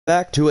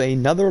Back to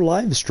another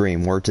live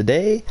stream where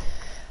today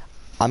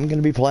I'm going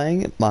to be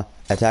playing my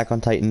Attack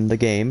on Titan the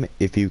game,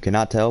 if you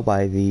cannot tell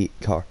by the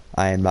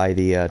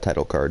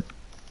title card.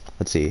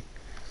 Let's see.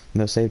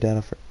 No save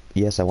data for...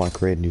 Yes, I want to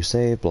create a new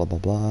save, blah blah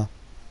blah.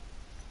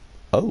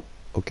 Oh,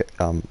 okay,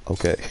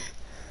 okay.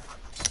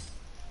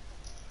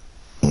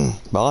 But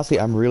honestly,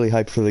 I'm really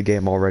hyped for the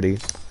game already.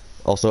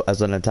 Also,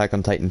 as an Attack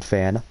on Titan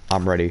fan,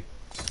 I'm ready.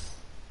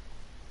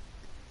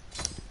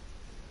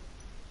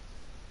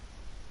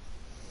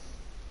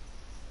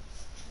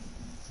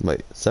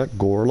 Wait, set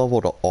gore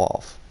level to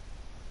off.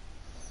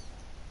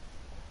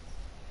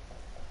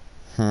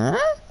 Huh?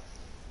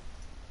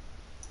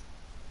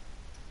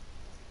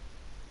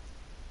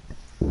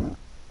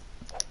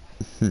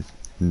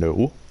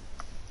 No.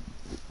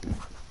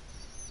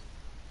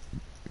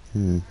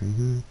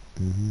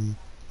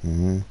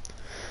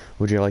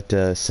 Would you like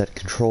to set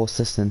control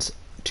assistance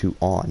to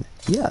on?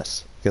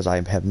 Yes, because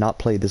I have not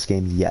played this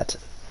game yet.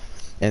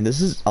 And this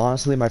is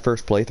honestly my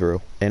first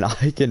playthrough, and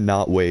I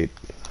cannot wait.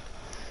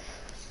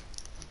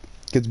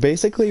 Because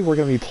basically we're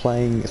going to be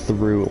playing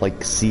through, like,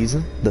 the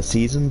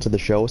seasons of the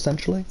show,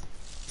 essentially.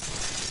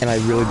 And I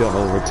really don't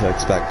know what to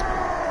expect.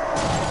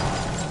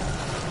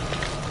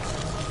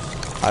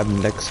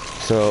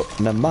 So,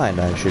 never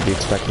mind, I should be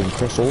expecting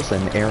crystals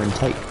and air and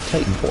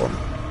Titan form.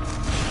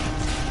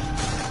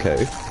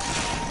 Okay.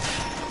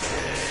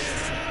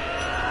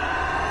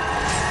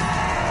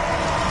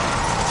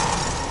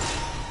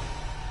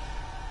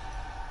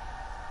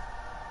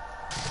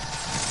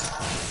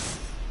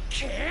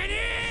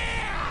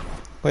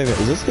 Wait a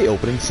minute, is this the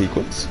opening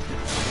sequence?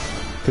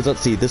 Because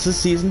let's see, this is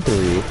season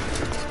 3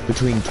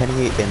 between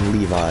Kenny and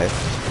Levi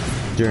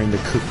during the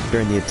coup,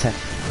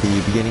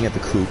 the beginning of the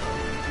coup.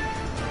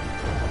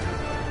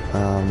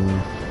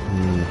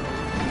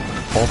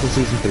 Also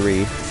season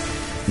 3,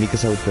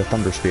 Mikasa with the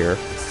Thunder Spear.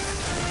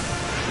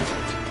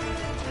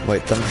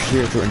 Wait, Thunder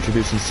Spears were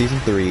introduced in season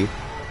 3.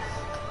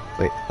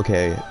 Wait,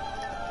 okay.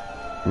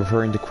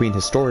 Referring to Queen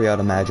Historia, I'd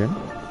imagine.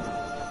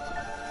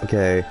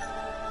 Okay.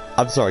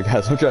 I'm sorry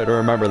guys, I'm trying to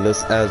remember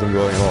this as I'm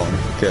going along.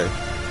 Okay.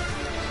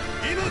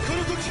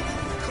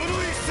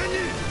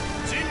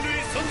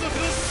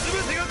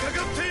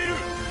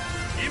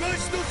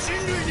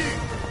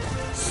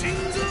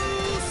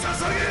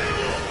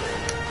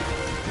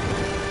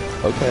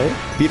 Okay,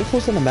 beautiful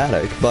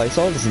cinematic, but I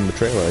saw this in the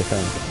trailer, I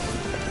think.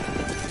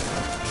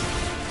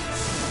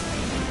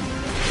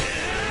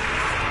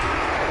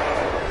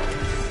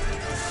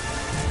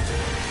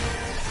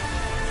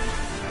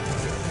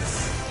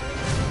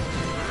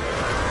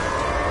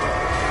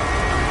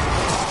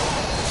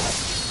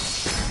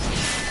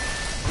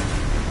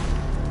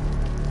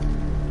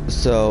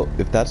 So,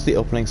 if that's the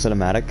opening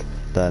cinematic,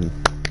 then...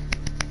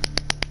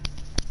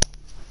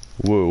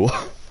 Woo.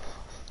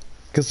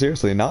 Because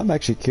seriously, now I'm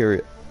actually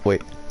curious.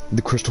 Wait,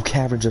 the Crystal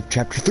Caverns of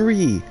Chapter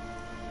 3!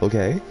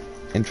 Okay,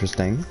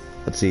 interesting.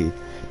 Let's see.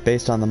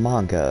 Based on the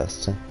manga.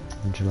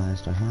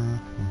 Centralized,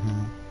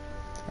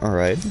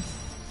 Alright.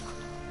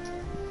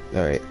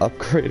 Alright,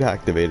 upgrade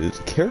activated.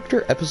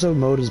 Character episode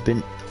mode has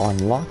been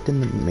unlocked in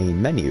the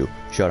main menu.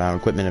 Showdown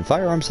equipment and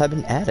firearms have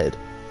been added.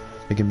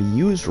 They can be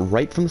used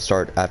right from the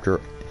start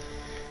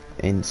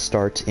and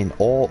start in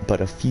all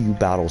but a few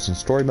battles in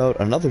story mode,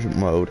 another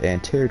mode,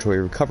 and territory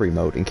recovery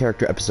mode. In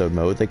character episode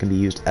mode, they can be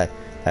used at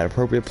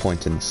appropriate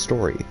points in the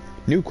story.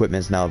 New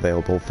equipment is now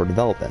available for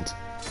development.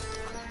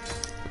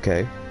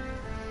 Okay.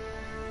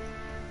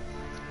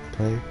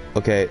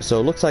 Okay, so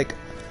it looks like...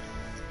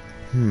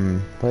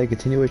 Play a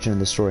continuation of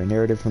the story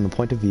narrative from the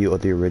point of view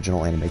of the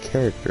original anime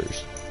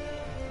characters.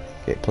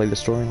 Okay, play the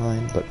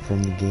storyline, but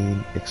from the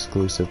game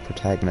exclusive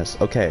protagonist.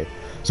 Okay,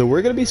 so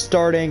we're gonna be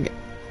starting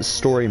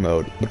story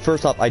mode, but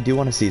first off, I do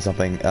want to see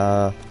something.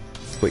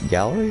 Wait,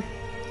 gallery?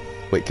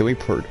 Wait, can we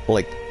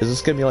is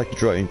this gonna be like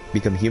Detroit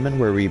Become Human,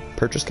 where we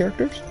purchase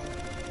characters?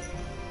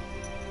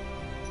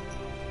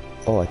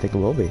 Oh, I think it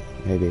will be,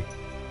 maybe.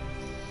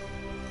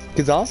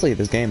 Because honestly,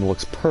 this game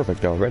looks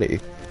perfect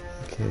already.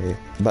 Okay,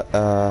 but,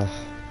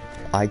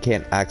 I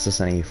can't access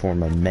any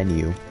form of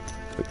menu.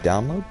 Wait,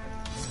 download?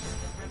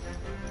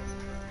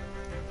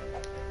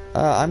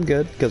 I'm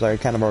good, because I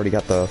kind of already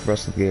got the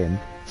rest of the game.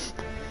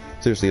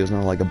 Seriously, there's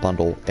not like a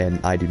bundle,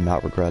 and I do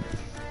not regret.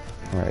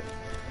 Alright.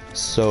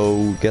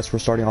 So, guess we're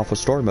starting off with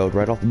story mode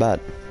right off the bat.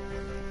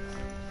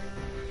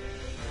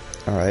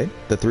 Alright.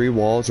 The 3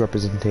 walls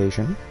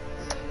representation.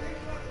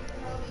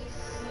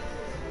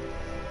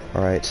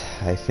 Alright.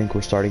 I think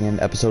we're starting in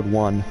episode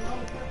 1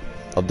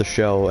 of the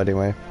show,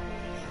 anyway.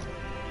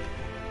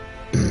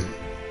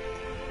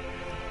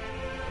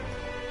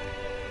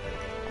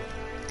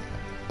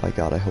 My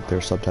god, I hope there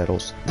are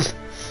subtitles.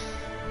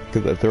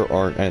 Because if there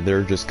aren't, and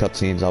they're just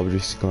cutscenes, I'll be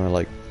just going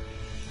like,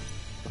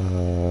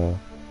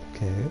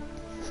 okay.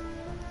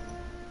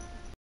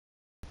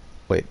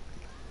 Wait,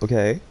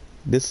 okay.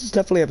 This is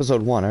definitely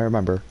episode 1, I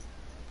remember.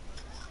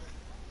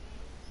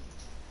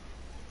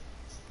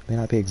 May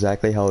not be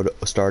exactly how it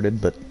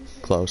started, but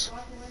close.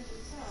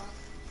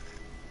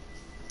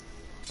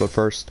 But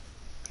first,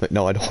 wait,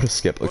 no, I don't want to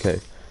skip, okay.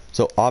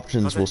 So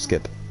options will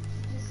skip.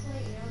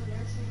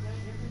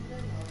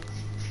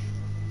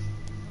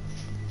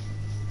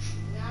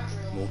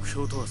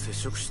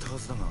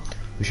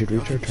 We should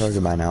reach our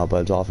target by now,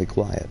 but it's awfully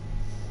quiet.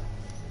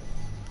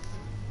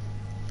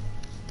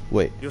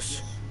 Wait.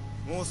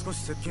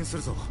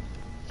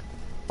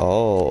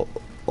 Oh,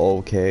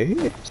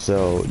 okay.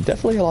 So,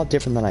 definitely a lot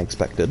different than I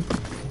expected.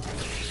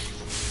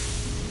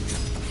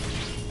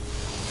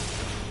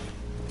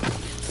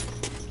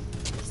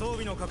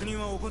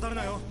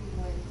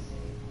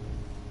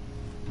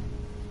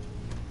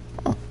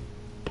 Huh.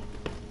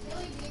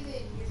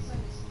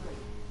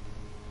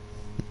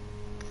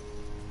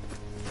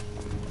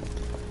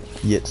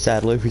 Yet,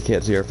 sadly, we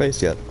can't see our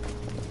face yet.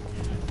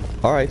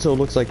 Alright, so it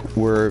looks like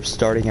we're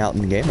starting out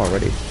in the game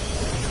already.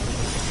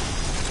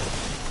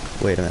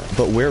 Wait a minute,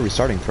 but where are we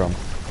starting from?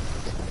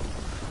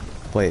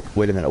 Wait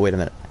a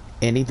minute.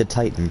 Annie the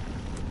Titan.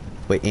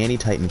 Wait, Annie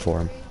Titan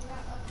form.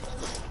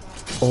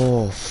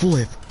 Oh,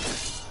 flip.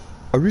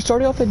 Are we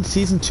starting off in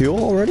Season 2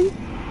 already?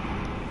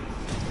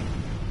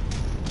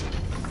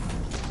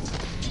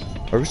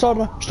 Are we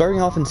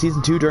starting off in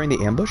Season 2 during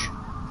the ambush?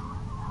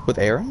 With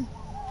Eren?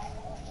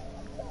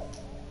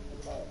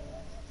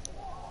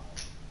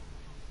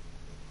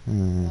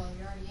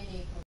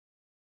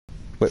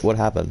 Wait, what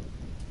happened?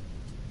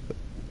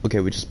 Okay,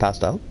 we just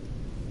passed out?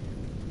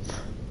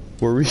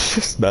 Were we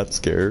just that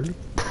scared?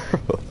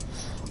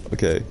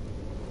 Okay.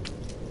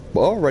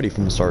 Well, already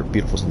from the start,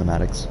 beautiful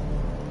cinematics.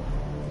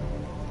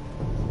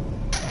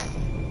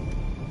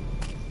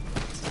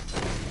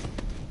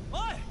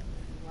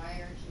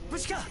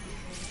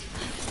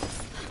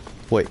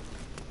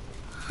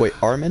 Wait,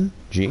 Armin?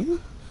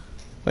 Jean?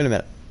 Wait a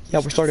minute. Yeah,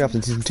 we're starting off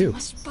in Season 2.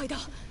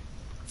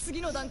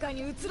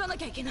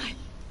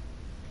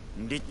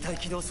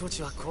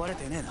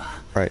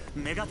 Right.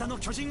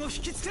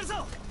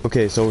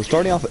 Okay, so we're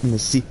starting off in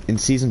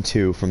Season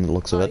 2 from the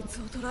looks of it.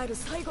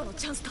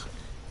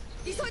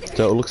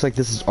 So it looks like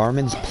this is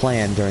Armin's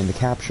plan during the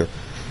capture,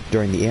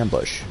 during the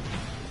ambush.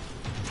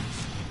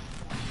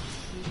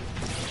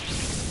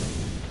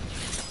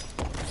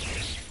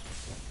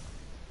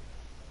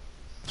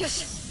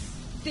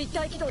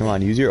 Come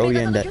on, use your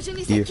OEN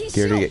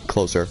gear to get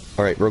closer.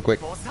 Alright, real quick.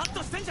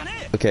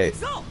 Okay,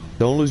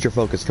 don't lose your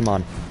focus, come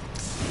on.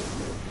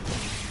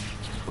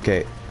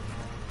 Okay.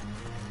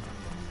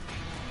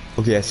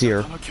 Okay, I see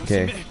her.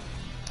 Okay.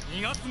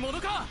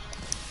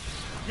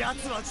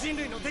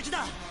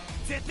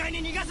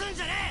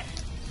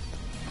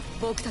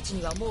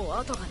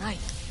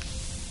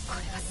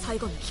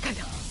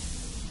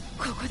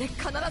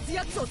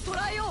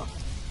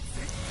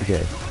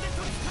 Okay.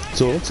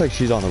 So it looks like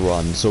she's on the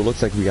run, so it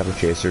looks like we gotta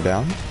chase her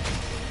down.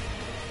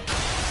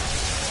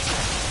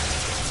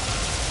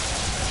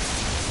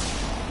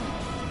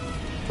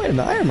 Wait a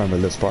minute, I remember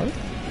this part.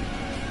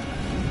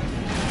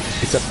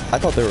 Except, I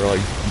thought there were,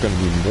 like, gonna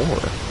be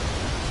more.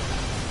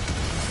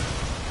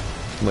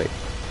 Wait.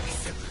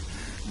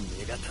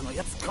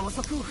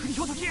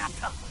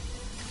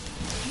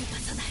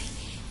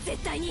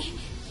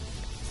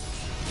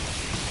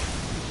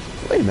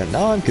 Wait a minute,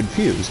 now I'm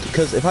confused,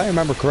 because if I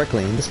remember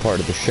correctly, in this part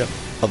of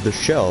the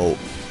show,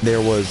 there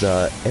was,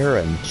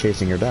 Eren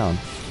chasing her down.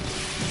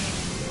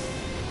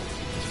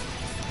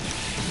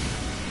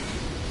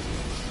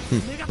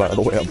 By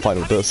the way, I'm fine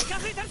with this.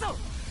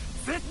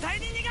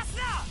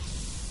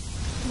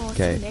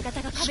 Okay.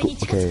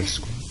 Okay.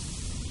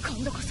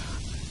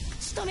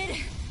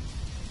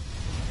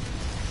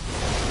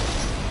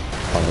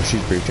 Oh no,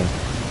 she's breaching.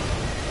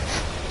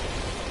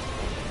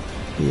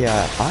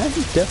 Yeah, I'm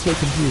definitely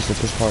confused at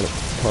this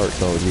part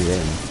though,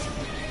 dude.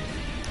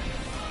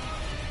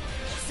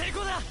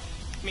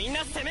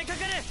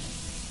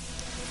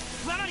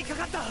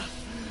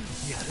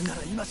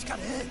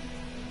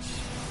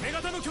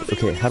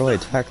 Okay, how do I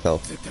attack though?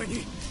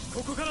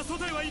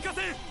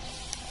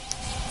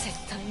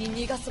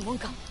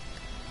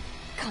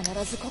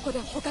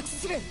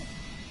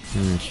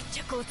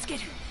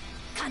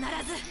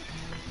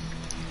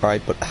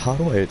 Alright, but how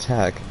do I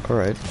attack?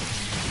 Alright.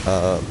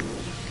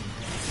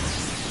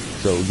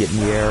 So get in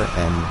the air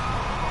and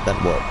then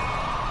what?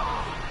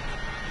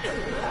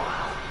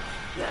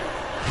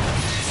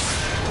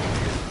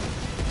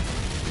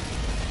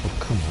 Oh,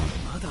 come on.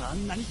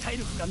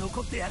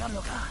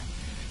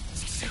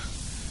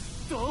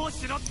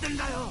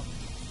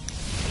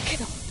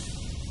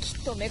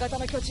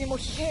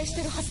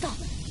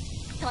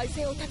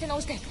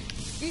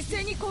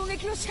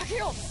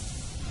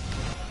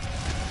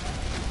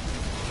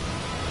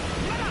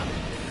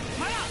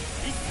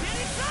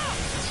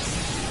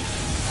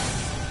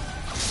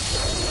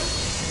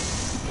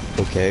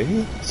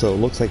 Okay, so it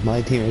looks like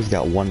my team has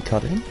got one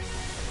cut in.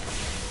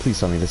 Please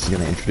tell me this is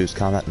going to introduce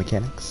combat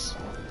mechanics.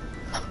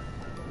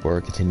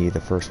 Or continue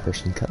the first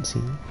person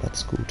cutscene.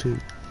 That's cool too.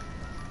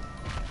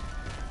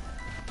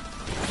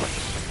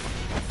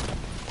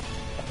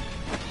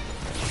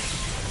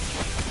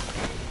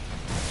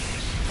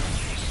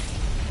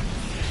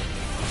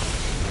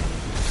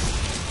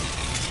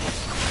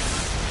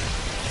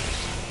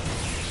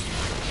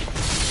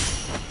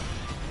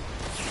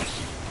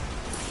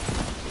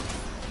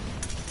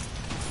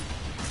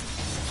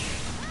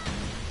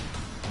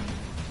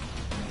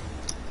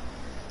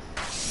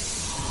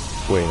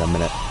 Wait a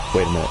minute.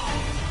 Wait a minute.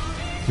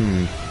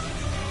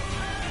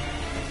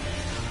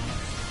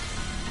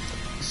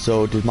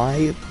 So did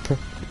my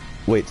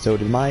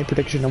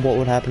prediction of what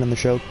would happen in the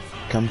show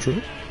come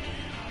true?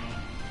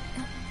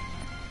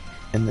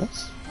 In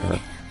this? Or...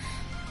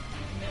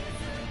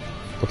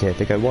 Okay, I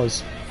think I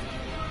was.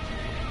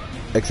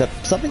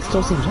 Except something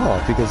still seems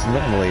off, because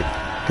normally,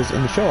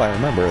 in the show I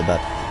remember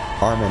that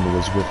Armin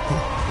was with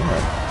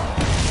Aaron.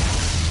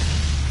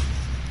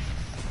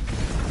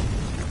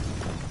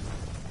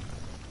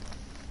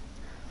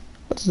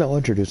 But still,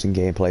 introducing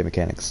gameplay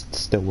mechanics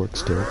still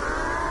works too.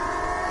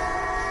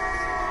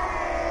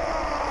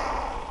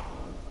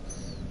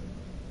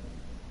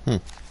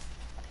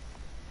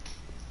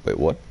 Wait,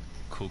 what?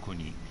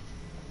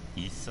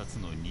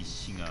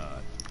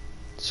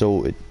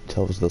 So it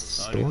tells the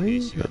story?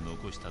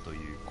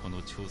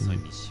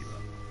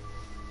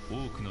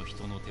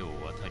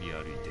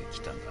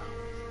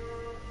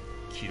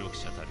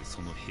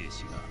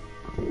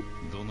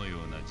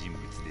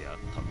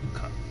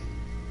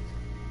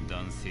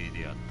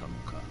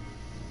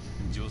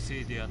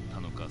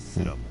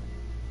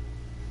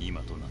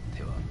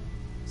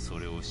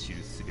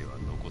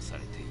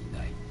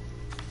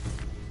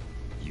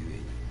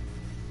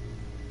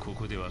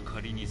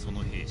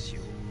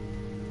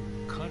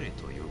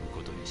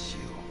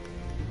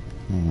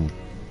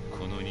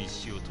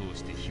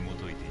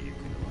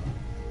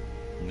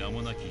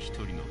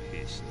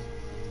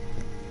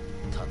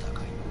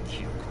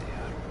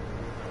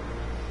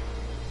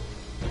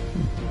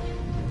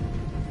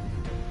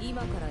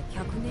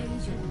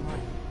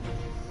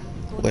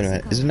 Wait a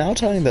minute, is it now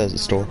telling the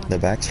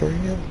backstory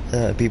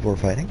of people were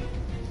fighting?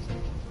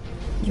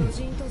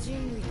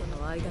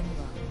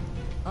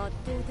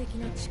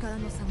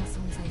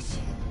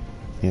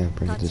 Yeah,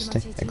 brings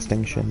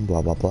extinction,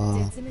 blah blah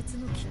blah.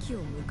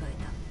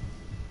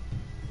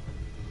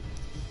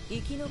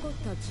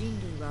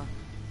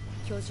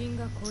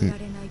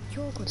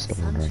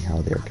 Still wondering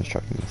how they are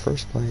constructing in the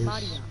first place.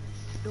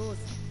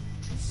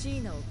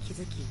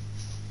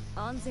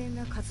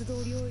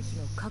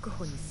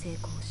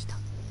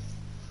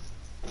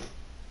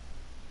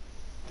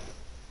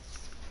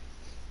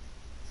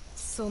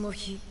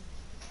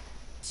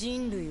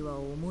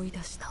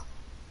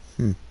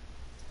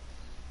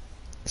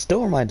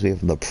 Still reminds me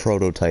of the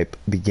prototype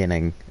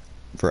beginning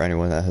for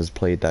anyone that has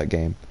played that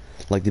game.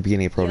 Like the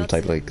beginning of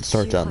prototype, like it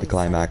starts out in the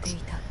climax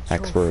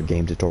for a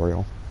game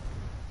tutorial.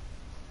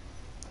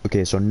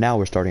 Okay, so now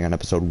we're starting on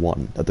episode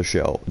 1 of the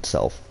show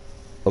itself.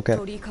 Okay.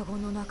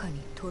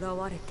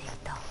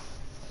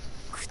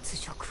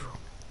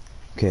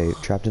 Okay,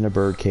 trapped in a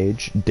bird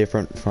cage,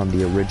 different from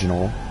the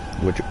original,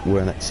 which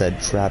when it said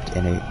trapped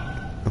in a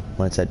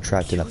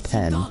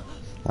pen,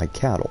 like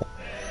cattle.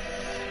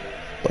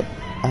 But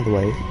either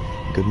way,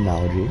 good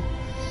analogy.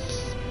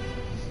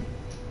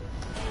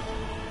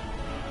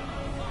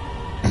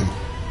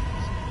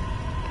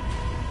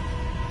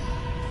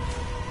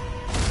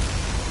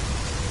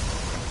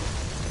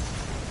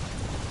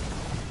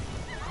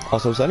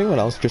 Also, is anyone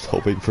else just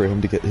hoping for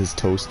him to get his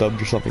toe stubbed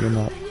or something in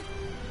that?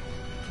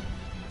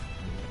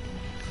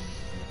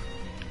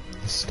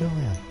 Still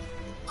am.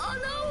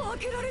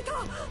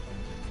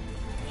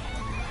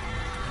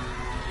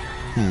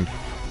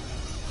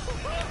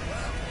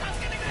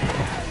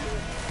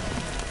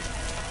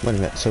 Wait a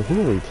minute, so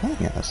who are we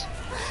playing as?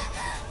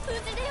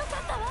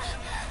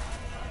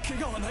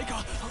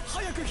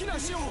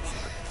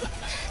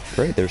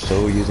 Great, they're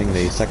still using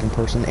the second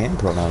person and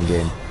pronoun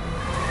game.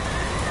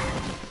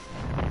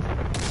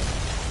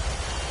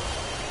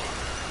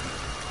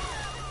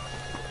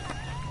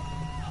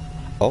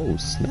 Oh,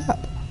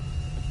 snap.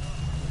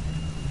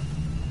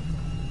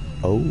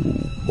 Oh,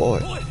 boy.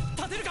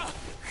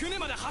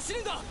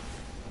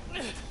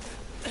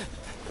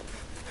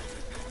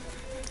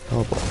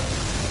 Oh, boy.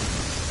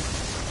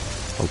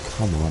 Oh,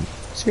 come on.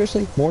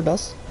 Seriously? More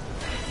dust?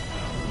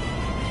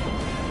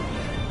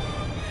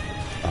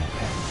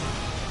 Okay.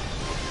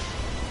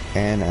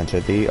 And enter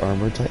the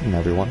Armored Titan,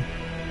 everyone.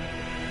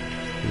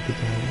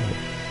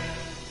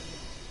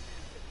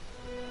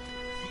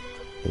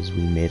 As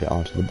we made it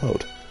onto the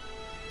boat.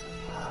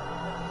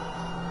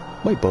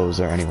 Wait, Bo, is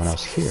there anyone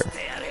else here?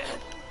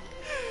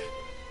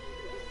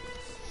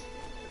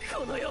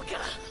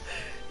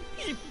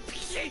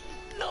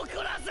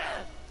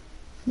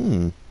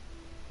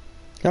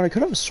 Now I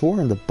could have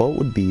sworn the boat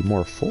would be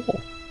more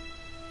full.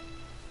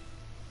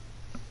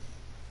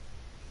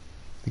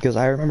 Because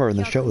I remember in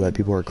the show that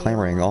people were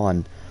clamoring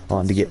on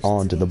to get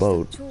onto the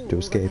boat to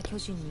escape.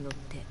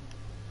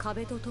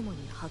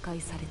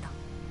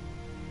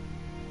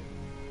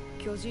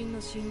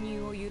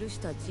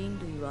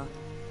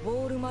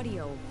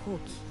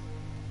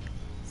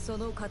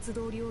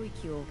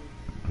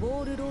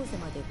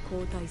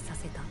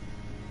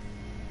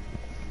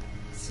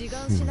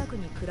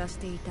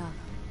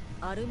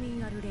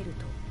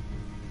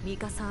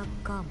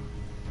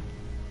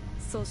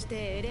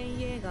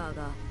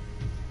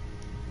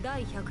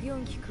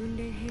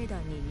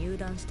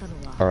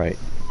 Alright.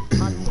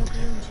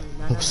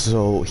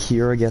 So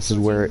here I guess is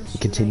where it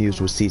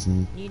continues with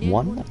season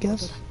 1, I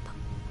guess?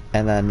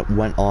 and then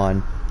went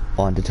on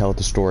to tell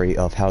the story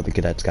of how the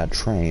cadets got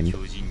trained.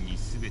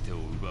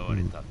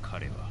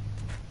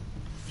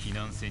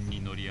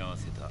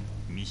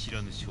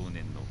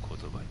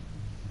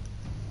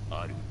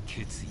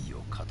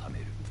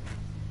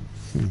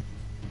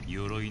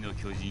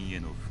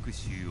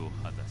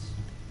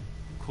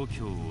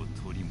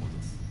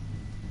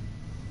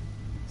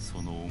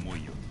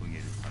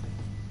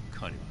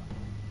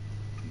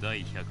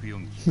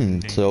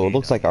 So it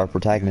looks like our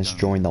protagonist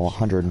joined the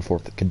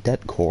 104th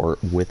Cadet Corps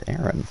with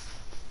Eren.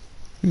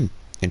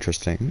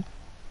 Interesting.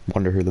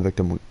 Wonder who the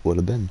victim would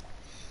have been.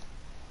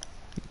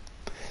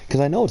 Because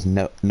I know it's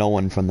no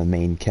one from the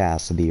main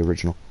cast of the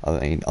original,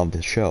 of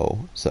the show,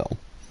 so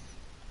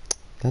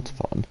that's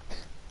fun.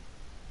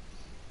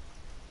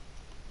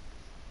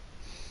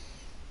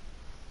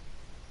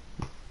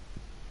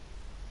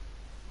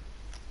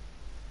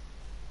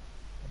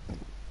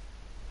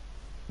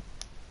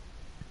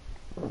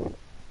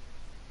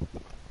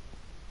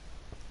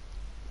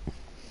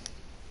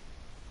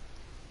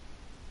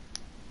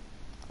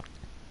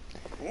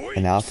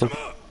 And now for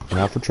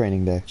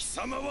training day.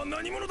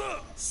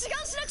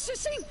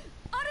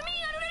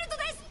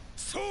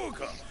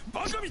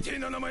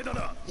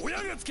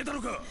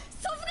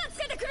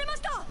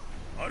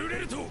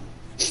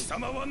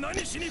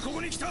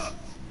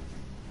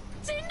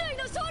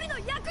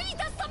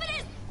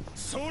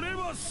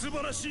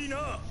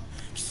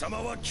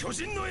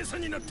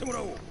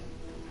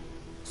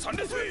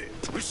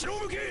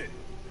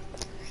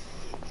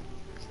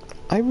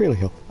 I really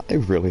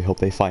hope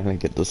they finally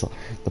get this,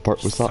 the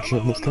part with Sasha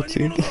in this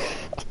cutscene.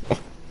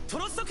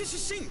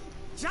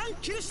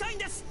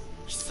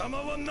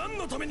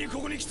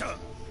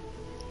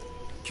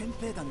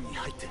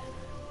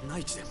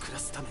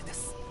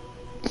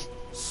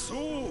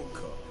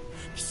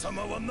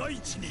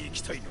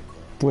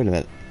 Wait a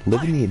minute,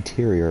 live in the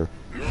interior?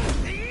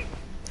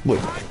 Wait,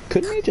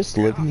 couldn't he just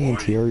live in the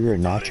interior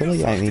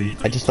naturally? I mean,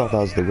 I just thought that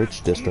was the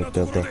rich district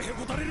of the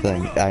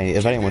thing.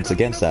 If anyone's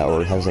against that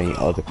or has any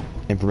other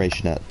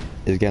information that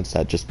is against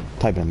that, just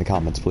type it in the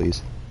comments,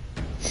 please.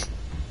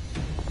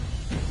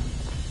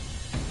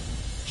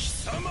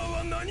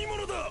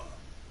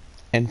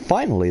 And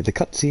finally, the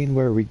cutscene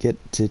where we get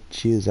to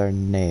choose our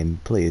name,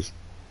 please.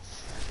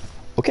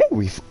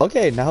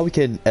 Okay, now we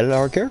can edit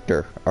our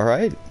character. All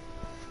right.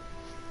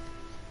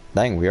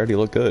 Dang, we already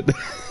look good.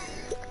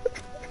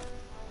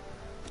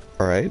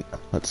 All right,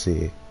 let's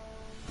see.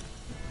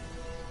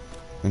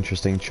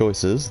 Interesting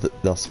choices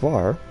thus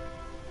far.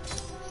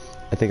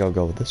 I think I'll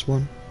go with this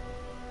one.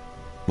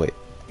 Wait.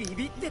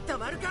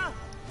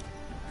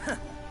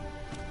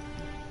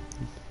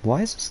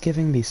 Why is this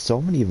giving me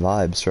so many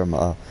vibes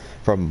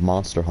from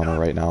Monster Hunter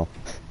right now?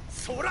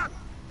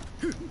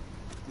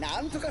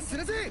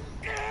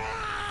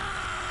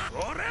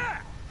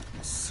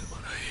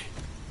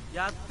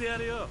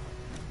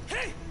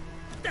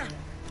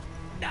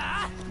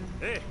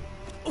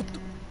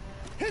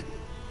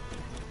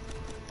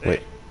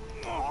 Wait.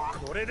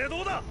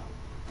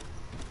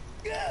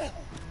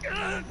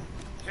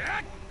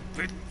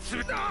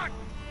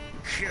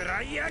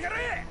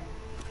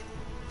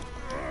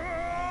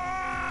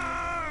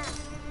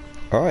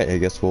 Alright, I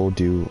guess we'll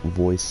do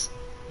voice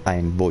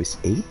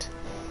 8.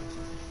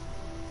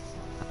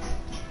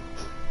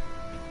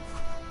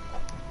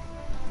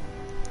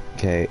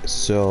 Okay,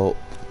 so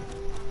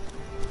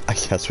I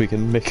guess we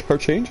can make our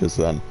changes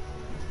then.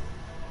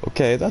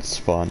 Okay, that's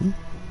fun.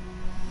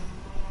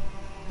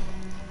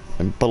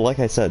 But like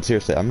I said,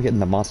 seriously, I'm getting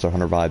the Monster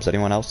Hunter vibes.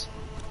 Anyone else?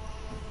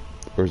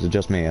 Or is it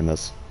just me in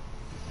this?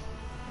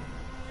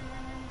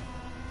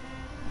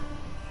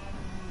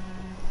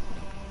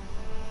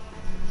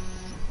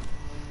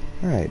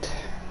 Alright.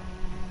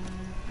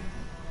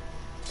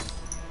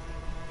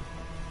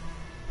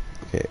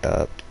 Okay,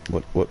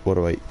 what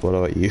do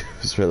I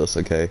use for this?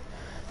 Okay.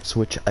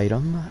 Switch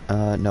item?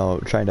 No,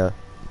 trying to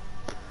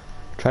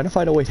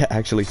find a way to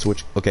actually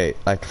switch. Okay,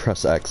 I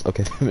press X.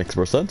 Okay, that makes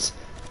more sense.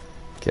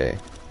 Okay.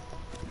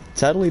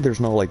 Sadly, there's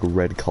no, like,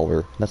 red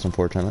color. That's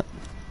unfortunate.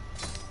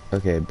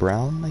 Okay,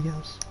 brown, I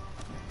guess?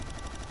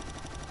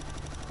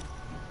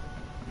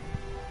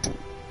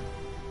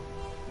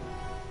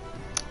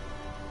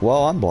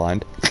 Well, I'm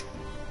blind.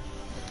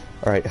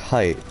 Alright,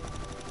 height.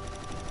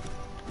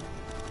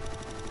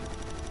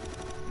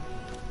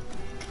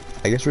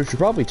 I guess we should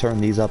probably turn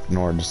these up in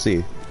order to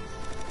see.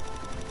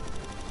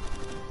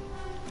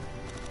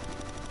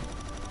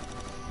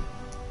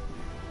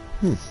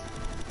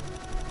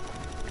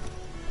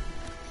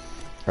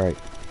 Alright.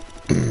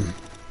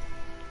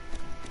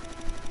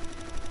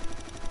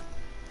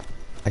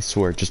 I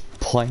swear, just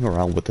playing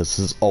around with this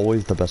is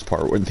always the best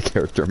part with the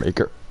character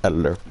maker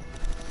editor.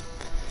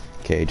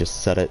 Okay,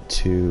 just set it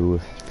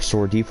to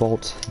restore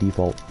default.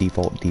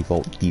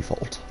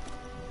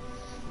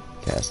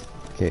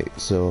 Okay,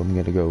 so I'm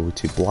gonna go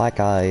to black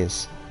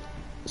eyes.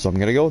 So I'm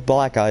gonna go with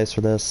black eyes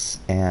for this,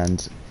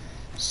 and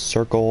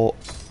circle.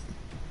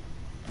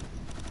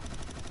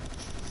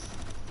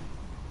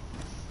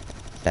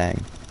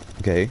 Dang.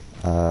 Okay,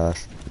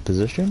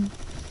 position.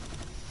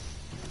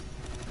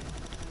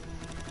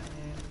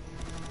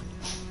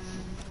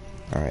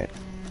 Alright.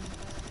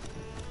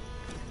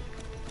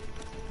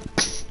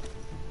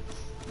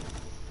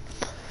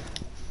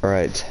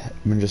 Alright,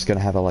 I'm just gonna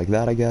have it like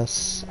that, I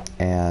guess.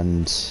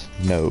 And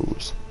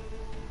nose.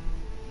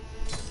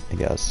 I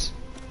guess.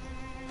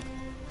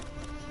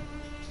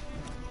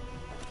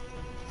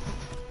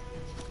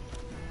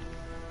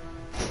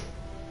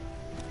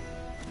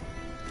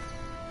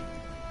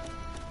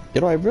 You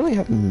know, I really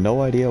have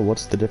no idea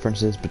what's the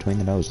differences between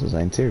the noses. I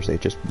mean, seriously,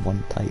 just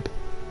one type.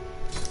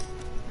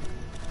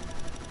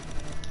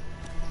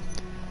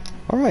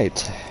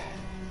 Alright.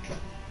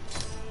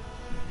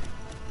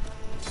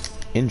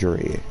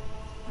 Injury.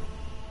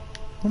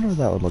 Wonder what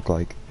that would look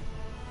like.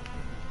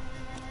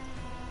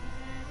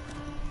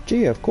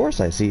 Gee, of course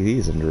I see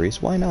these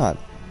injuries. Why not?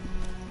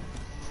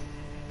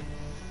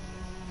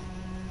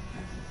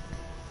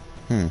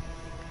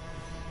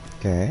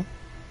 Okay.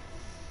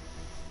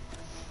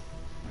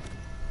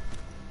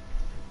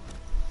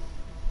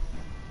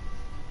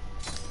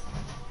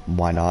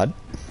 Why not?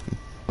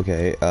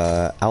 Okay,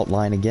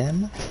 outline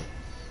again.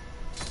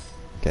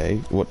 Okay,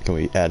 what can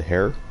we add?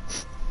 Hair?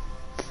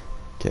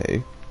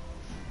 Okay.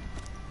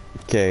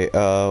 Okay,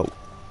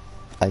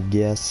 I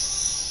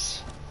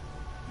guess...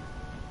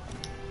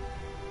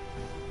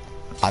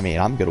 I mean,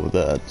 I'm good with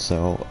that,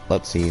 so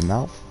let's see,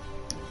 mouth.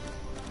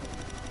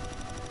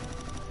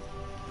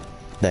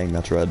 Dang,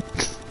 that's red.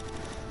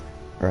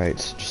 Right,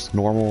 just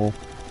normal.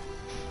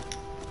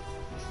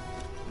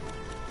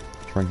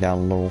 Shrink down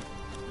a little.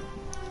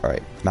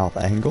 Alright, mouth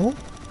angle.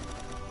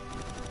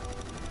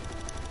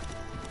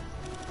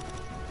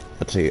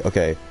 Let's see,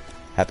 okay.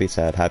 Happy,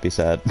 sad, happy,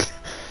 sad.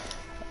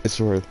 I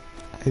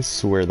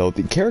swear though,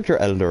 the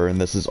character editor in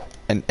this is,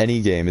 in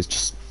any game, is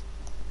just,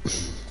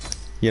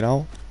 you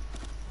know?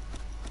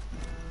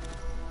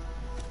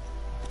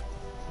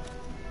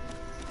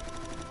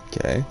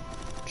 Okay.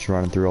 Just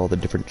running through all the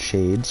different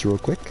shades real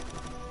quick.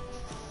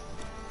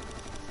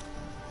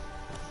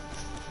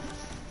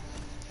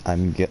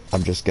 I'm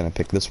just gonna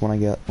pick this one, I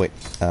guess. Wait,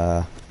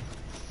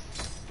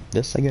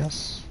 this, I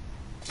guess?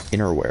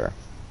 Innerwear.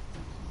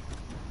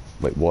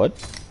 Wait, what?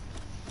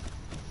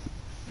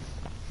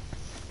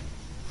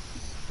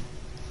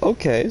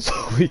 Okay, so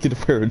we can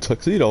wear a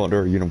tuxedo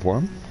under a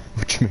uniform,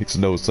 which makes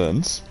no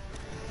sense.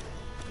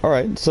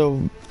 Alright,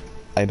 so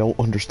I don't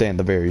understand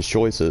the various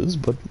choices,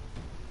 but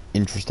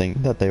interesting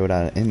that they would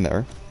add it in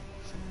there.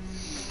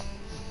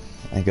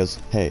 I guess,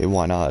 hey,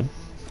 why not?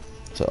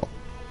 So.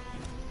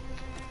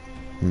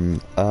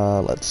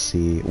 Let's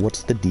see.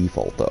 What's the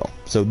default, though?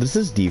 So this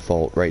is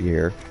default right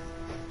here.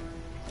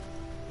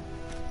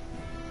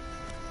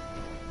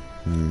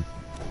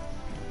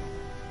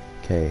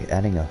 Okay,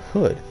 adding a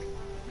hood.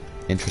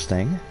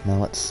 Interesting. Now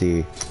let's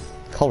see.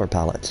 Color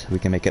palette. We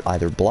can make it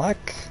either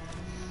black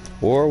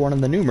or one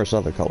of the numerous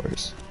other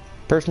colors.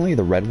 Personally,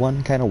 the red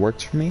one kind of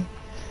works for me,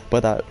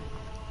 but that,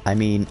 I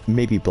mean,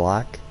 maybe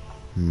black.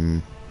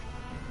 You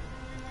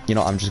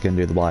know, I'm just gonna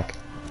do the black.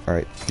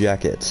 Alright,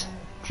 jacket.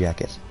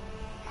 Jacket.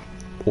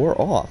 Or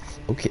off.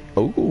 Okay.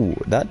 Oh,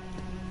 that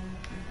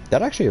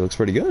actually looks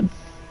pretty good.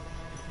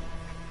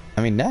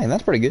 I mean, dang,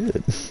 that's pretty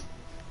good.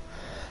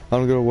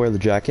 I'm gonna wear the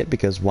jacket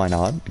because why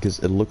not? Because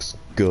it looks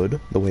good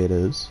the way it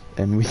is,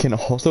 and we can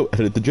also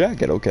edit the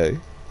jacket. Okay.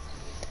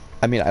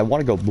 I mean, I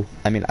want to go.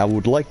 I mean, I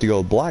would like to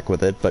go black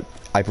with it, but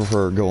I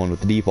prefer going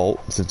with the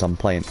default since I'm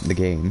playing the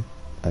game.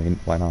 I mean,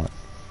 why not?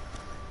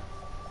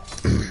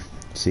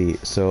 See,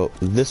 so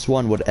this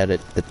one would edit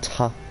the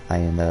top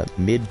and the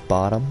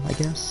mid-bottom, I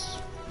guess.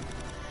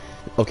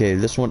 Okay,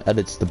 this one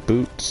edits the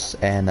boots,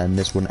 and then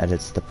this one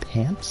edits the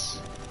pants.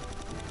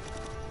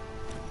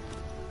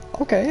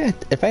 Okay,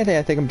 if anything,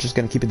 I think I'm just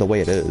gonna keep it the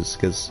way it is,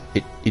 because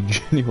it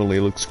genuinely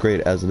looks great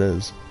as it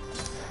is.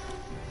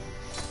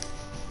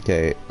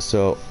 Okay,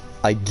 so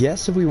I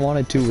guess if we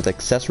wanted to with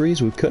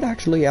accessories, we could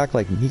actually act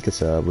like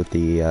Mikasa with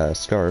the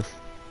scarf,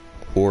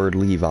 or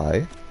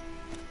Levi,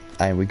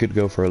 and we could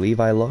go for a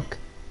Levi look,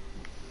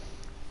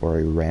 or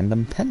a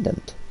random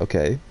pendant.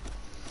 Okay.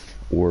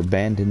 Or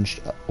bandaged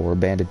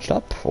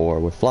up, or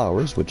with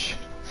flowers, which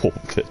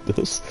won't fit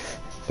this.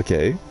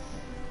 Okay.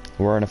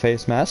 Wearing a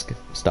face mask.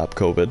 Stop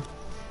COVID.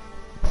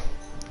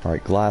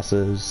 Alright,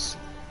 glasses.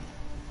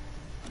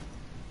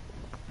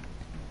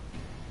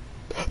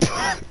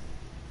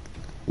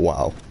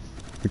 Wow.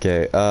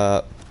 Okay,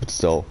 but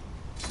still.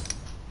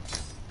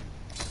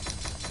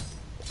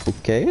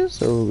 Okay,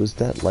 so is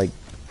that, like,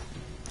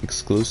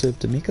 exclusive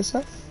to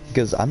Mikasa?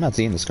 Because I'm not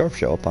seeing the scarf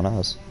show up on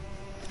us.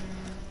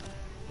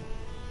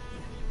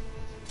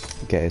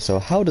 Okay, so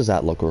how does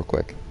that look real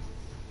quick?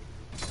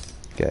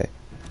 Okay.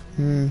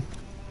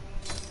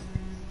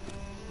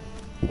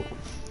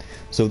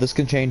 So this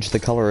can change the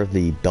color of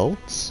the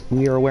belts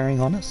we are wearing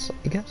on us,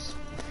 I guess.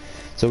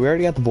 So we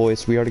already got the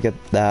voice, we already get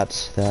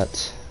that,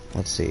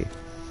 let's see.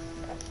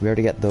 We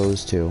already get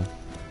those two.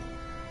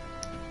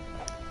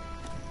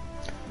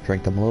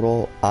 Drink them a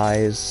little,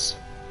 eyes.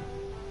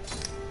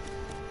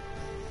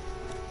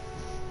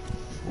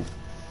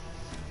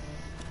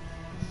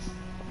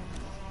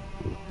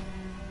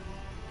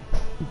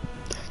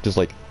 Just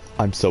like,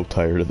 I'm so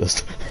tired of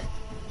this.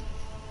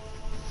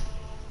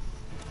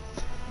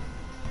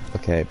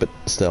 Okay, but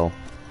still.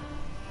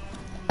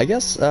 I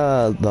guess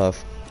the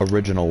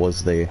original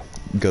was the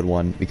good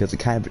one because it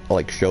kind of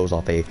like shows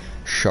off a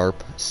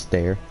sharp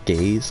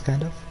gaze,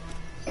 kind of.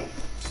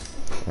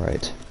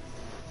 Alright.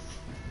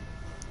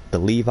 The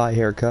Levi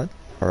haircut.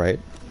 Alright.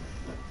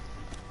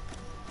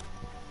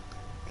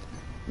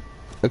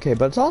 Okay,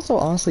 but it's also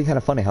honestly kind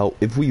of funny how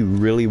if we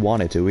really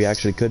wanted to, we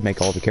actually could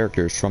make all the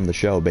characters from the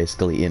show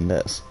basically in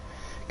this.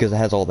 Because it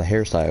has all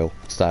the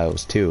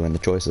styles too and the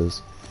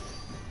choices.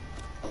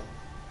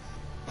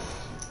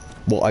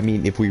 Well, I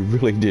mean, if we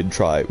really did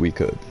try, we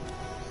could.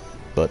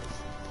 But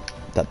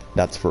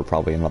that's for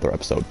probably another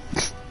episode.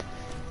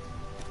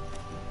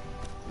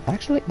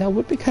 Actually, that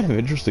would be kind of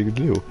interesting to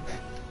do.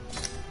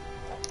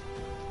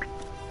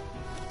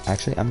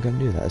 Actually, I'm gonna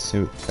do that as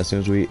soon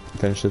as we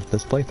finish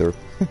this playthrough.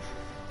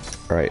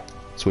 Alright,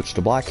 switch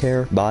to black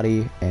hair,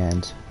 body,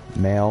 and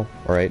male.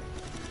 Alright.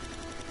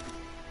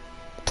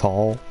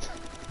 Tall.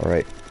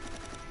 Alright.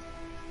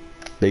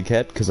 Big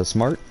head, because of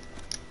smart.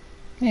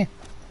 Yeah.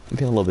 I'm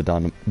feeling a little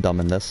bit dumb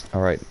in this.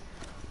 Alright.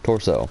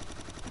 Torso.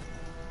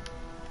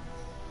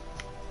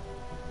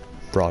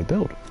 Broad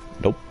build.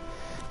 Nope.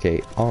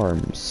 Okay,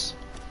 arms.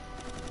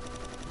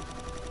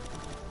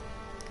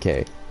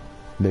 Okay.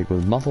 Big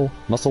with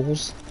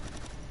muscles.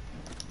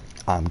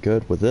 I'm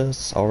good with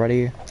this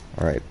already.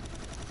 Alright.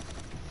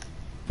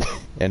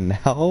 And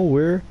now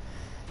we're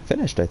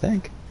finished, I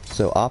think.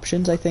 So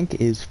options, I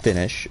think, is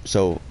finish.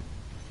 So,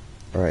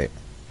 alright.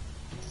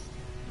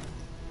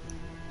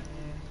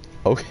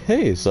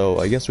 Okay, so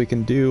I guess we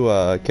can do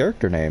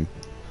character name.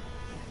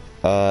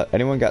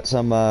 Anyone got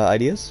some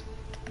ideas?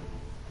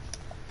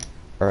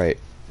 Alright.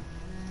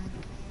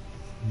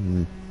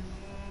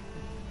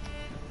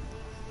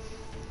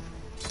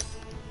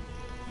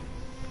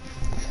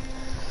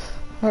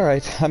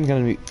 Alright, I'm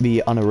gonna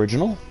be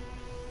unoriginal.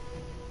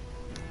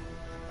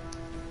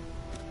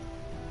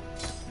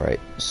 Right,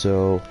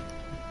 so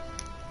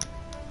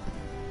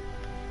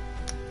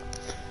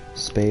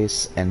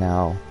space, and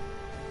now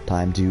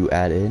time to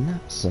add in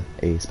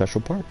a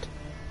special part.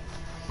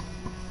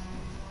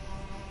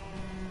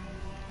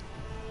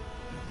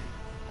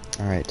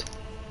 Alright,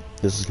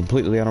 this is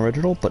completely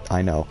unoriginal, but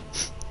I know.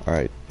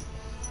 Alright.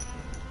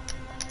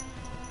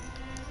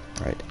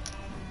 Alright.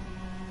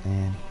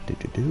 And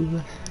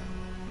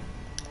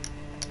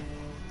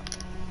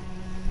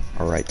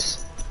Alright.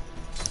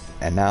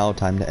 And now,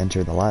 time to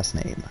enter the last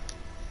name.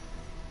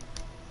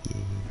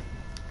 Yay.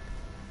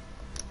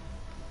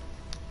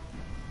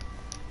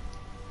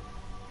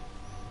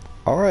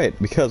 Alright,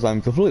 because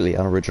I'm completely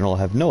unoriginal, I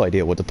have no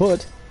idea what to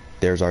put,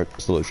 there's our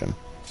solution.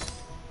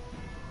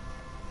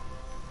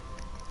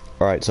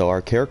 Alright, so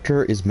our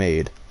character is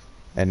made.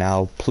 And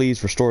now,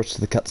 please restore us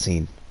to the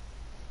cutscene.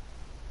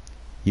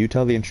 You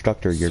tell the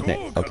instructor your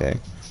name. Okay.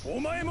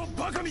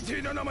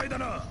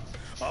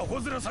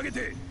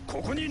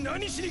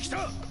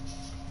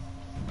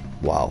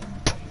 Wow.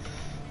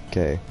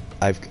 Okay.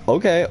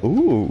 Okay.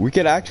 Ooh, we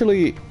could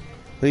actually...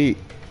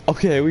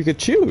 Okay, we could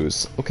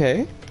choose.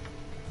 Okay.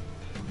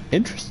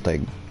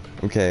 Interesting.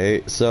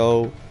 Okay,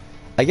 so...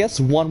 I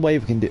guess one way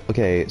we can do...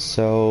 Okay,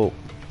 so...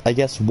 I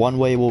guess one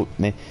way will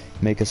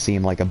make us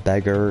seem like a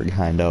beggar,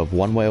 kind of.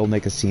 One way will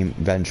make us seem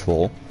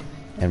vengeful.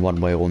 And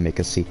one way will make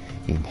us seem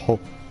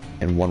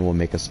and one will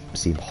make us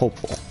seem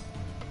hopeful.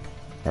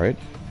 Alright?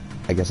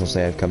 I guess I'll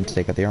say I've come to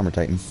take out the Armor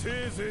Titan.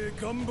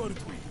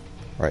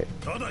 Right.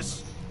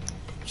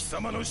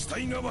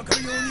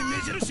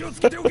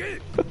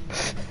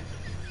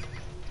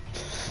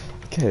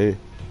 Okay.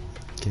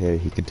 Okay,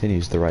 he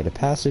continues the rite of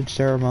passage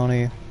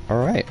ceremony.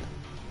 Alright.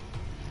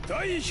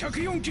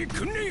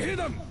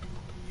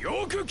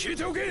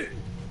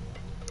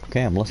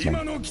 Okay, I'm listening.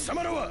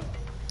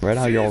 Right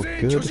now you're all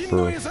good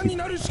for...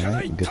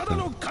 Alright, good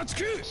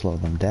thing. Slow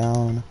them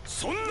down.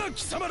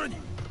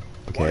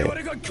 Okay,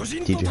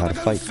 teach you how to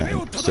fight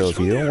then. So if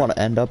you don't want to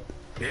end up...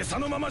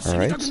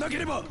 Alright.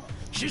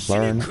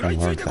 Learn and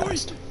learn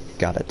fast.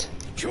 Got it.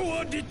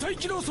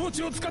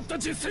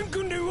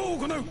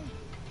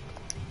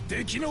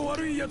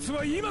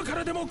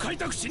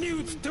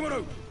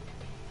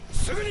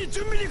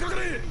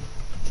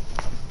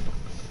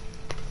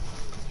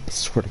 I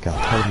swear to God,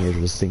 part of me is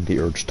resisting the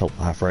urge to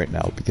laugh right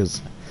now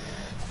because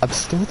I'm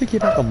still thinking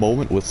about the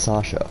moment with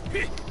Sasha.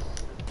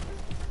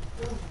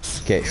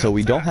 Okay, so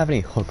we don't have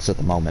any hooks at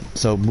the moment.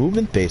 So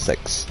movement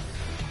basics.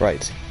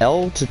 Right.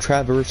 L to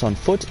traverse on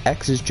foot,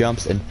 X is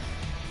jumps, and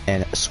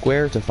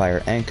square to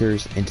fire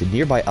anchors into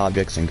nearby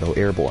objects and go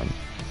airborne.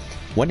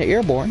 When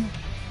airborne,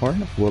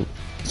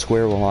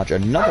 square will launch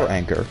another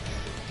anchor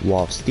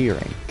while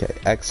steering. Okay,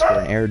 X for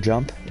an air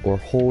jump, or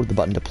hold the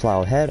button to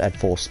plow ahead at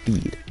full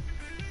speed.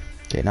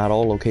 Okay, not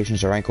all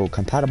locations are ankle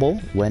compatible.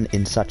 When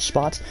in such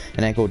spots,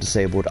 an ankle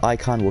disabled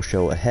icon will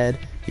show ahead.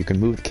 You can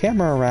move the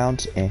camera around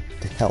to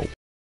help.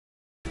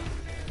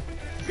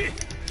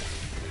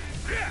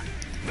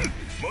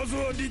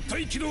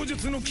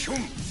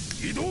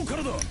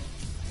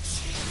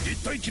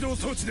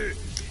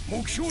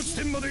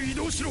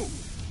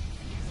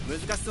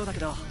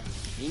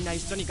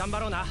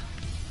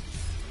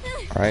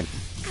 Alright,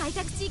 開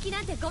拓地域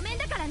なんてごめん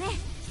だからね。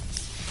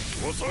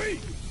遅い。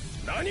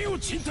何を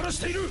ちんたらし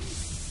ている。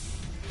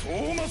ト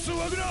ーマス・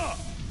ワグナー、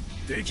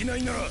できな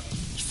いなら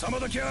貴様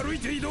だけ歩い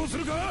て移動す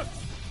るか。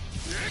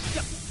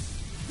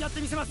やっ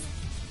てみせます。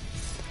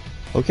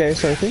 Okay,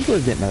 so I think we're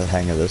getting the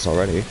hang of this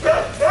already.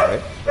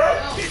 Alright.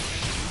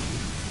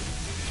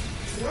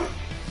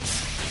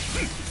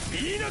 ミ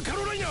ーナ・カ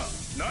ロライナ、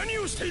何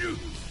をしている。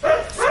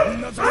そ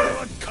んなざま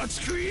は家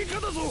畜以下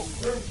だぞ。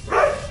必ずや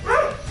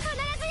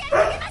り遂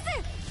げます。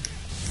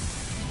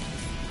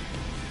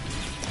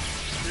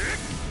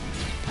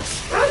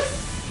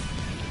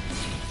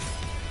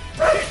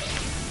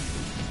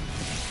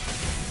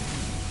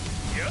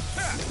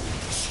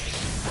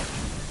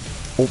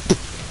Oh.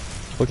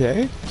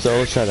 Okay, so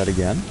let's try that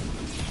again.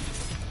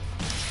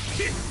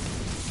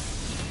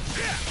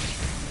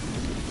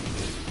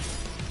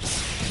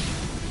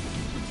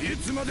 い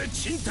つまで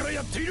ちんたら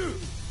やっている。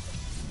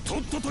と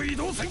っとと移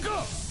動せん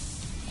か。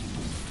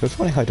 It's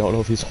funny, I don't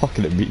know if he's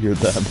talking to me or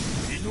them.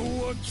 移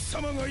動は貴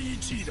様が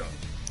1位だ。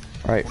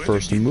 Alright,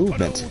 first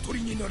movement.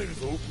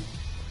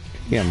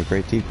 Yeah, I'm a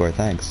great decoy,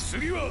 thanks.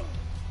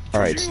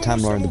 Alright, time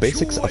to learn the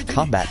basics of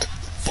combat.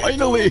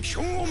 Finally!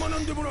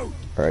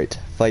 Alright,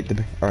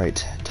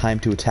 alright, time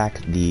to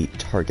attack the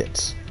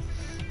targets.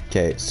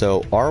 Okay,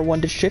 so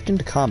R1 to shift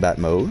into combat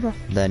mode,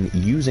 then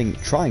using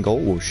triangle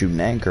will shoot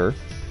an anchor,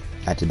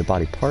 add to the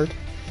body part,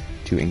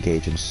 to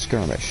engage in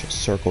skirmish.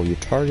 Circle your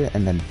target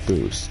and then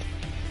boost.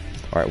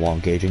 Alright, while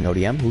engaging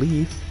ODM,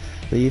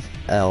 leave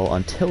L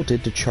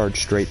untilted to charge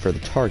straight for the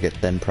target,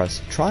 then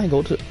press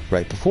triangle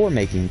right before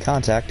making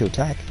contact to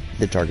attack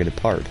the targeted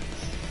part.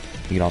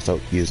 You can also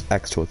use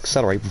X to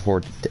accelerate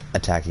before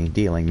attacking,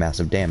 dealing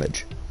massive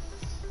damage.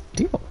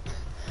 Deal.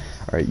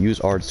 Alright, use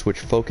R to switch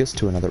focus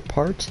to another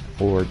part,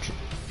 or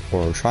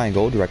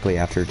triangle directly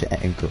after to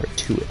anchor it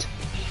to it.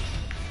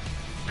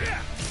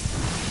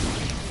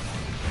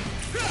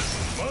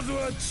 まず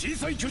は小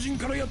さい巨人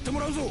からやって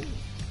もらうぞ。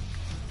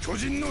巨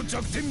人の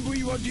弱点部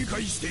位は理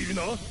解している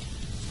な。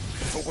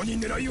そこに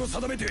狙いを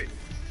定めて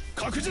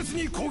確実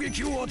に攻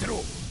撃を当て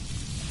ろ。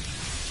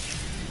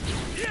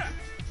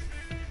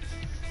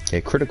Okay,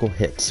 critical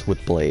hits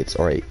with blades.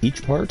 Alright,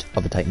 each part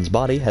of a Titan's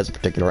body has a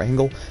particular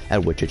angle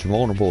at which it's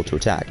vulnerable to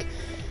attack.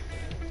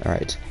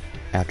 Alright,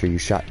 after you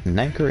shot an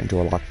anchor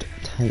into a locked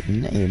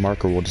Titan, a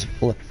marker will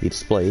be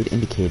displayed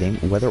indicating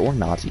whether or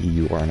not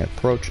you are in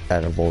approach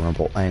at a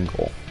vulnerable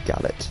angle.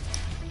 Got it.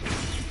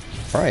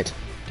 Alright.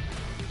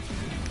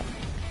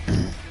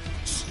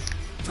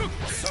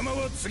 貴様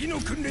は次の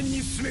訓練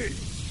に進め。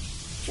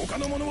他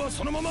の者は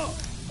そのまま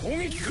攻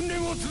撃訓練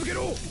を続け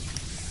ろ。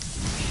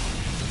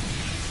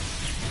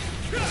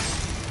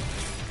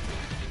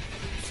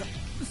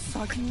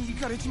先に行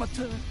かれちまっ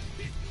た。やっ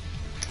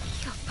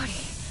ぱり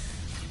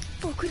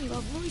僕には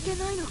向いて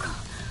ないのか。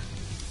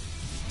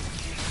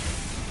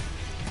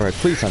Alright,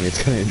 please tell me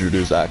it's going to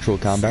introduce actual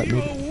combat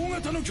move.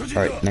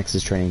 Alright, next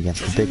is training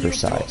against the bigger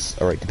size.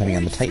 Alright, depending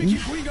on the Titan,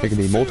 there can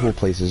be multiple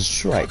places to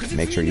strike.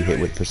 Make sure you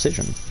hit with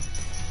precision.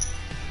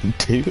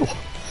 Deal.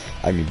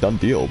 I mean, done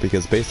deal,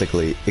 because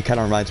basically, it kind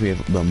of reminds me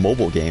of the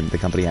mobile game the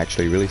company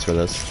actually released for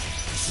this.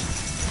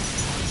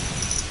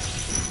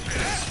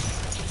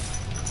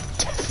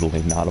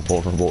 Definitely not a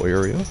vulnerable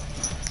area.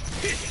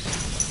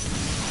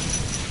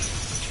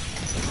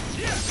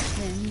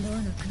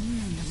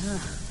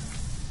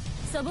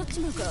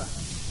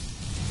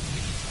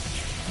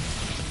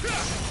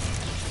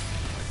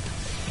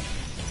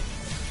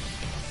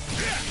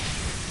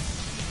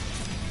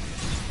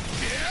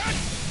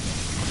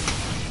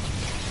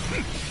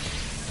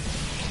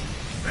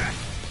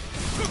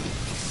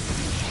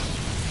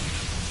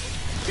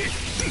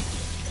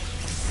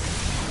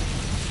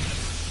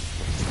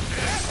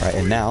 Alright,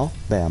 and now,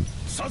 bam.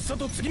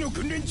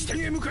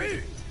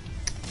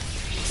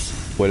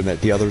 Wait a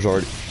minute, the others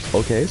are...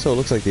 Okay, so it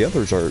looks like the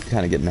others are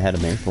kind of getting ahead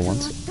of me for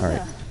once.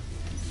 Alright.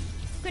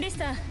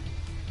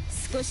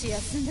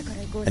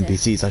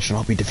 NPCs I shall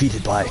not be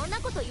defeated by.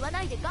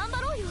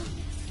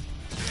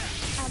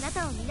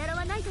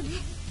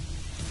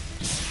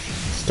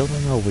 Still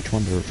don't know which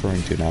one they're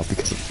referring to now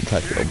because I'm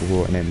trying to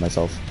overrule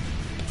myself.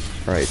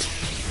 Alright.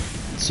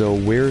 So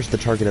where's the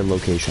targeted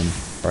location?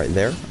 Alright,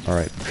 there?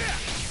 Alright.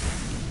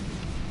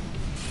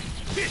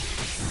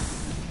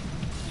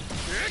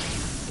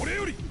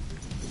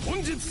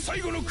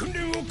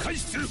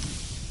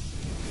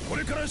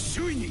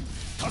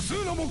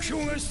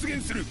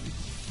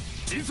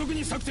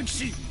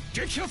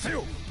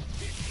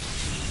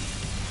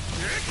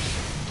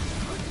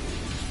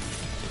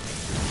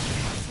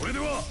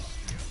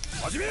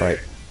 Right.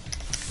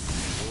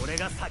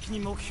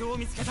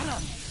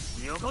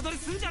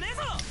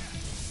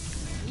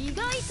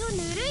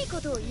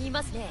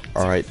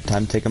 Alright,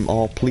 time to take them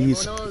all,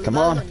 please. Come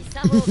on.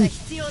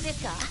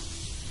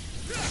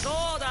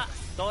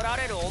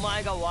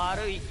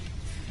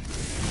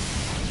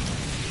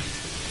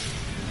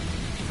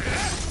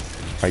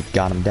 Alright,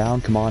 got him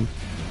down, come on.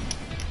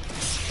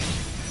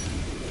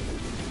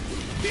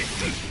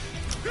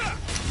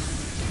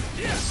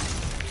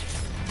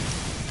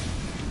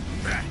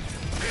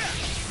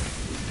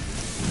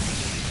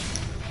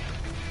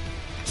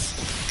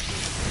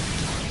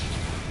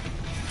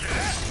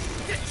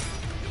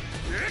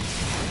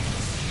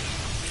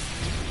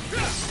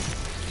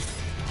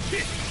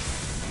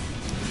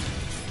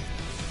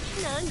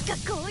 なんか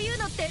こういう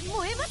のって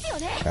燃えますよ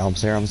ね。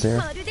 Almost there, almost there.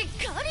 まるで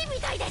狩りみ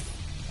たいです。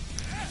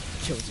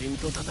巨人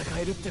と戦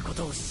えるってこ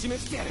とを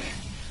示してやる。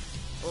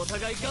お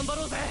互い頑張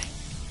ろうぜ。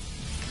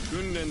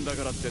訓練だ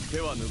からって手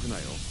は抜くな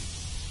よ。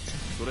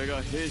それ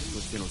が兵士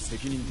としての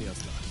責任ってやつ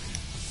だ。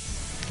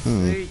つ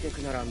いて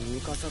くならミ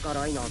カサか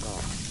ライナーか。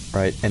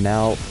 Right, and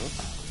now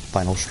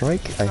final strike,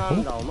 I な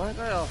ん hope. だお前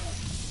かよ。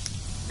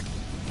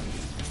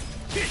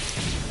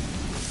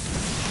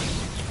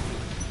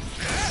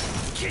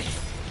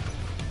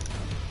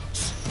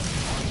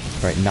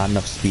 Right, not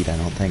enough speed, I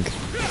don't think.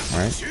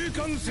 Alright. 中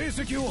間成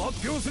績を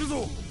発表する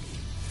ぞ。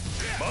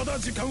まだ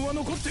時間は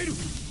残っている。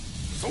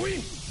総員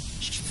引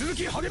き続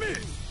き励め。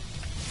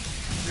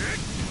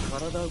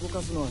体動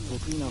かすのは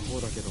得意な方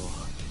だけど、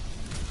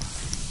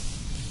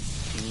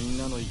みん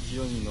なの勢い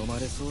に飲ま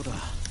れそうだ。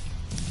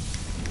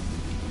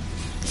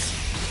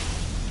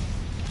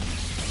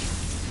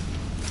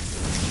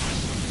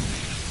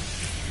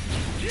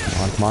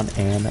 Come on,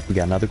 and we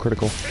got another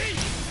critical.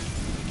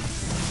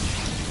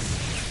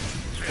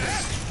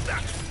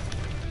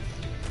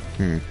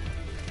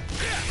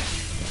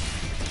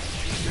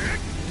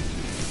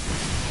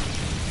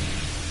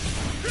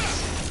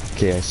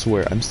 Okay, I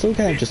swear, I'm still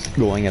kind of just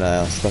going at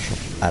a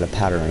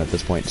pattern at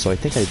this point, so I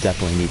think I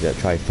definitely need to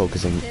try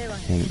focusing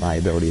my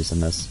abilities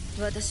in this.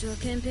 私は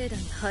憲兵団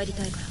に入り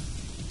たいから。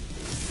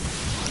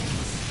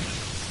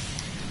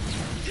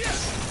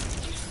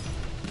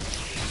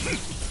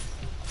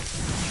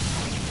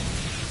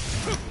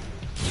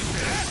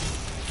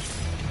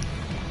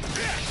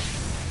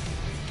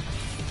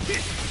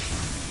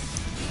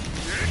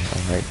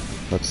 Alright,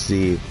 let's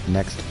see,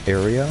 next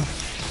area.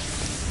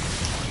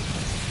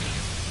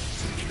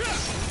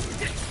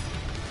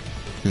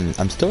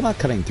 I'm still not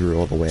cutting through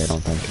all the way, I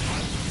don't think.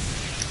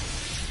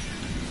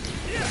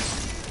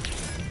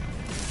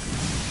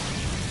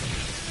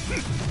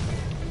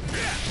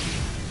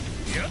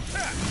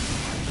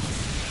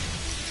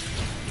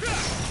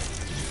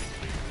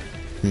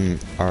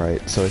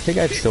 Alright, so I think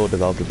I've still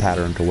developed a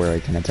pattern to where I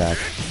can attack.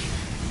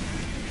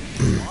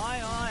 おいお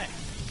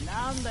い、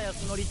なんだよ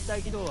その立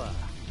体軌道は。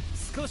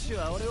少し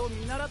は俺を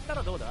見習った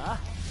らどうだ。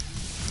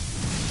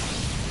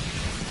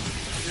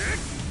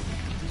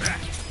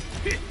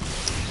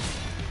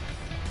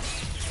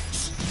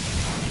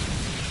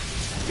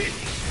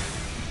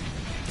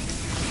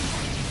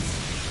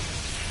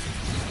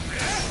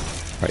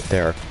 Right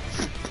there.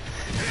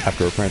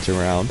 After prancing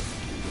around.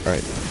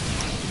 Alright.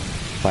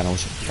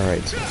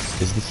 Alright,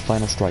 is this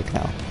final strike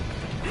now?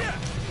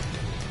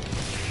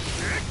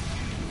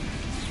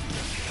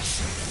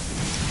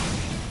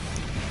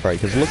 Right,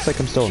 because it looks like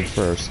I'm still in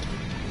first.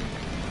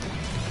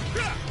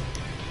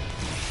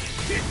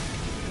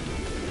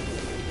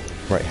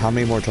 Right, how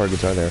many more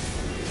targets are there?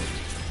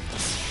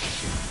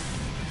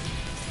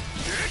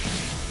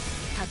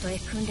 たとえ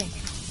訓練でも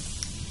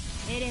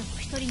エレンを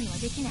一人には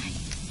できない。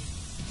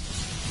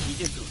技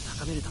術を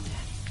高めるため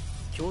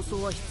競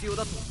争は必要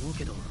だと思う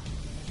けど。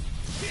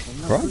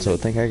 Bronzo, I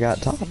think I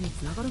got top.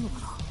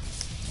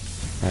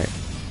 Alright.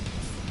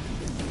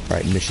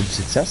 Alright, mission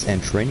success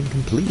and training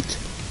complete.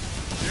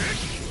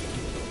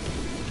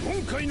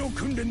 今回の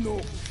訓練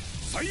の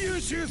最優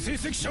秀成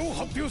績者を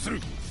発表する。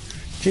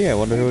 Gee, I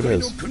wonder who it 今回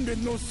の is. 訓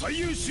練の最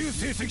優秀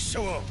成績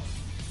者は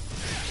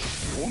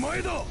お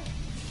前だ。お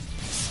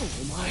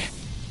前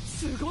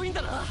すごいん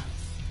だな。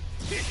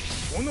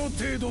この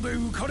程度で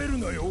浮かれる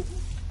なよ。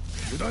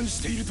油断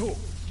していると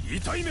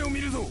痛い目を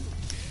見るぞ。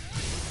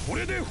こ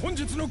れで本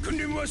日の訓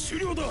練は終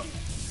了だ。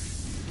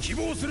希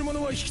望する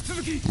者は引き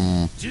続き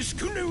自主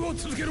訓練を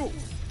続けろ。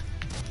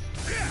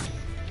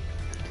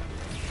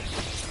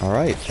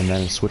 Alright, and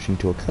then switching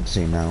to a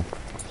cutscene now.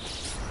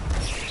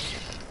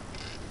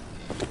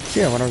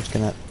 Gee, I wonder what's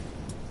gonna...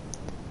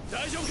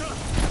 大丈夫か。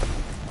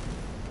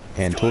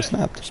 And tool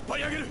snapped. 引っ張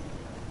り上げる。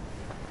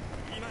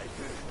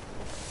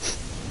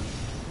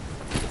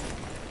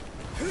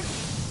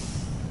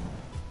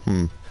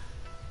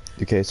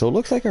 Okay, so it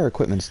looks like our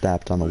equipment's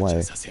snapped on the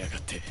way. させやが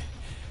って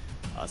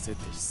焦っ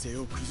て姿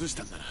勢を崩し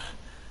たんだな。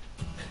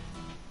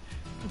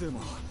で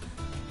も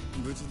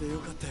無事でよ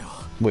かったよ。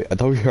 Wait, I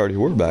thought we already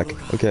were back.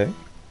 Okay.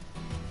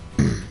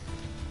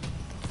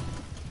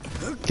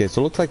 Okay,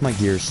 so it looks like my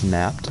gear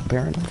snapped,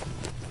 apparently.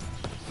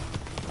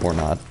 Or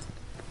not.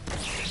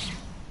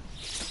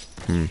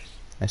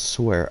 I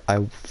swear,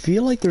 I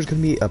feel like there's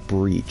gonna be a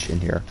breach in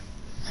here.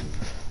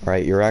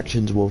 Alright, your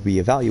actions will be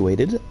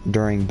evaluated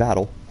during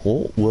battle.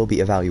 Will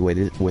be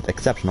evaluated with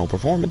exceptional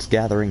performance,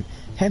 gathering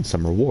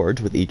handsome rewards.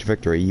 With each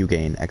victory, you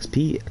gain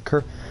XP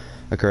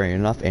occurring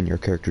enough, and your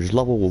character's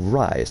level will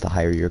rise. The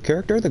higher your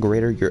character, the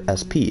greater your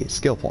SP,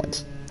 skill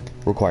points,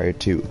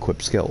 required to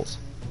equip skills.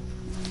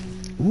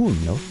 Ooh,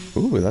 no.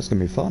 Ooh, that's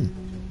gonna be fun.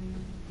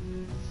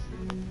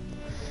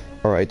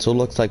 Alright, so it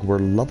looks like we're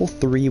level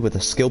 3 with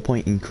a skill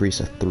point increase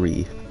of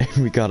 3.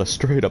 And we got a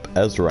straight up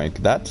S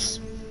rank. That's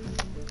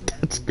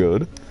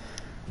good.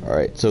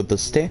 Alright, so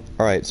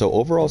so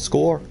overall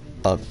score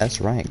of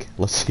S rank.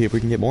 Let's see if we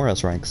can get more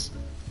S ranks.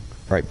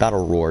 Alright,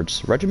 battle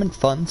rewards. Regiment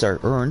funds are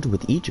earned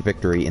with each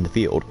victory in the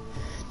field.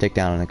 Take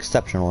down an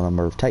exceptional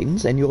number of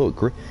Titans, and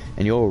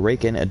you'll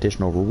rake in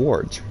additional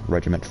rewards.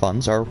 Regiment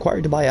funds are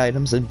required to buy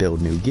items and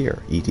build new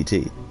gear.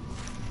 ETT.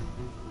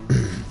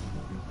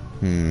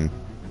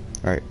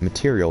 Alright,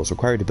 materials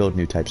required to build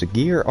new types of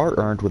gear are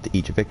earned with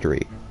each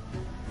victory.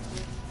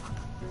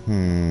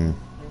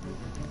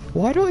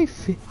 Why do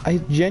I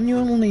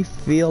genuinely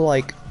feel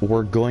like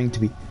we're going to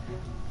be...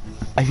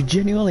 I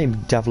genuinely am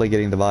definitely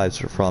getting the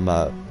vibes from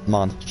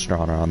Monster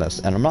Hunter on this.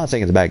 And I'm not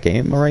saying it's a bad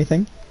game or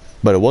anything,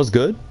 but it was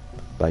good.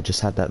 But I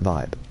just had that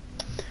vibe.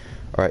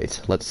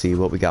 Alright, let's see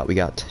what we got. We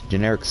got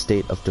generic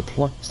statement of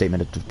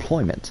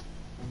deployment.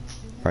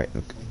 Alright,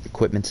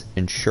 equipment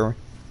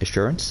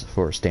assurance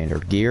for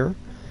standard gear.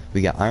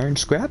 We got iron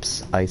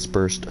scraps, ice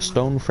burst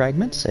stone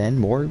fragments, and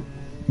more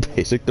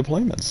basic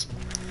deployments.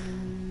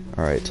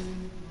 Alright.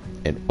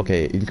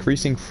 Okay,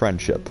 increasing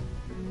friendship.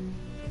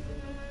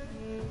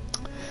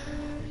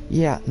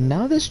 Yeah,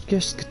 now this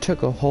just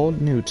took a whole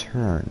new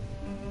turn.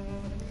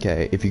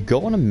 Okay, if you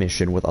go on a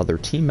mission with other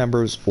team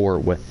members or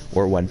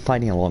when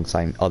fighting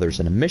alongside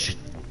others in a mission,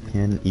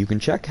 and you can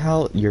check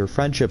how your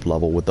friendship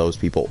level with those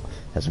people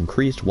has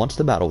increased once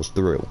the battle is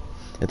through.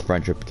 If the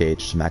friendship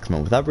gauge is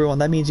maximum with everyone,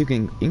 that means you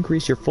can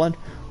increase your Well,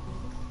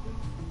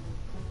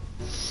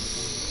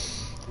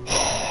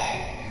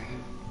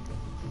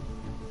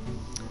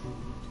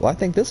 I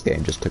think this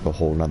game just took a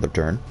whole nother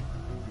turn.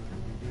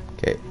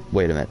 Okay,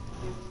 wait a minute.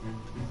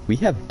 We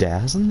have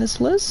Daz in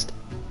this list?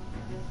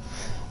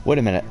 Wait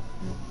a minute.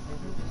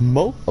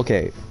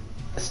 Okay,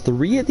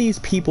 3 of these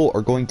people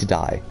are going to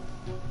die.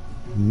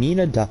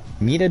 Mina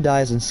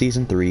dies in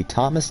Season 3,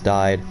 Thomas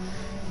died...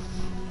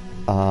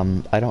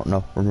 I don't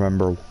know,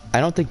 remember...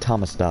 I don't think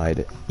Thomas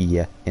died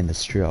yet in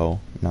this show,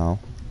 no.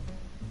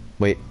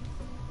 Wait.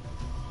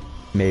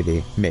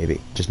 Maybe,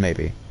 just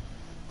maybe.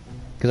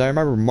 Because I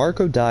remember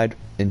Marco died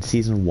in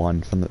Season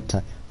 1 from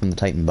the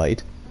Titan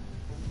Bite.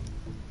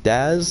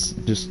 Daz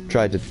just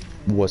tried to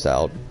wuss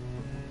out.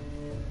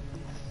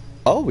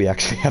 Oh, we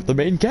actually have the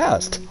main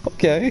cast.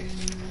 Okay.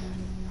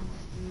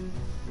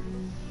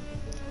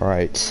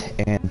 Alright,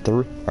 and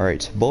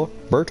alright,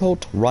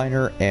 Bertolt,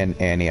 Reiner, and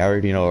Annie. I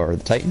already know are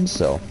the Titans,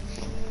 so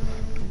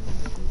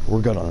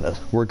we're good on this.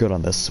 We're good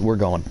on this. We're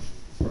going.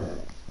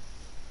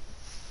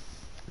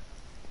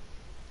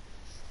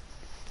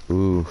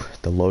 Ooh,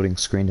 the loading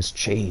screen has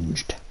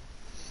changed.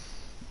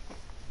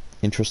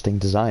 Interesting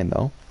design,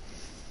 though.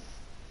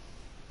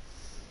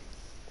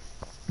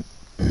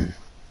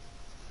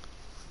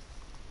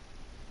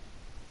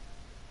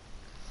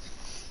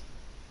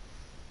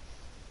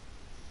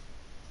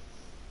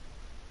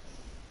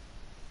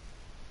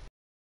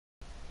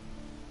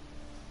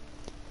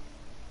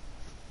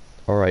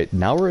 Alright,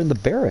 now we're in the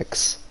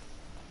barracks.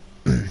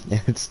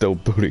 It's still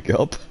booting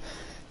up,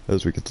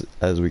 as we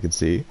can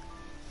see.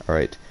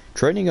 Alright,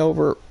 training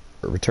over,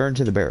 return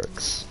to the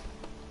barracks.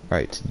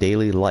 Alright,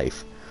 daily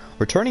life.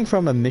 Returning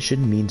from a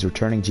mission means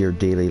returning to your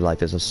daily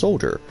life as a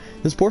soldier.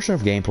 This portion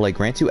of gameplay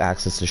grants you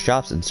access to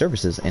shops and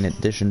services in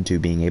addition to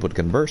being able to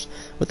converse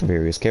with the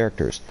various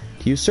characters.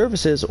 To use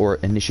services or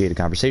initiate a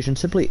conversation,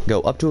 simply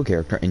go up to a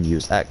character and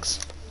use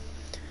X.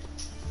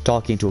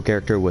 Talking to a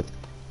character with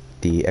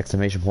the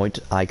exclamation point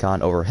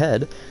icon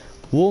overhead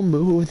will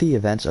move the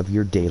events of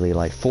your daily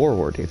life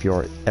forward. If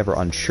you're ever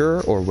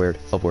unsure or where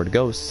to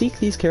go, seek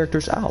these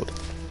characters out.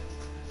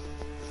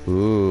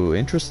 Ooh,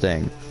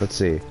 interesting. Let's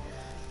see.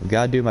 I've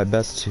got to do my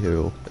best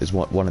to, is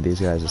what one of these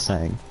guys is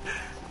saying.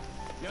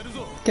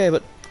 Okay,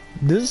 but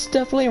this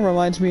definitely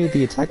reminds me of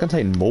the Attack on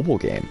Titan mobile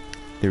game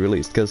they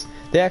released, because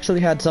they actually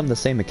had some of the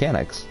same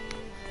mechanics,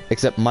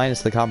 except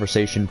minus the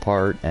conversation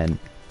part, and,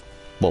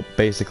 well,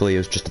 basically it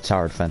was just a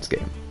tower defense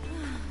game.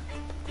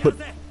 But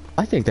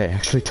I think they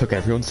actually took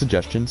everyone's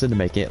suggestions into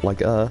making it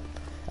like a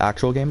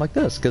actual game like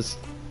this, because,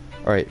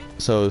 alright,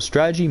 so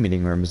strategy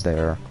meeting room is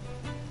there.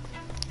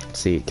 Let's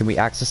see, can we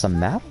access a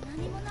map?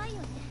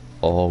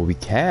 Oh, we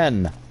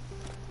can!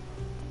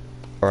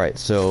 Alright,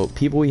 so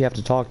people we have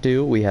to talk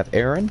to, we have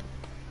Aaron.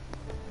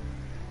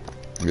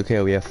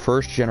 Okay, we have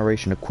first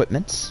generation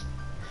equipments.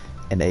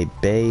 And a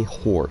bay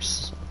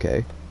horse,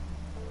 okay.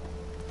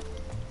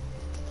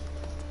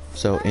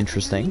 So,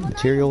 interesting.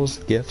 Materials,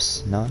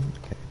 gifts, none,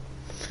 okay.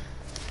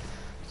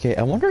 Okay,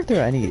 I wonder if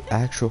there are any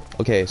actual...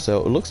 Okay,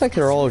 so it looks like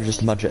they're all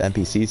just a bunch of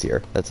NPCs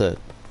here. That's it.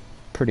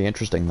 Pretty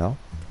interesting, though.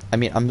 I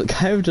mean, I'm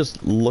kind of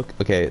just look...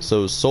 Okay,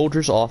 so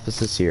soldier's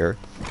office is here.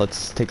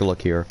 Let's take a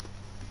look here.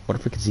 What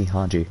if we can see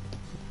Hanji?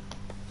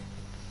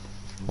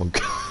 Oh,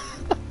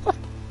 God.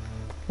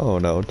 Oh,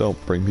 no,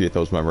 don't bring me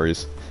those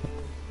memories.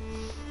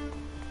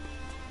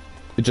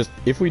 It just...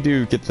 If we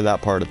do get to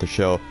that part of the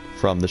show,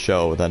 from the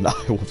show, then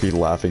I will be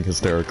laughing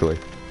hysterically.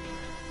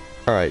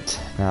 Alright,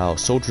 now,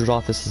 soldier's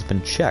office has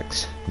been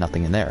checked.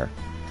 Nothing in there.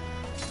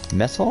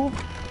 Mess hall?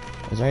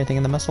 Is there anything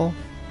in the mess hall?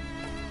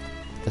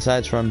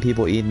 Aside from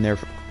people eating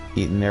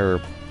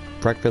their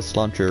breakfast,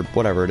 lunch, or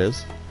whatever it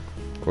is.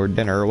 Or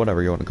dinner, or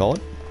whatever you want to call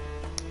it.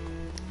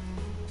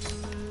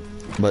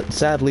 But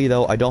sadly,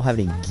 though, I don't have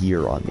any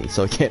gear on me,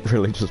 so I can't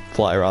really just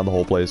fly around the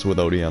whole place with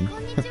ODM.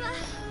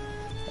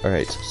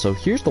 Alright, so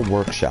here's the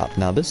workshop.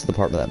 Now this is the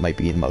part that might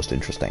be the most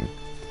interesting.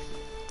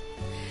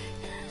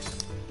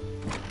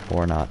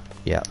 Or not.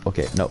 Yeah,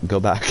 okay, no, go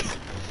back.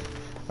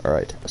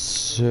 Alright,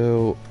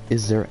 so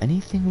is there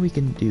anything we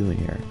can do in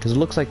here? Because it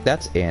looks like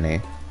that's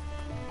Annie.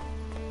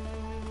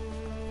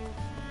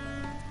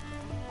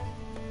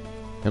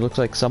 It looks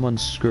like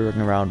someone's screwing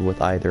around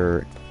with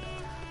either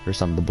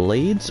some of the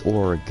blades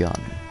or a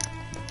gun.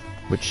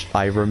 Which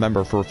I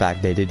remember for a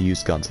fact they did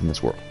use guns in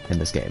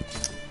this game.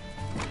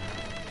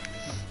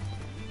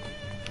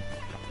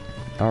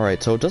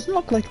 Alright, so it doesn't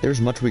look like there's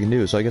much we can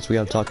do, so I guess we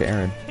gotta talk to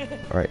Aaron.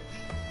 Alright.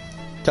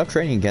 Tough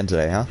training again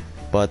today, huh?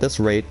 But at this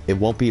rate, it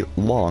won't be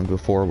long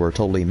before we're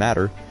totally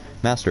mastered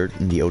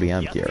in the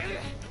ODM gear.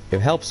 If it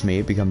helps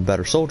me become a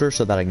better soldier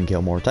so that I can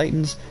kill more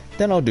titans,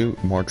 then I'll do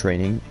more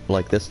training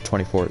like this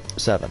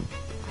 24/7.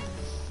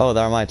 Oh,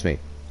 that reminds me.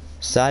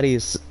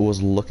 Saddies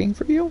was looking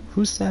for you?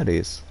 Who's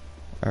Saddies?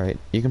 Alright,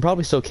 you can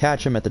probably still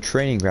catch him at the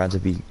training grounds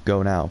if you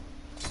go now.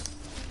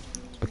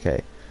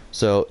 Okay,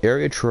 so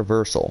area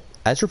traversal.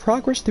 As you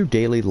progress through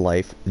daily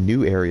life,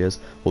 new areas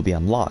will be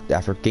unlocked.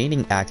 After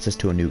gaining access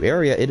to a new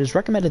area, it is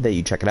recommended that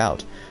you check it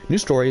out. New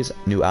stories,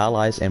 new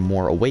allies, and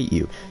more await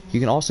you.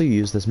 You can also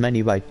use this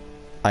menu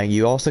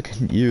you also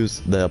can use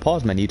the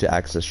pause menu to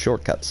access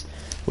shortcuts,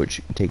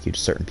 which take you to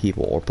certain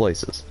people or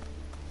places.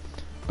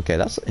 Okay,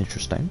 that's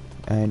interesting.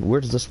 And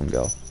where does this one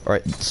go?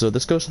 Alright, so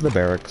this goes to the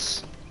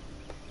barracks.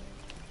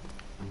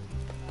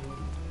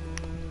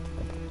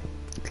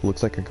 It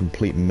looks like a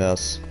complete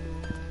mess.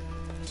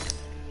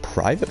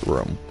 Private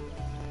room.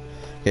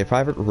 Okay,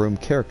 private room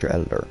character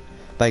editor.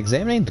 By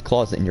examining the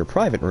closet in your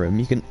private room,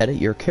 you can edit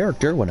your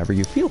character whenever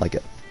you feel like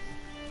it.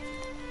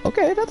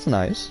 Okay, that's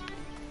nice.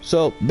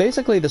 So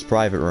basically this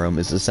private room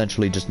is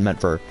essentially just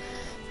meant for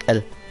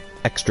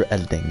extra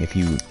editing if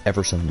you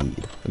ever so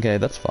need. Okay,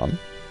 that's fun.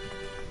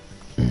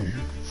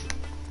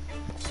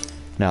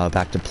 Now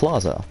back to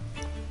Plaza.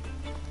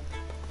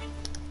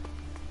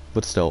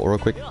 But still, real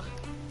quick,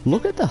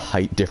 look at the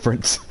height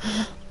difference.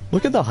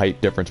 Look at the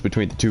height difference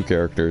between the two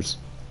characters.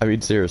 I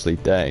mean, seriously,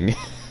 dang.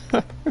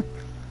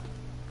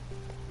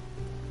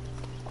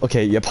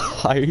 Okay, yep,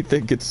 I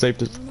think it's safe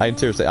to...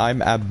 seriously,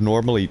 I'm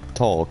abnormally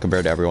tall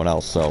compared to everyone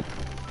else, so...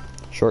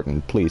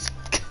 Shorten, please.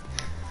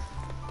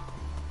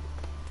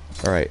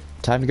 Alright,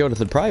 time to go to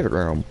the private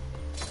room.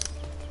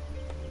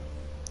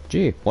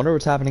 Gee, wonder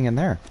what's happening in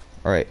there.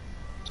 Alright,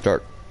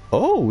 start.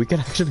 Oh, we can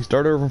actually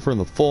start over from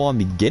the full-on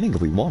beginning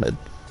if we wanted.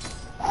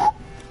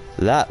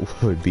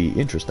 That would be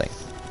interesting.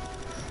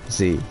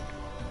 See.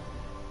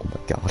 Oh my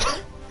god.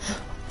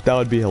 That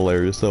would be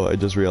hilarious though. I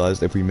just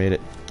realized if we made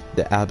it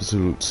the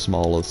absolute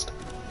smallest.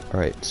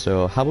 Alright,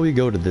 so how about we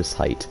go to this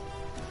height?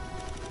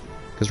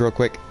 Because real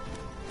quick,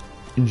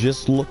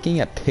 just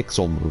looking at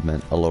pixel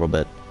movement a little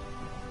bit,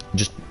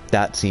 just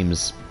that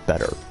seems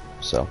better.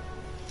 So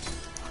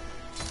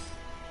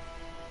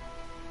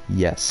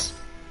yes.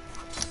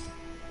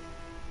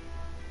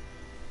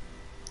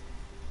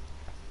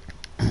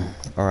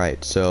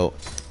 Alright, so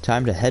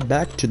time to head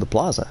back to the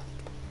plaza.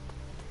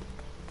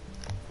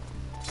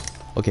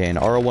 Okay, and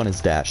R1 is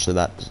dash, so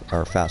that's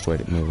our fast way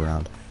to move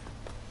around.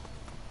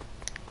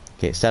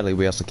 Okay, sadly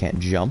we also can't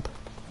jump.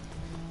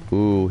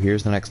 Ooh,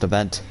 here's the next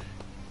event.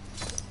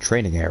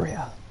 Training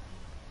area.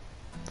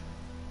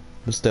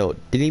 But still,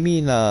 did he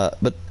mean,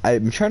 but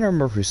I'm trying to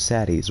remember who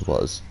Saddies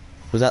was.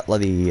 Was that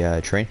like the,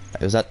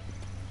 was that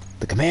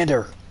the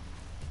commander?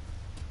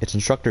 It's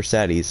Instructor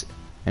Saddies.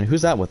 And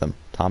who's that with him?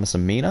 Thomas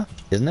and Mina,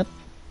 isn't it?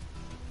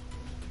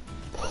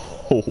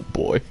 Oh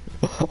boy.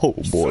 Oh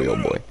boy, oh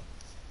boy.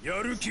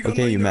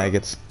 Okay, you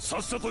maggots.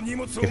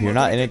 If you're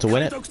not in it to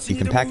win it, you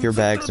can pack your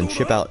bags and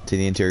ship out to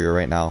the interior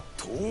right now.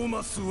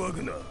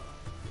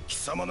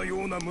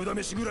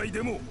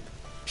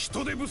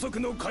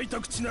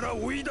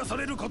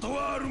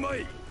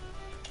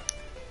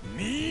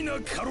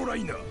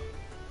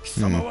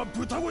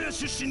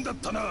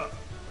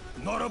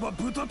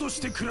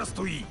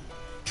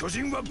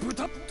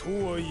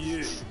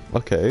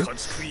 Okay.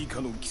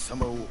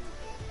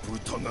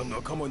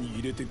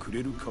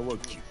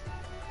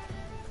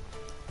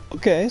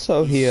 Okay,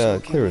 so he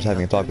clearly was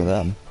having a talk with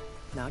them.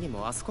 I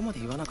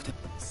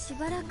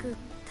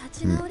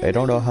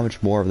don't know how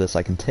much more of this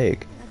I can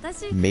take.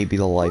 Maybe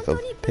the life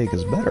of Pig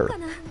is better.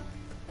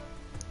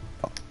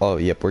 Oh,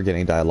 yep, we're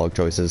getting dialogue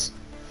choices.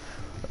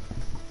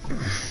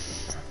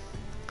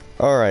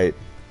 Alright.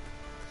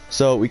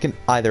 So we can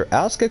either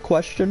ask a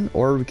question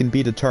or we can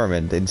be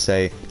determined and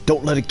say,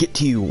 don't let it get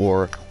to you,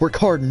 or work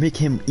hard and make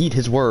him eat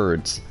his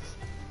words.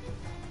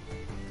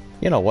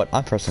 You know what?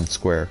 I'm pressing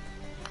square.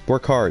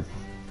 Work hard.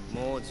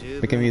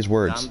 Make him use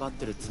words.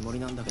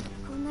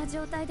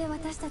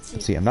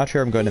 See, I'm not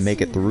sure I'm going to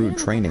make it through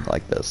training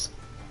like this.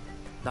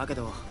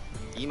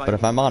 But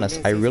if I'm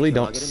honest, I really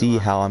don't see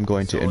how I'm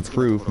going to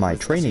improve my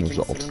training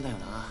results.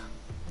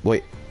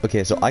 Wait,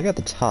 okay, so I got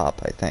the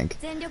top, I think.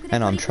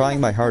 And I'm trying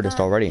my hardest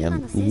already,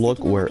 and look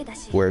where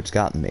it's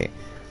gotten me.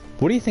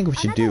 What do you think we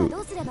should do?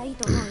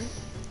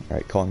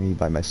 Alright, calling me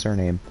by my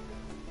surname.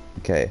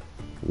 Okay.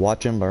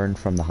 Watch and learn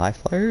from the high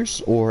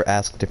flyers, or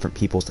ask different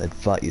people's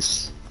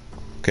advice?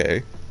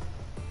 Okay.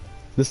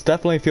 This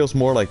definitely feels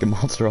more like a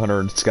Monster Hunter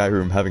and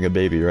Skyrim having a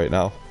baby right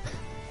now.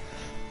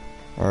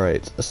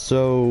 Alright,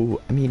 so,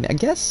 I mean, I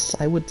guess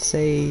I would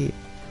say...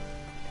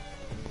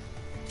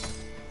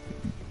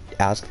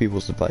 ask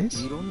people's advice?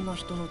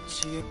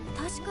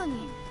 確か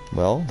に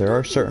Well, there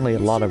are certainly a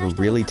lot of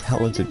really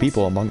talented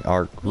people among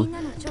our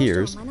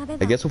peers.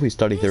 I guess if we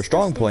study their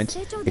strong points,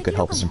 it could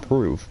help us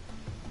improve.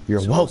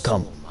 You're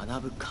welcome!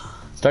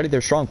 Study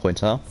their strong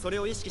points, huh?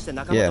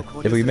 Yeah,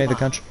 if we made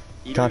the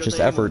conscious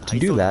effort to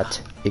do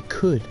that, it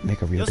could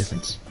make a real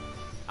difference.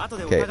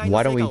 Okay,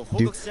 why don't we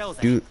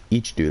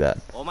each do that,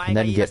 and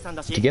then get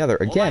together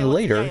again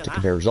later to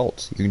compare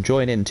results. You can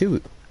join in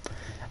too.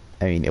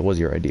 I mean, it was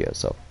your idea,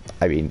 so...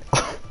 I mean,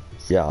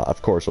 yeah,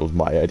 of course it was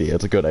my idea.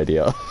 It's a good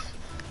idea.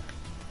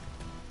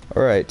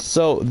 Alright,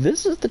 so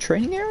this is the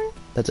training area?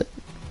 That's it?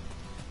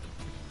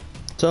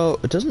 So,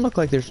 it doesn't look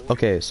like there's...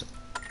 Okay, so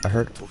I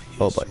heard...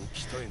 Oh boy.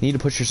 You need to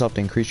push yourself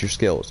to increase your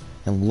skills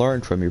and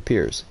learn from your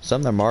peers.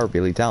 Some of them are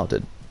really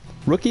talented.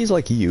 Rookies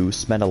like you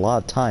spend a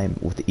lot of time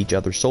with each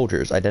other's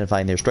soldiers,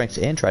 identifying their strengths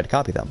and try to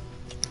copy them.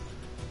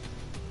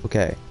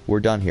 Okay, we're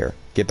done here.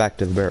 Get back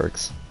to the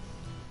barracks.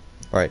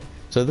 Alright,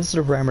 so this is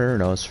a parameter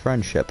known as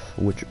friendship,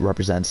 which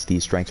represents the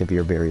strength of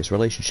your various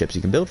relationships.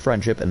 You can build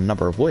friendship in a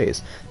number of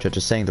ways, such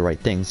as saying the right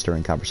things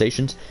during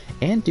conversations,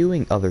 and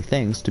doing other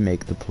things to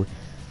make to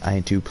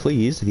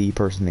please the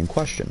person in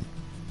question.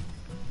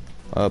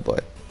 Oh boy.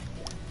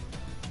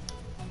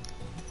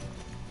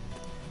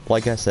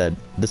 Like I said,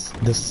 this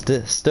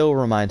still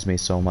reminds me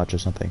so much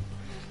of something.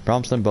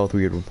 Promised them both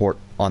we would report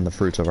on the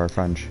fruits of our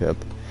friendship.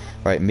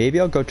 Alright, maybe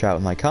I'll go chat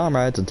with my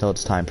comrades until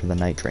it's time for the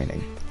night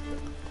training.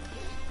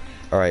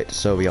 Alright,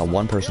 so we got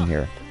one person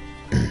here.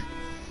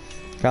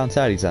 Found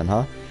Sadie's then,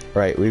 huh?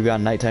 Alright, we've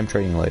got nighttime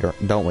training later,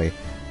 don't we?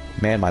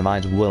 Man, my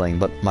mind's willing,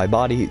 but my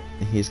body,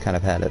 he's kind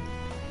of had it.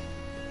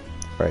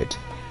 Alright.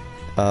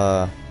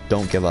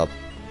 Don't give up.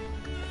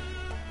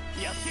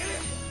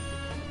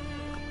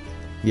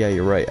 Yeah,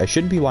 you're right. I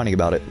shouldn't be whining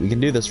about it. We can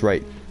do this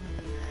right.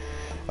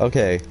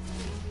 Okay.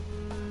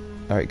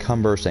 Alright,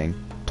 conversing.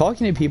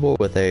 Talking to people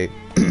with a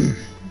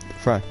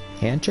front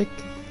handshake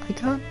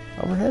icon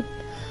overhead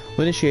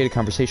will initiate a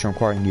conversation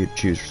requiring you to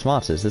choose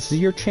responses. This is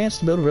your chance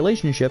to build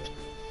relationships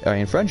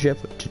and friendship,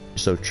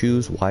 so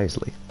choose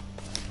wisely.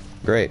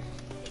 Great.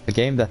 A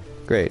game that...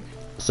 Great.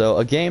 So,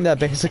 a game that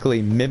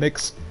basically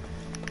mimics...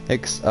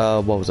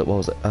 what was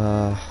it?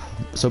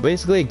 So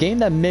basically a game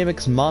that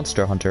mimics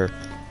Monster Hunter,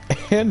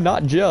 and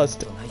not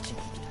just,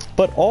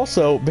 but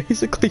also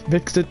basically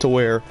makes it to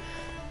where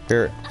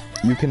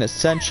you can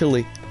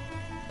essentially...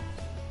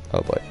 Oh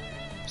boy.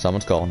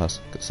 Someone's calling us.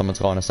 Someone's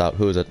calling us out.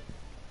 Who is it?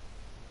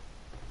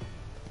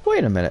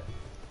 Wait a minute.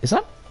 Is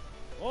that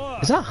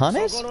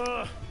Hannes?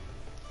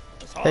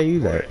 Hey, you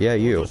there. Yeah,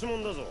 you.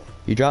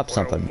 You dropped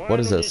something. What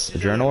is this? A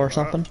journal or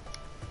something?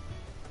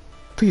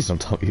 Please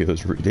don't tell me he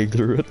was reading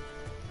through it.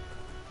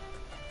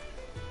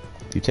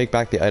 You take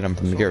back the item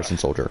from the garrison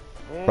soldier.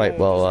 Right,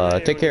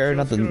 well, take care,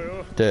 nothing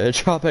to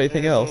drop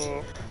anything else.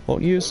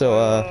 Won't you?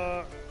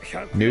 So,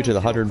 new to the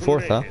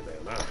 104th, huh?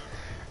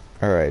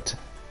 Alright.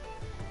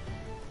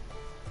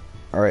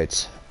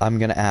 Alright, I'm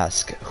gonna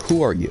ask,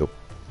 who are you?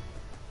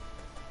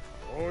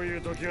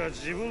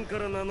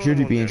 Should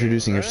you be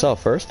introducing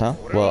yourself first, huh?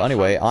 Well,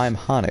 anyway, I'm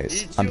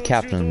Hannes. I'm the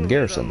captain of the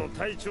garrison.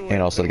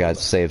 And also the guy that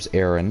saves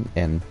Eren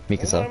and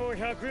Mikasa.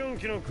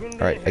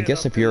 Alright, I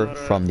guess if you're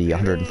from the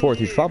 104th,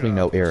 you should probably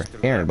know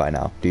Eren by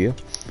now, do you?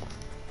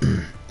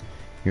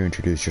 You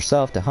introduce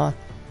yourself to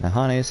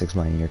Hannes,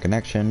 explaining your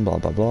connection, blah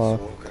blah blah.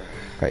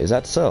 Alright, is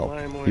that so?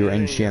 You were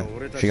in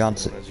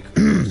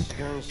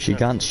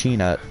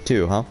Shiganshina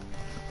too, huh?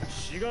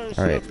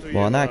 Alright,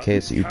 well in that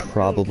case, you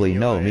probably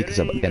know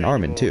Mikasa and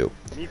Armin too.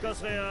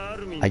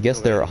 I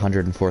guess there are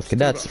 104th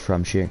cadets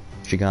from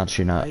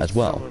Shiganshina as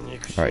well.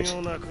 Alright,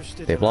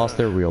 they've lost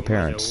their real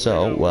parents,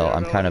 so, well,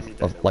 I'm kind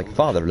of like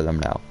father to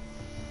them now.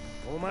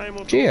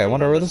 Gee, I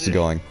wonder where this is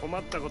going.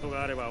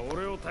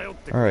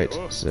 Alright,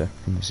 so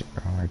from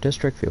our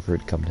district, feel free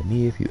to come to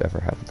me if you ever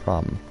have a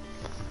problem.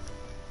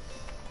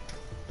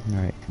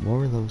 Alright, what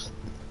were those?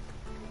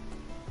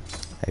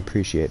 I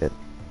appreciate it.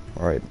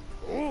 Alright.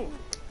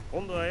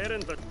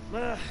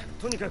 Alright,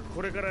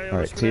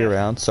 see you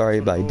around. Sorry,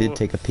 but I did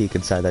take a peek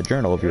inside that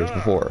journal of yours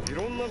before.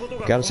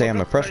 Gotta say,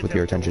 I'm impressed with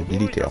your attention to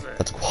detail.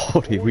 That's a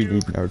quality we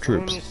need in our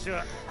troops.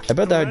 I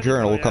bet that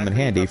journal will come in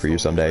handy for you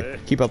someday.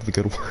 Keep up the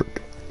good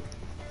work.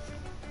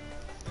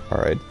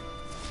 Alright.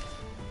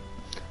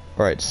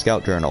 Alright,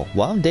 Scout Journal.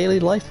 While in daily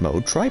life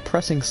mode, try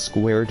pressing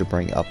square to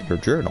bring up your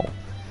journal.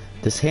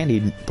 This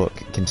handy book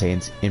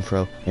contains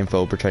info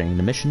pertaining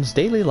to missions,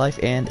 daily life,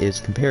 and is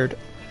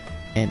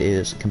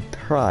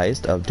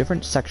comprised of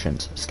different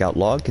sections. Scout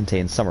Log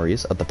contains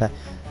summaries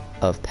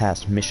of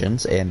past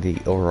missions and the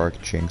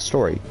overarching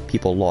story.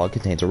 People Log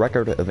contains a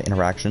record of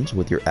interactions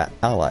with your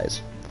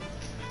allies.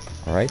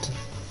 Alright.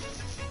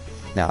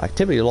 Now,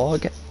 Activity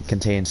Log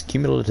contains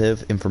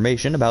cumulative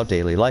information about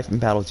daily life and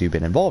battles you've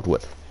been involved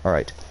with.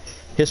 Alright.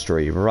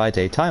 History provides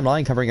a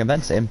timeline covering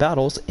events and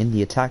battles in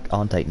the Attack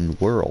on Titan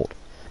world.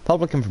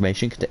 Public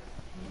information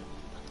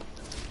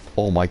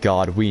Oh my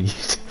god, we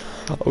need...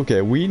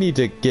 Okay, we need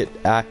to get...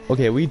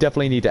 Okay, we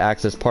definitely need to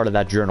access part of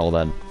that journal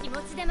then.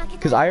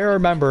 Because I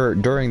remember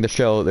during the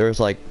show, there was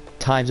like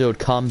times it would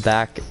come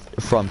back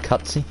from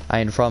cutscene,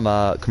 and from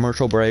a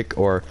commercial break,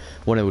 or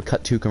when it would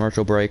cut to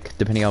commercial break,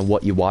 depending on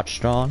what you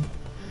watched on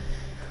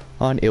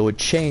it would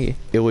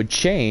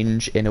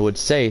change, and it would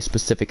say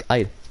specific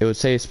it would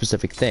say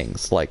specific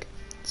things, like,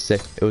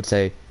 it would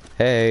say,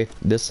 hey,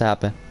 this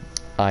happened,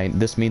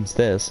 this means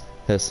this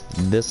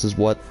is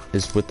what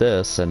is with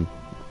this, and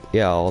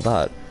yeah, all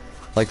that.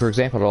 Like, for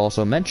example, it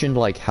also mentioned,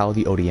 like, how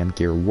the ODM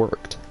gear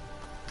worked.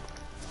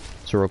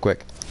 So real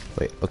quick,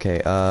 wait,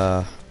 okay,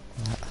 how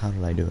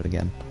did I do it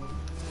again?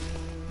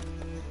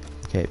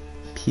 Okay,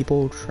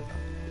 people,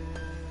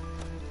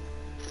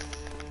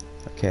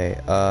 okay,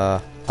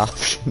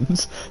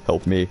 options,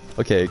 help me.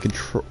 Okay,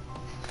 control,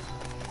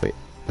 wait,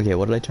 okay,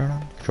 what did I turn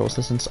on? Control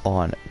assistance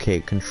on. Okay,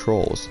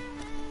 controls.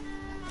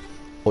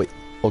 Wait,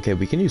 okay,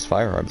 we can use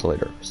firearms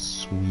later.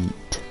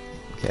 Sweet.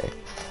 Okay.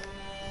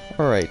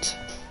 Alright.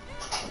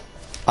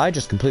 I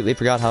just completely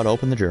forgot how to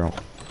open the journal.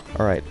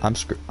 Alright,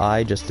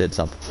 I just did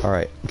something.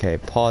 Alright, okay,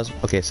 pause.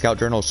 Okay, scout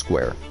journal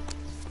square.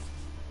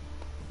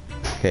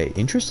 Okay,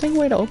 interesting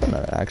way to open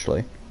it,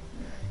 actually.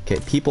 Okay,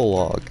 people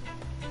log.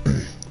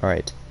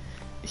 Alright.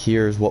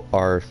 Here's what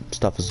our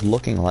stuff is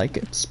looking like.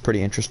 It's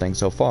pretty interesting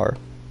so far.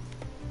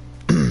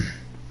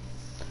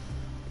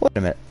 Wait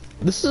a minute.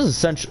 This is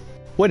essentially...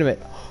 Wait a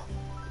minute.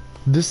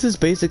 This is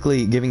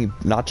basically giving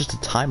not just a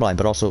timeline,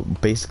 but also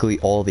basically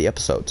all the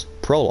episodes.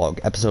 Prologue,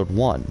 episode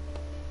 1.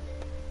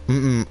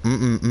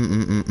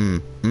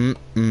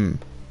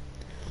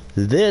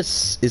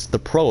 This is the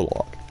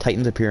prologue.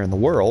 Titans appear in the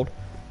world.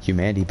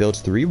 Humanity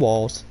builds 3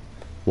 walls.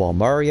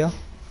 Walmaria,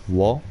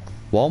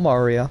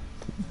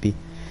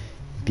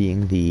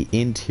 being the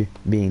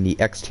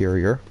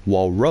exterior,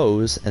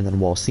 Walrose, and then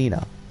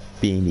Walsina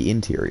being the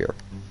interior.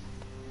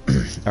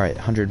 Alright,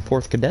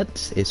 104th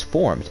Cadets is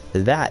formed.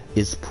 That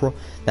is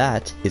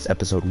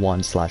episode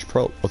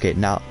 1/pro. Okay,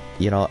 now,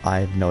 you know, I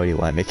have no idea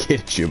why I'm making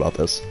an issue about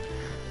this.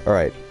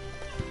 Alright.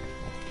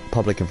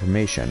 Public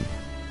information.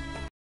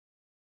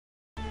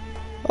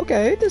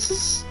 Okay, this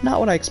is not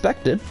what I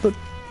expected, but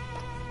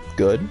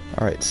good.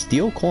 Alright,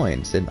 steel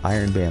coins and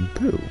iron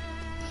bamboo.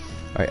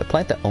 Alright, a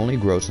plant that only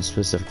grows in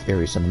specific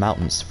areas in the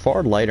mountains,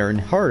 far lighter and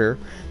harder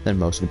than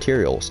most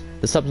materials.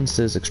 The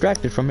substances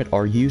extracted from it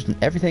are used in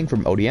everything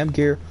from ODM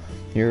gear,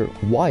 near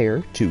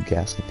wire, to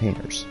gas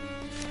containers.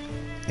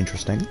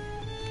 Interesting.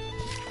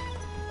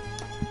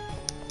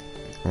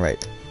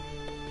 Alright.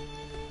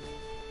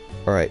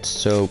 Alright,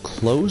 so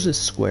close is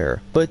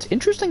square, but it's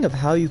interesting of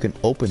how you can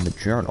open the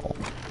journal.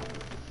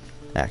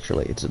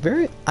 Actually, it's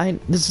very...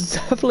 this is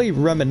definitely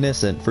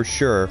reminiscent, for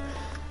sure,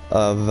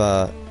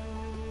 of,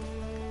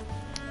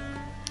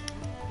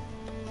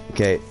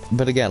 okay,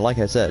 but again, like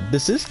I said,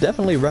 this is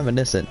definitely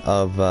reminiscent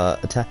of,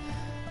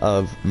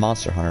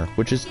 Monster Hunter,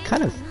 which is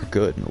kind of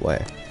good in a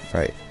way,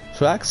 right?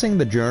 So accessing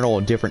the journal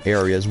in different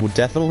areas will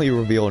definitely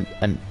reveal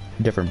a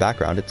different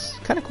background. It's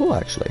kind of cool,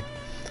 actually.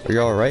 Are you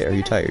alright? Are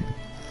you tired?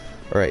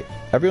 Alright,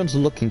 everyone's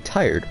looking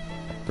tired.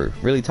 Or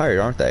really tired,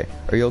 aren't they?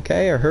 Are you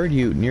okay? I heard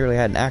you nearly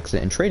had an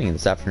accident in training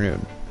this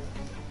afternoon.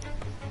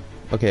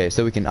 Okay,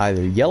 so we can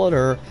either yell at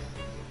her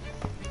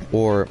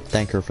or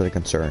thank her for the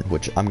concern,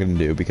 which I'm gonna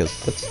do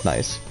because that's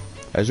nice.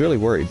 I was really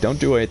worried. Don't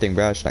do anything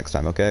rash next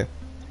time, okay?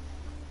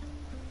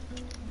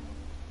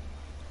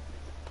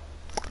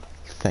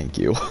 Thank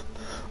you.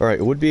 Alright,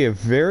 it would be a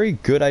very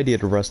good idea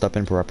to rest up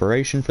in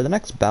preparation for the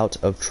next bout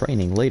of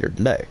training later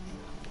today.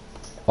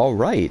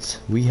 Alright,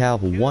 we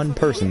have one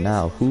person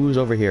now. Who's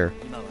over here?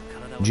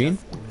 Gene?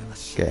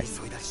 Okay.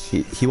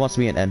 He wants to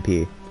be an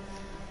MP.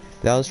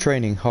 That was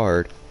training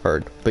hard,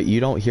 but you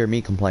don't hear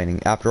me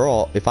complaining. After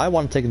all, if I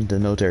want to take him to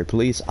the military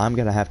police, I've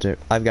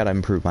got to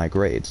improve my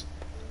grades.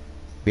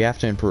 We have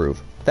to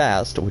improve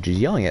fast, which is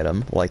yelling at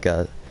him, like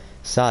a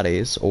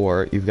Sades,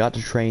 or you've got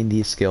to train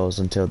these skills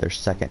until they're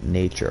second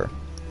nature.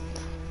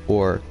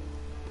 Or,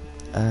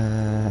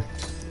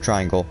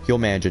 triangle. You'll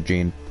manage it,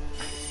 Gene.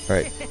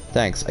 Alright,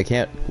 thanks. I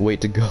can't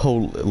wait to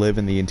go live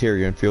in the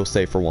interior and feel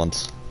safe for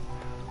once.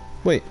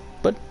 Wait,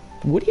 but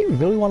would he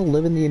really want to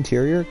live in the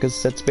interior?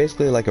 Because that's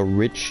basically like a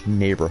rich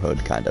neighborhood,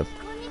 kind of.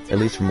 At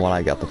least from what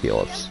I got the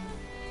feel of.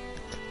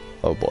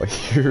 Oh boy,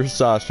 here's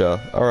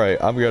Sasha.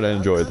 Alright, I'm gonna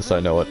enjoy this,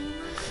 I know it.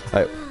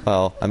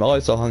 Well, I'm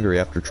always so hungry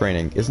after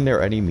training. Isn't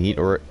there any meat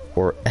or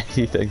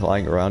anything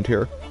lying around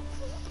here?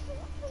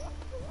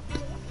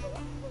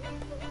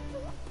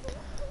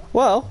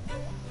 Well,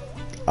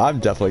 I'm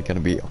definitely gonna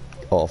be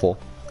awful.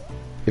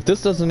 If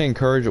this doesn't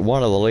encourage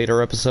one of the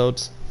later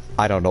episodes,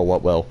 I don't know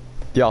what will.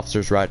 The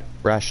officer's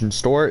ration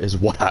store is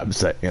what I'm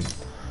saying.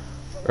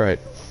 Alright.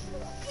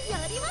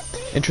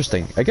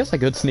 Interesting. I guess I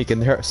could sneak in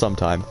there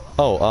sometime.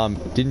 Oh,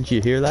 didn't you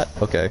hear that?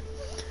 Okay.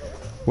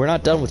 We're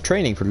not done with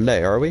training for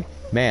today, are we?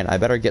 Man, I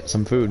better get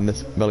some food in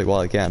this belly while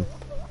I can.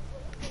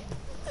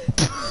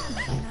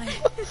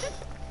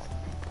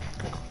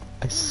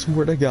 I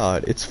swear to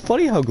God, it's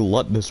funny how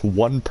gluttonous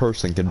one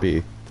person can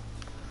be.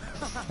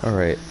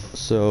 Alright,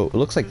 so it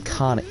looks like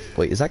Connie.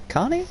 Wait, is that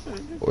Connie?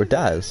 Or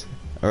Daz?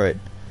 Alright.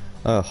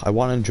 I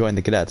want to join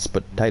the cadets,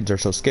 but Titans are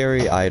so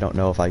scary, I don't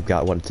know if I've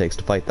got what it takes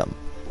to fight them.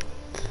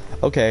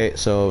 Okay,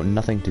 so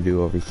nothing to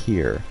do over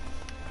here.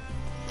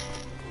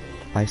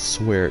 I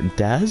swear,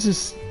 Daz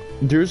is...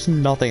 There's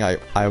nothing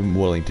I'm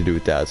willing to do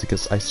with Daz,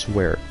 because I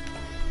swear,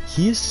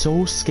 he is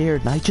so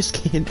scared, and I just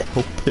can't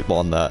help him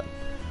on that.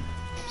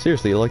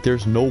 Seriously, like,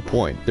 there's no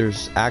point.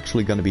 There's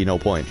actually gonna be no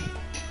point.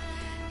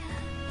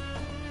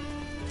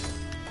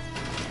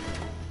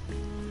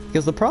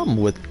 Because the problem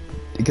with...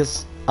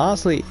 Because,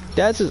 honestly,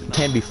 Daz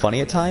can be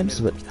funny at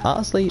times, but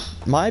honestly,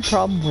 my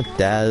problem with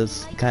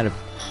Daz kind of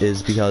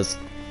is because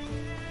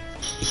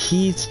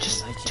he's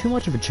just too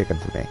much of a chicken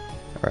for me.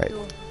 Alright.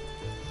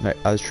 Alright,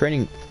 I was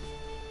training...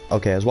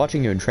 Okay, I was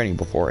watching you in training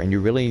before, and you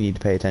really need to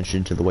pay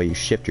attention to the way you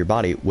shift your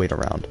body weight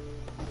around.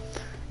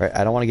 Alright,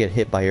 I don't want to get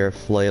hit by your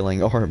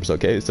flailing arms,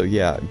 okay? So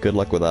yeah, good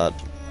luck with that.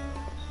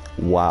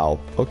 Wow.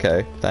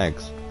 Okay,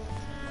 thanks.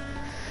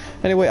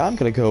 Anyway, I'm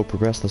gonna go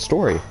progress the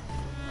story,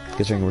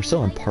 considering we're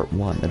still in part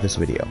 1 of this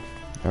video.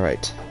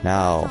 Alright,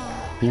 now...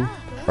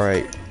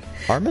 Alright,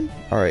 Armin?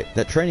 Alright,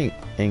 that training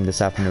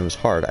this afternoon was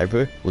hard. I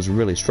was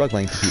really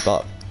struggling to keep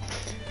up.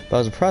 But I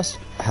was impressed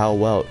how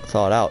well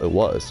thought out it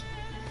was.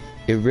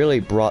 It really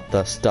brought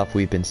the stuff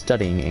we've been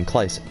studying in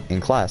class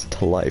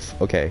to life.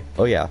 Okay.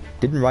 Oh yeah.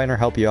 Didn't Reiner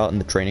help you out in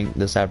the training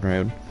this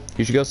afternoon?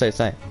 You should go say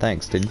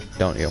thanks,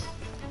 don't you?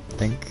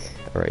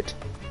 Alright.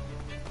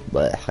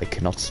 Blech, I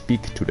cannot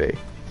speak today.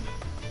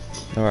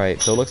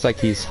 Alright, so it looks like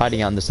he's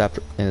hiding out in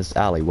this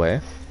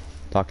alleyway.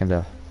 Talking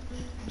to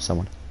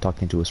someone.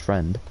 Talking to his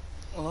friend.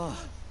 Oh,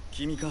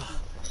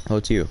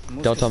 it's you.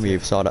 Don't tell me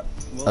you've sought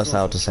us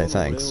out to say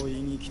thanks.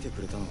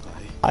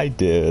 I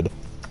did.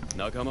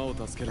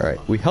 Alright,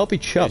 we help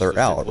each other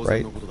out,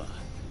 right?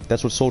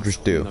 That's what soldiers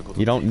do.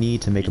 You don't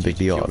need to make a big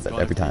deal out of it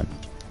every time.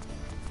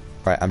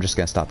 Alright, I'm just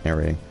gonna stop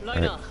narrating.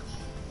 Alright.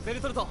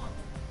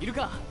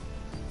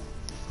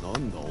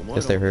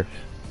 Yes, they're here.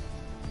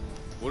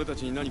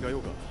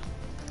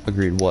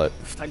 Agreed, what?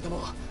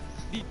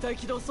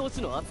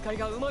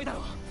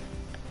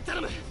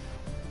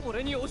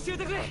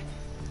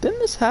 Didn't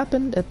this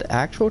happen at the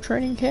actual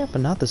training camp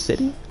and not the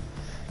city?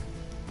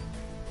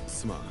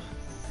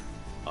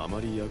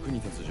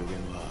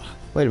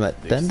 Wait a minute,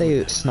 then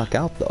they snuck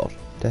out though,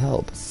 to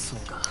help.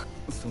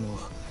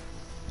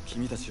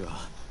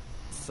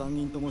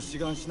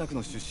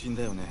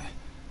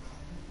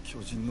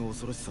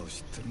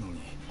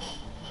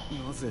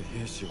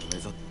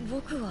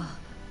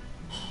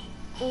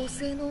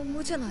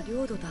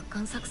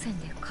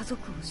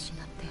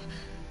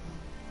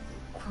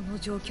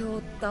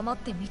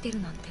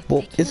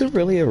 Well, is it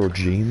really a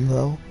regime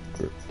though?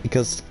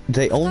 Because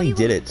they only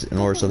did it in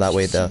order so that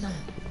way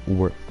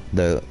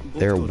their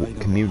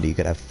community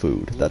could have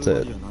food. That's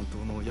it.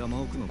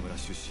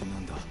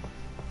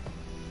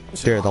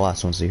 They're the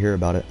last ones to hear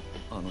about it.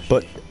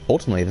 But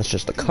ultimately, that's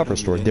just a cover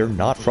story. They're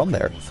not from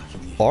there.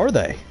 Are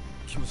they?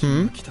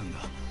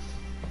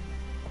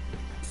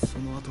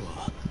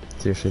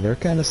 Seriously, they're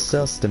kind of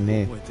sus to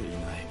me.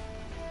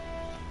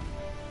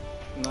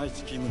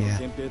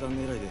 Yeah.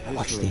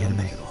 Watch the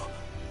anime.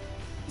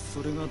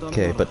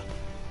 Okay, but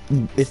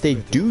if they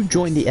do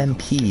join the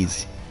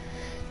MPs,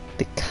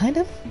 they kind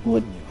of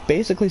would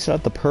basically set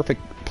up the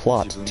perfect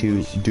plot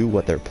to do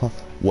what a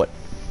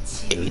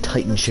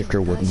Titan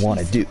shifter would want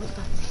to do.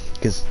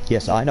 Because,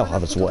 yes, I know how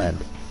this will end.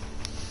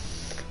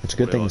 It's a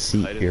good thing to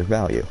see your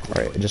value.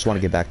 Alright, I just want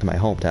to get back to my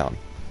hometown.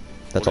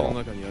 That's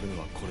all.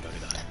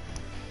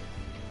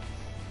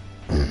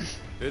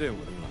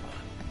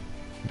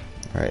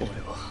 Alright.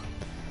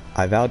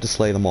 I vowed to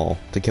slay them all,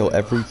 to kill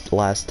every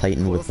last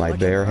Titan with my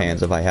bare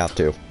hands if I have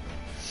to.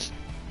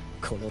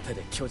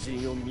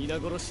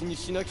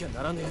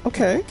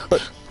 Okay,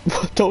 but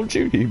don't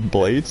you need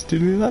blades to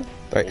do that?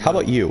 Alright, how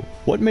about you?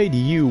 What made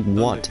you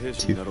want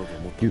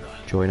to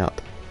join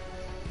up?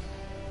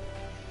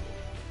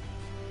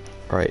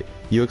 Alright,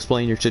 you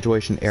explain your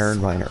situation, Eren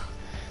Reiner.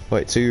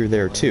 Wait, so you're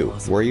there too,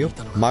 were you?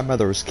 My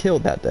mother was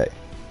killed that day.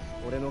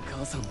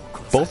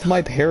 Both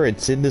my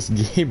parents in this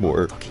game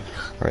were.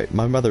 Alright,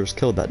 my mother was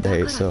killed that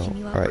day, so...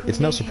 Alright, it's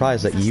no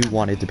surprise that you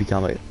wanted to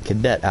become a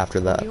cadet after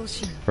that,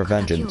 for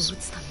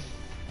vengeance.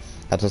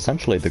 That's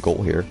essentially the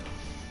goal here.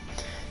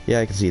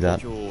 Yeah, I can see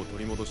that.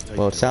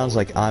 Well, it sounds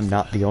like I'm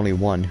not the only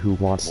one who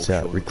wants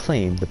to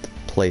reclaim the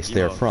place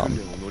they're from.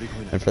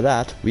 And for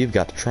that, we've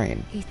got to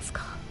train.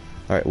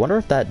 Alright, wonder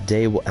if that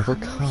day will ever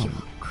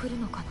come.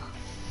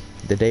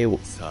 The day...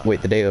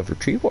 Wait, the day of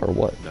retrieval or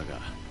what?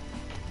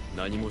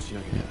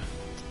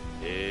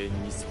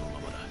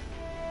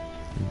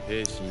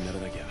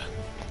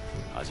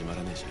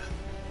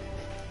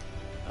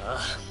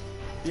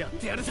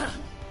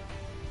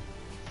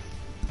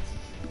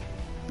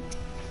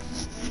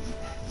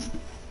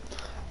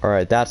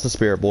 Alright, that's the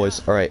spirit,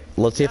 boys. Alright,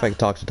 let's see if I can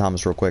talk to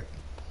Thomas real quick.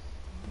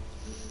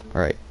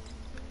 Alright.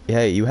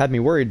 Hey, you had me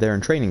worried there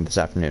in training this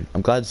afternoon.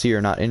 I'm glad to see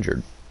you're not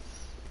injured.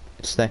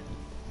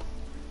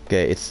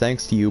 Okay, it's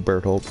thanks to you,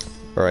 Bertolt.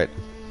 Alright.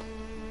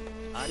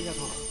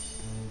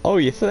 Oh,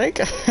 you think?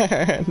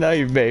 Now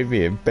you've made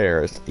me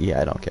embarrassed.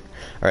 Yeah, I don't care.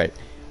 Alright.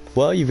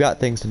 Well, you've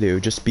got things to do.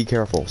 Just be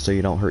careful so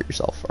you don't hurt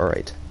yourself.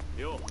 Alright.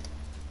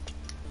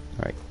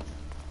 Alright.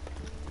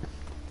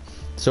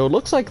 So it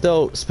looks like,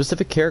 though,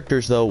 specific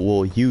characters, though,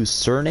 will use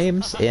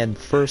surnames and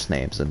first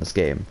names in this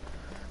game,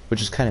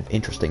 which is kind of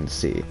interesting to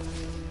see.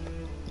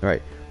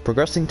 Alright.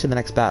 Progressing to the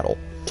next battle.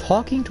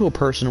 Talking to a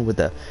person with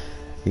the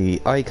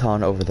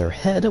icon over their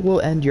head will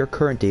end your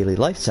current daily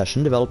life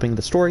session, developing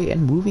the story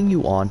and moving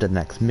you on to the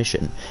next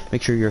mission.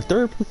 Make sure you're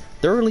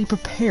thoroughly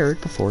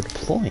prepared before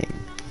deploying.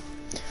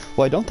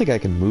 Well, I don't think I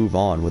can move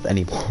on with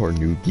any more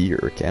new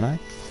gear, can I?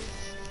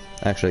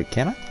 Actually,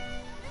 can I?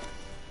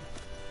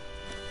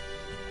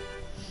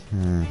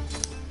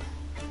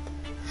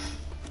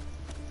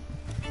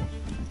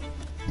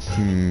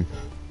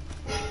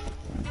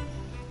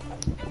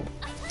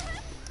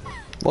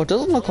 Well, it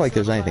doesn't look like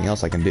there's anything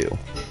else I can do.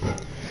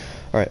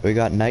 Alright, we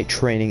got night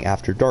training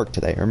after dark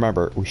today.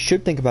 Remember, we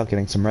should think about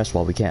getting some rest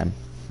while we can.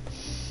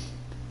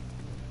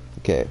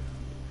 Okay.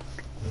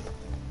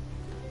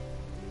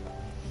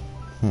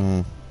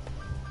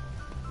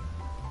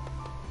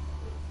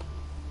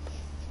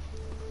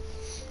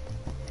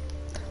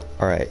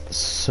 Alright,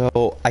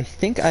 so I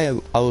think I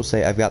will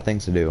say I've got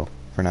things to do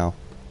for now.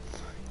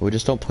 We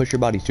just don't push your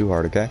body too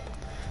hard, okay?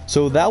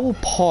 So that will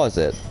pause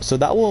it. So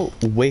that will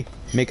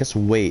make us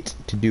wait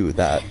to do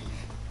that.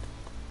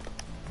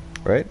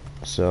 Right?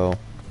 So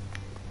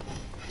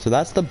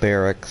that's the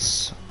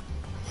barracks.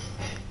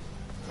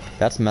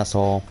 That's mess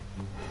hall.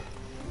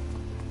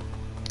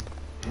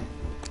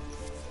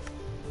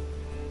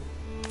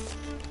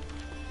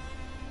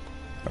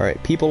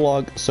 Alright, people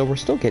log. So we're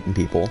still getting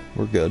people.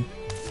 We're good.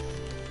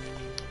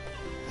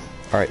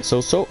 Alright,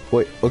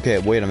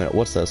 wait a minute.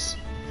 What's this?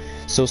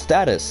 So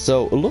status.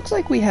 So it looks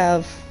like we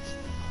have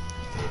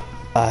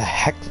a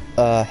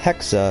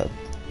Hexa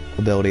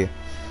ability.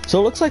 So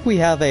it looks like we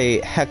have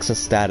a Hexa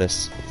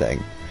status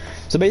thing.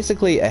 So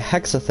basically a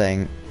Hexa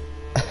thing,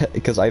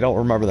 because I don't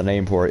remember the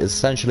name for it, is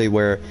essentially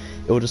where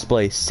it will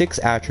display 6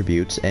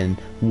 attributes and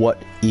what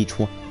each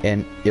one,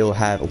 and it'll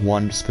have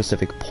one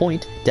specific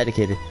point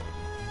dedicated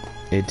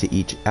to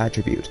each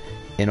attribute.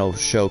 And it'll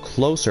show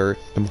closer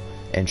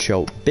and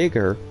show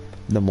bigger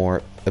the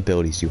more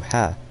abilities you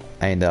have,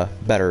 and the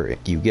better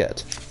you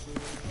get.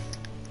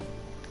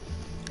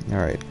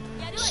 Alright.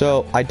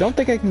 So, I don't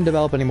think I can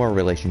develop any more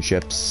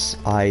relationships.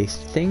 I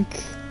think...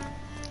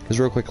 Just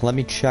real quick, let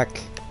me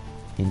check...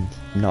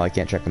 No, I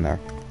can't check in there.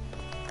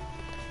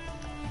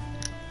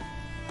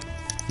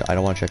 No, I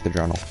don't want to check the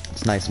journal.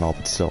 It's nice and all,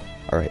 but still.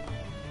 Alright.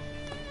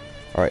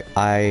 Alright,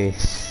 I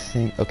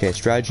think... Okay,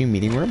 strategy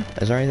meeting room.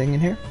 Is there anything in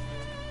here?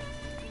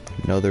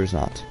 No, there's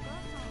not.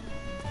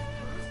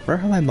 I wonder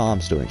how my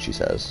mom's doing, she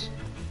says.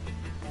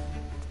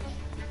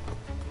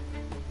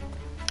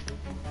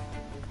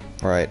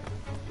 Alright.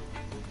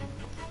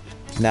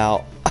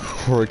 Now,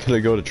 we're gonna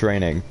go to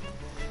training.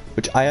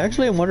 Which I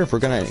actually wonder if we're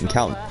gonna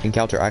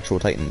encounter actual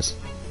titans.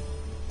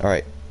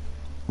 Alright.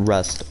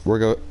 Rest.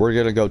 We're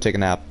gonna go take a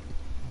nap.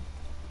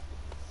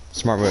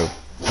 Smart move.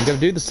 I'm gonna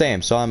do the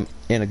same, so I'm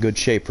in a good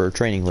shape for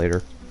training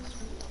later.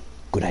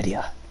 Good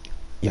idea.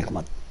 Yeah, come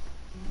on.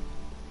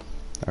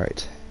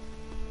 Alright.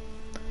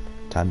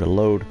 Time to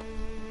load.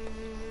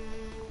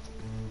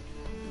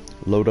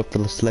 Load up for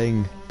the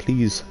sling,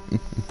 please.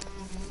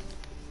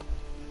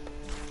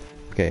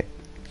 Okay.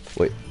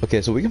 Wait,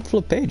 okay, so we can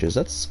flip pages.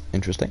 That's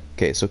interesting.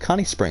 Okay, so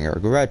Connie Springer,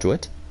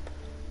 graduate.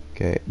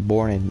 Okay,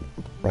 born in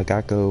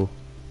Ragako,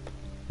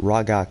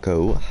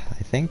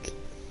 I think.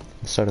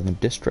 Southern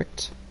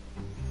District.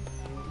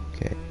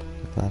 Okay,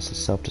 class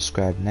is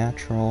self-described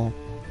natural.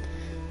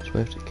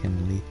 Swift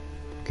can lead.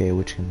 Okay,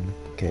 which can.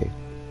 Okay.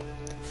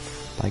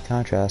 By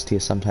contrast, he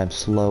is sometimes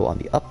slow on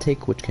the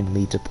uptake, which can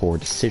lead to poor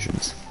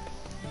decisions.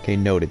 Okay,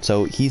 noted.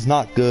 So he's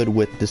not good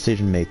with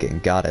decision making.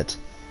 Got it.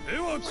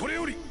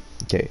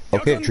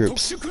 Okay,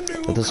 troops.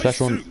 With a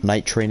special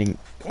night training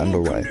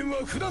underway.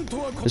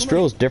 This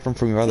drill is different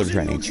from your other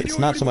trainings. It's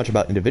not so much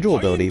about individual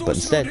ability, but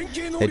instead,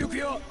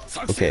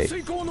 okay.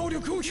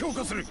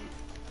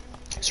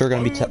 So we're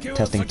going to be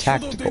testing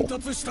tactical.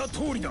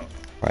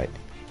 Right.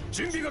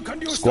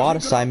 Squad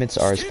assignments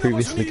are as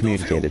previously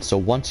communicated, so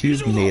once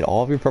you've made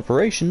all of your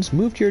preparations,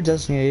 move to your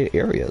designated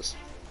areas.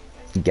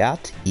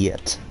 Got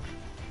it.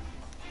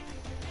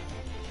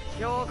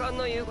 I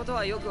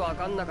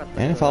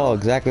didn't follow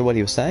exactly what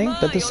he was saying,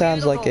 but this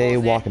sounds like a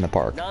walk in the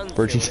park. No.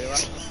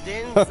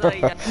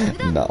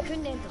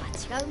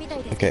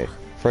 Okay,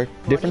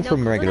 different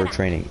from regular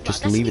training,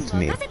 just leave it to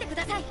me.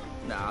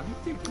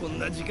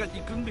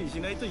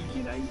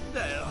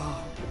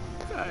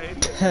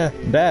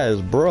 That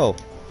is bro.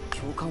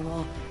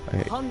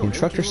 Okay, the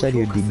instructor said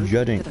he would be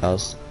judging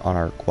us on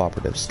our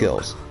cooperative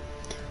skills. I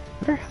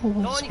wonder how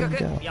well this is going to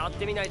go.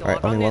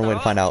 Alright, only one way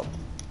to find out.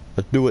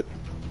 Let's do it.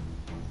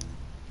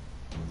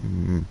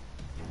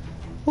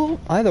 Well,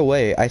 either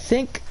way, I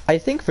think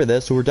for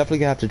this, we're definitely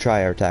gonna have to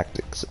try our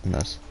tactics in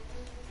this.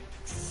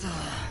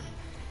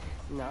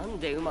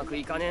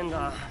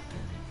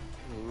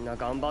 みんな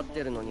頑張っ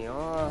てるのによ。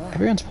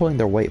 Everyone's pulling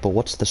their weight, but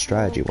what's the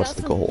strategy? What's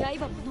the goal?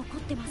 刃も残っ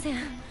てません。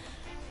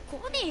コ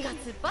ニーが突っ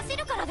走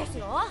るからです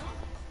よ。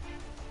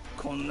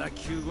こんな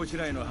急ごし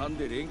らえの班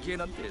で連携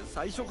なんて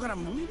最初から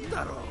無理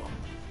だろう。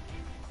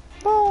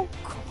この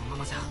ま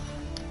まじゃ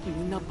み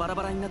んなバラ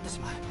バラになってし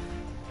まう。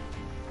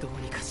どう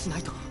にかしな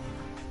いと。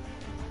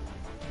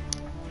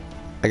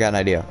 I got an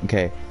idea.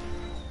 Okay.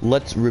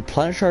 Let's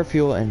replenish our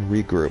fuel and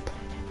regroup.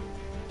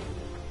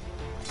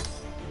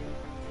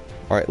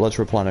 Alright, let's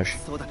replenish.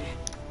 そうだね。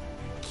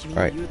君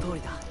の言う通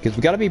りだ。 Because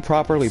we gotta be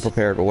properly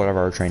prepared for whatever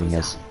our training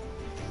is.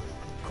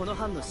 この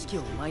班の指揮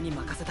をお前に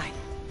任せたい。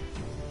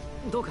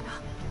どうか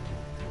な。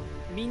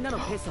みんなの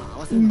ペースを合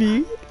わせるのが Me?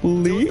 上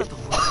手 Lee? だと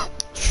思う。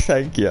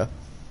 Thank you.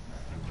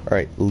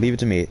 Alright, leave it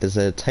to me. This is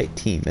a tight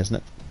team, isn't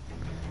it?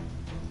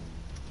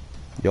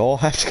 Y'all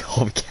have to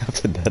call him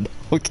Captain then.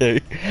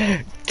 Okay.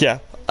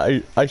 Cap.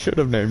 I should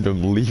have named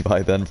him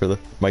Levi then for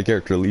my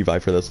character Levi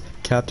for this.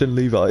 Captain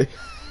Levi.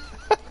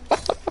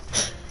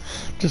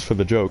 Just for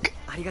the joke.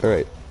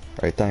 Alright.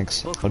 Alright,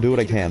 thanks. I'll do what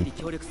I can.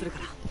 So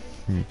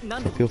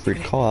feel free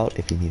to call out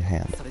if you need a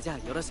hand. それじゃあ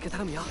よろしく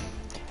頼むよ。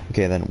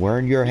 Okay then, we're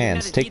in your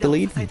hands. Take the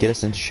lead and get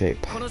us into shape.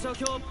 この状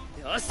況。よ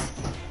し。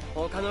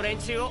他の連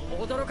中を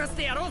驚かせ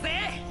てやろうぜ。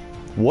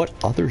 What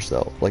others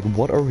though? Like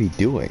what are we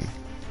doing?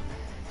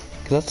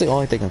 Because that's the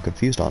only thing I'm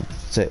confused on.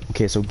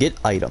 Okay, so get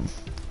item.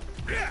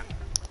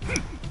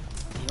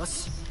 よ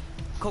し。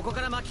ここか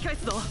ら巻き返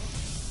すぞ。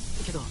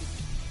けど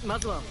ま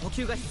ずは補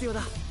給が必要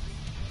だ。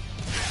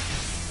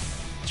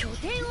拠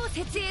点を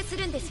設営す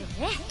るんですよ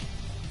ね。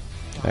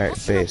 Alright,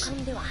 私の base.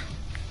 勘ではあ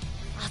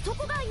そ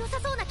こが良さ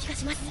そうな気が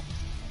します。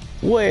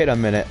 Wait a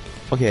minute.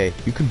 Okay,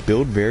 you can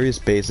build various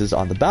bases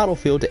on the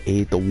battlefield to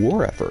aid the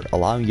war effort,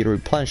 allowing you to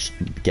replenish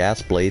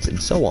gas blades and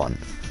so on.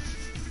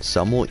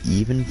 Some will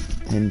even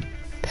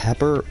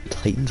pepper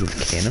titans with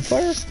cannon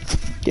fire?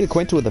 Get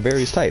acquainted with the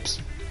various types.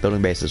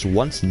 Building bases.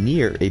 Once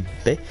near a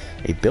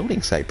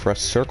building site,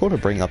 press circle to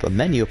bring up a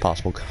menu of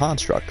possible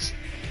constructs.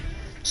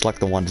 Select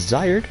the one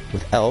desired,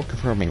 with L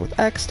confirming with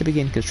X to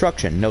begin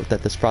construction. Note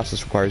that this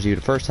process requires you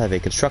to first have a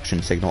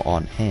construction signal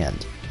on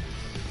hand,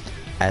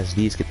 as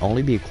these can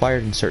only be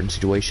acquired in certain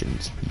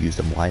situations. Use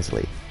them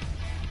wisely.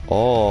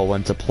 Oh,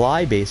 when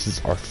supply bases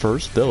are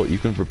first built, you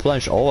can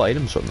replenish all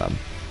items from them.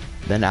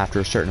 Then after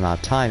a certain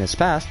amount of time has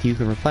passed, you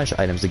can replenish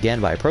items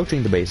again by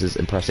approaching the bases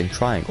and pressing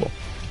triangle.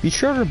 Be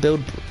sure to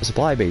build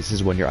supply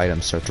bases when your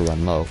items start to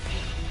run low.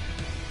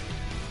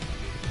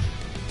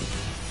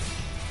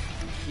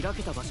 開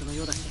けた場所の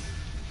ようだし、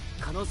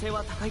可能性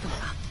は高いかも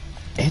な。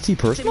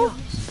 Anti-personal?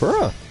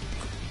 Bruh.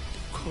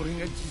 これ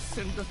が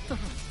実戦だったら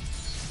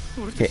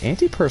Okay,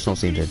 anti-personal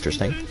seems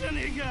interesting.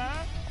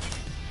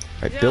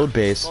 Alright, build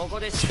base,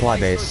 supply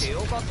base.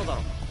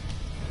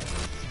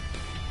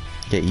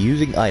 Okay,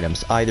 using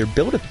items. Either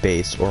build a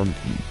base or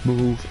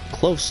move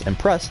close and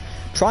press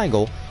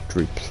triangle to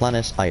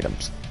replenish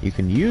items. You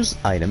can use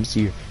items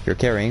you're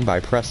carrying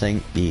by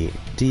pressing the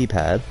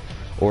D-pad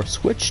or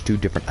switch to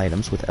different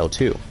items with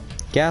L2.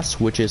 Gas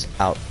switches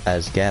out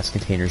as gas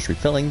containers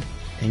refilling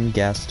and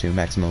gas to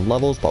maximum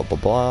levels, blah blah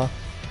blah.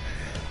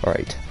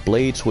 Alright,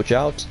 blades switch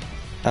out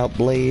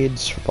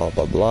blades, blah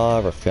blah blah,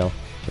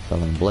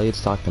 refilling blade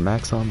stock to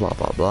maximum, blah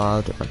blah blah,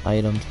 different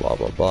items, blah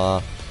blah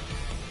blah.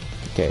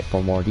 Okay,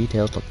 for more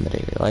details, look in the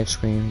daily life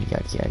screen,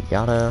 yada yada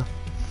yada.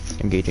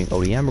 Engaging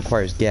ODM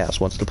requires gas.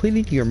 Once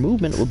depleted, your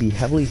movement will be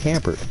heavily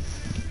hampered.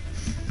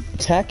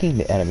 Attacking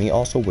the enemy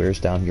also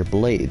wears down your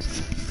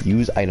blades.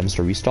 Use items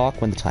to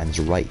restock when the time is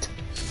right.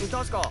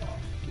 確か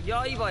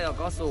刃や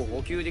ガスを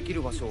補給でき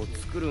る場所を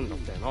作るんだっ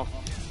たよな。あ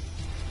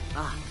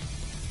あ、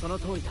その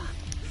通りだ。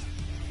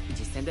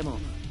実戦でも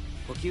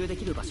補給で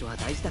きる場所は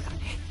大事だから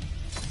ね。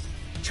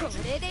こ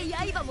れで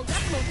刃もガ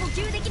スも補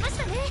給できまし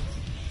たね。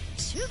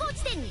集合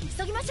地点に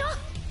急ぎましょう。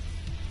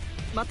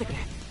待ってくれ。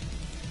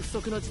不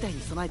測の事態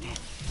に備えて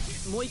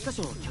もう一箇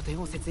所拠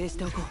点を設営し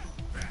ておこう。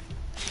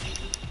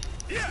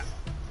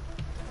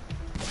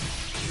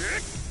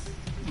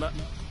また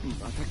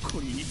コ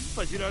ニーに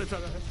突っ走られた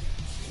ら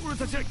俺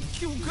たちは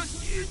強化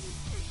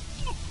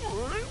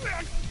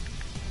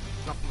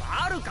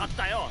悪かっ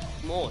たよ。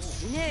もう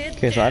死ねえっ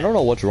て。 Okay, so I don't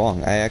know what's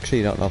wrong. I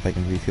actually don't know if I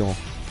can refuel.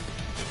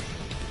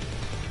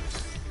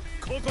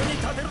 ここに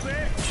立てる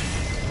ぜ。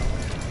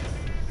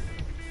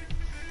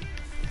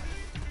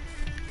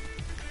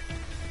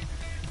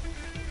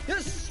よ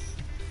し、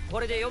こ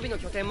れで予備の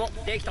拠点も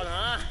できた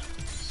な。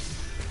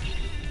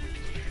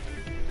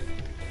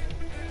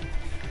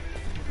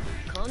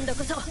今度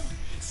こそ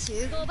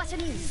集合場所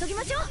に急ぎ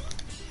ましょう。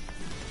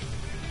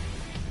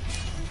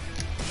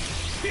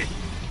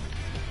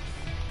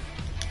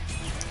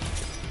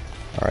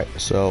Alright,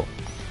 so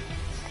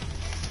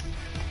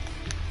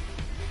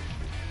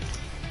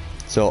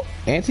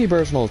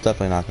anti-personal is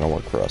definitely not going to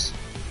work for us.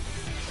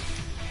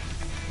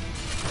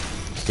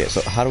 Okay,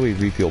 so how do we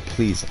refuel?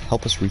 Please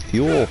help us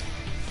refuel.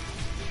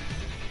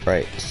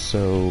 Right,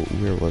 so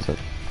where was it?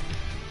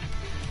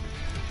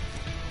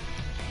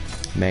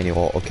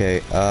 Manual,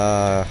 okay,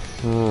 oh,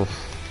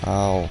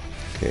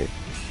 okay.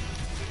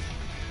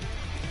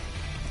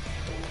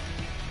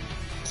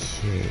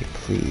 Okay,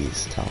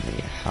 please tell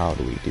me, how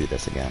do we do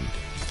this again?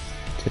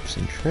 Tips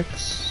and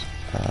tricks,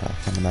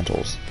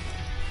 fundamentals.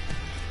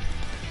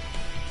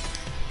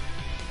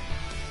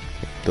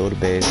 Build a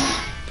base.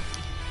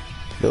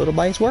 Build a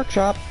base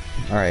workshop.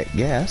 Alright,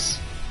 yes.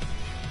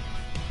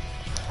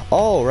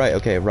 Oh, right,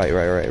 okay, right.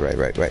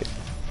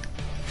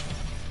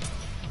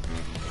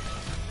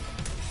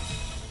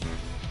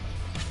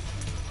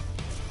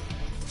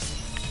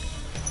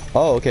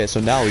 Oh, okay, so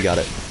now we got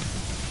it.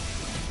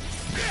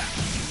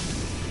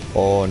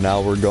 Oh, now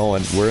we're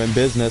going. We're in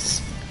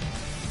business.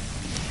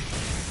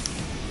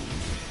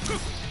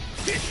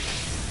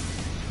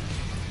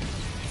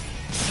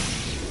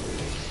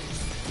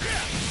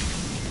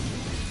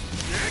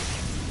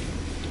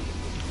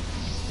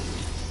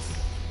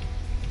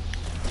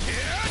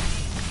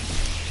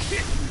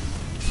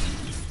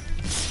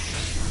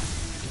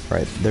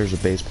 Alright, there's a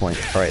base point.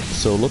 Alright,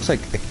 so it looks like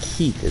a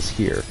keep is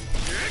here.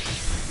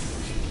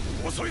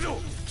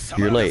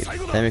 You're late.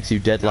 That makes you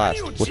dead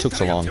last. What took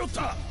so long?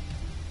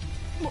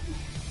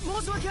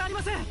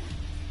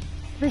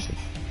 Where is he?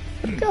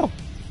 Where'd he go?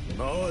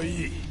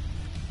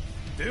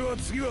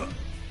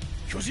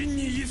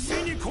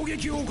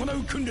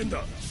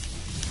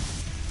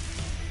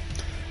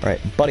 Alright,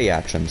 buddy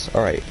actions.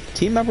 Alright,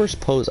 team members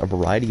pose a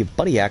variety of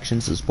buddy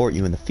actions to support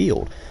you in the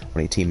field.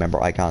 When a team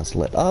member icon is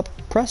lit up,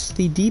 press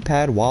the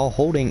D-pad while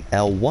holding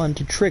L1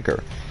 to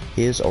trigger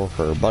his or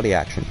her buddy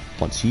action.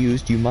 Once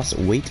used, you must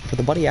wait for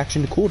the buddy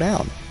action to cool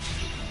down.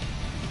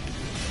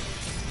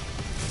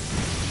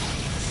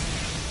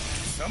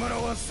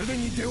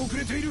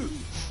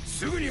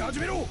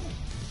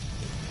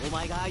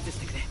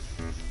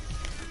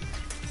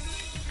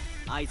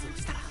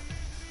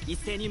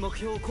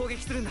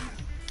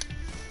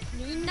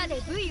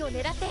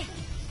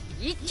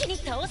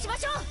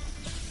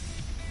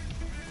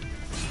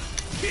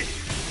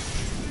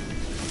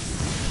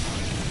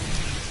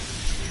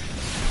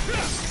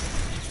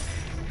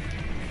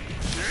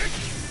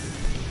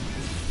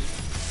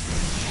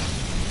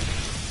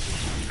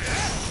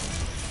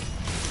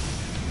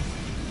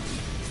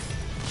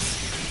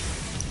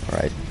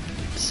 Alright,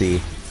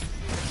 see.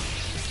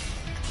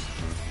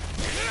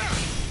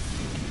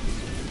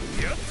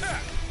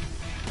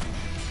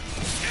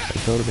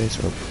 Go to base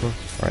or pro.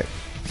 Alright.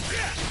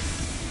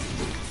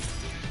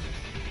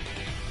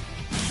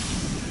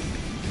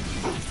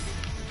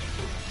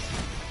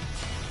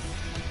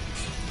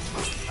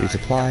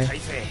 Resupply.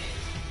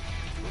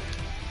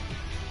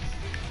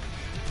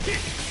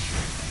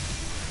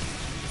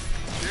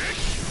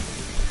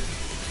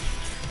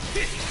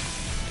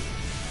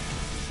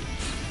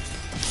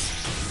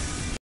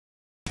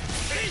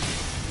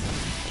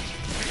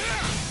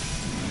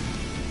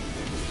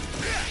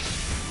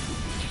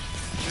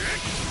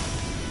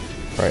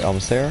 Alright,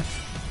 almost there.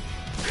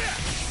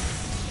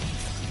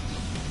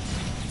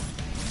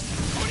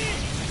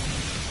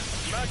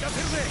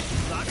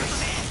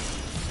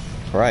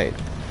 Alright.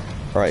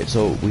 Alright,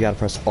 so we gotta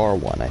press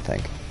R1, I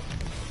think.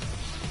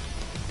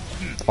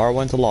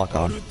 R1 to lock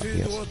on.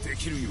 Yes.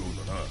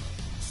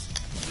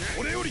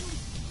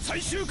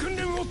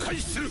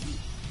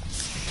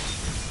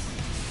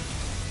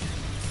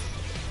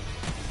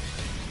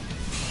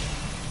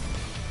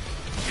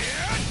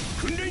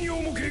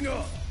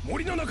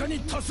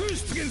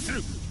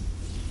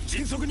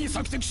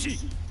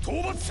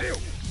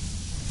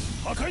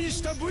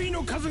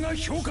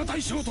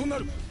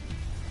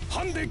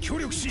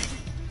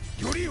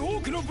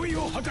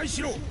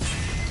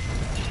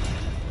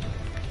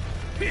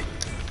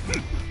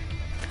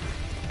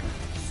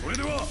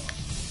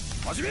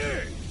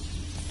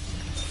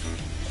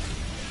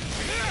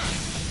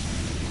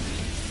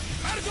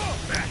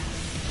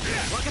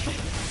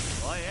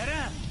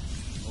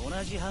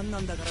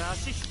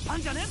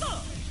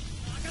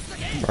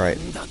 Alright.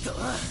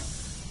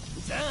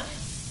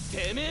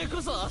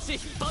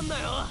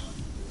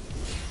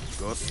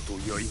 ガスと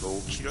刃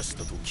を切らし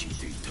たと聞い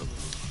ていたが、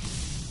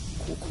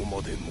ここ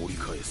まで盛り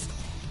返すと。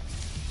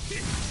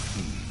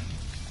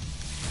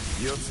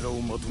奴ら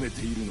をまとめ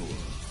ているのは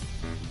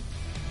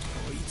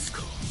あいつ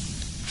か。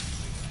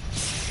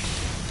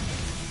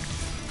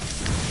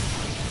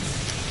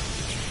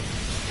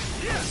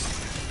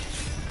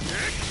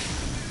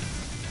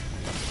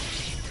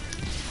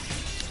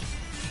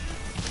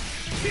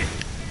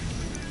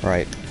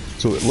Alright,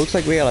 so it looks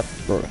like we gotta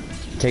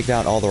take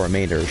down all the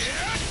remainders.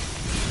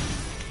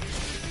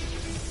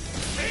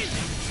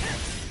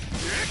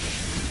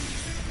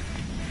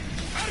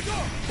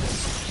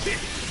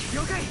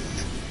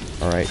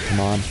 Alright, come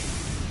on.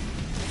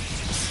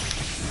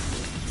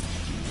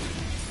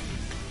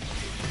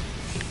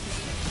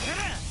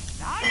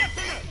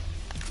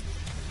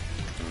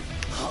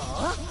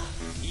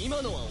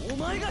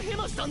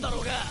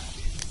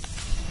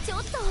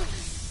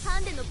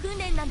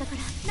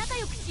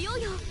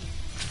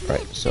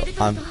 Alright, so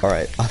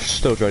I'm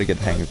still trying to get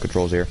the hang of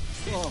controls here.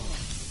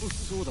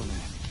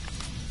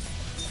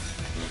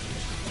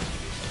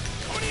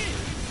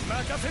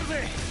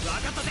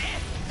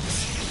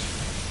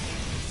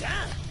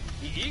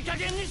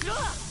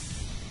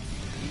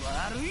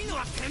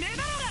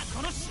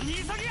 この死に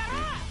急ぎや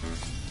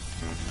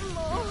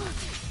もう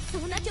そ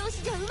んな調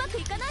子じゃうまく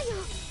いかないよ。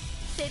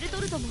ベル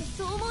トルトも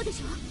そう思うで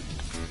しょ。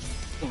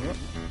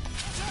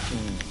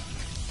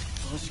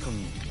確か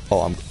に。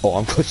 I'm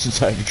pushed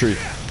inside the tree.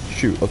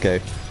 Shoot,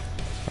 okay.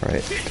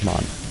 Alright, come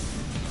on.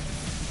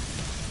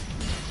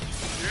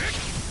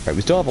 Alright,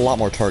 we still have a lot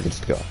more targets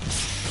to go.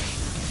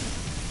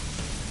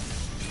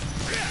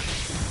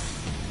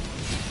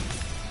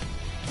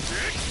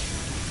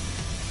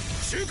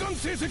 週間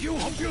成績を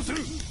発表す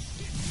る。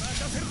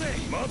任せるぜ。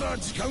まだ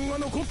時間は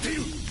残ってい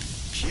る。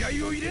気合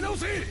を入れ直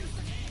せ。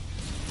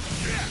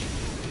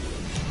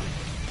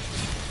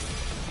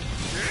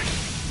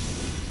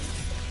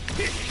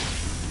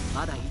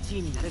まだ1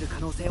位になれる可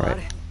能性はあ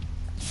る。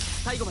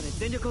最後まで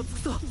全力を尽く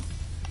そう。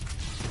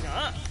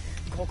ああ、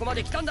ここま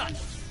で来たんだ。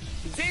絶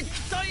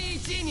対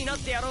1位になっ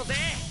てやろうぜ。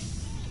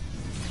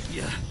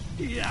やっ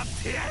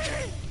てやれ。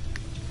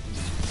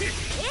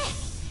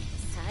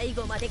最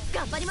後まで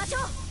頑張りましょ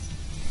う。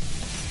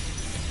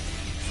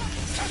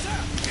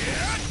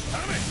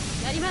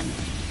やります。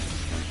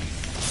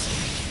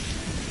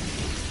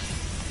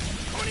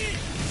コニー、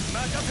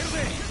任せるぜ。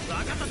分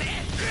かったぜ。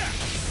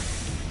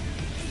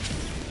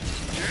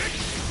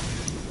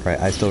Right,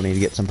 I still need to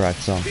get some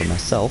practice on for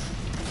myself.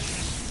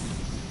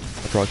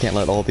 After all, I can't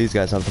let all these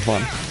guys have the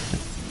fun.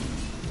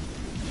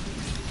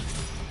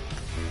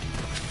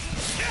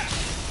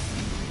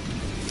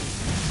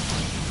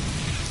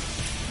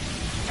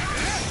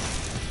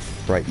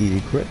 Right,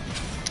 easy crit.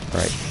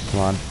 Alright,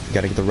 come on.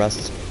 Gotta get the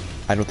rest.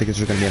 I don't think it's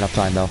gonna be enough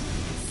time though. す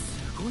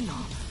ごいな。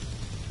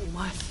お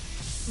前、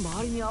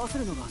周りに合わせ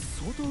るのが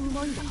相当う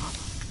まいんだな。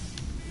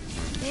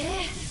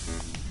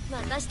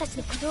私たち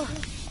のことを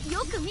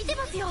よく見て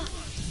ますよ。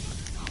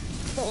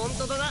本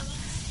当だな。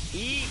い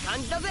い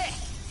感じだぜ。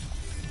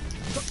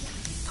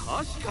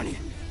確かに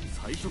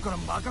最初から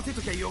任せ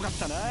ときゃよかっ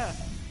たな。コ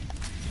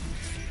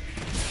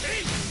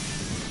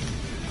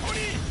ニ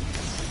ー、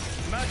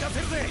任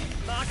せるぜ。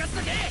任せ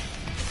とけ。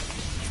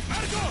マ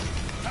ルコ、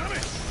頼む。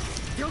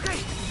了解。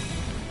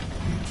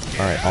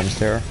 Alright, almost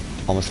there.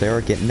 Almost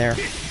there, getting there.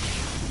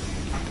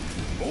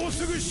 もう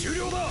すぐ終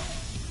了だ。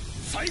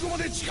最後ま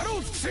で力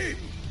を尽くせ。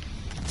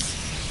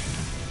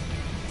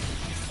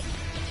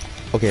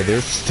 Okay,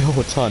 there's still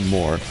a ton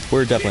more.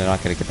 We're definitely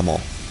not gonna get them all.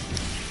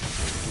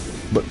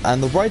 But on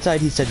the right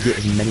side, he said get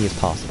as many as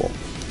possible.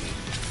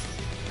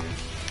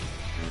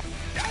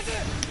 や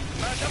ぜ、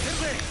任せる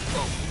ぜ。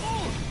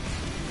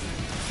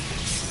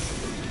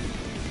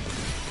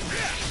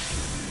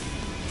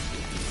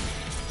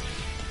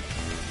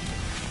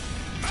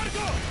マルコ、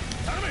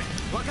頼む。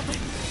分かった。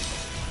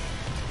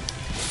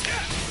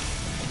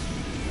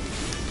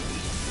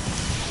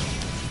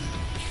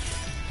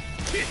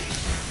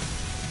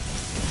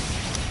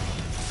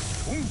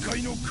今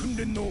回の訓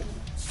練の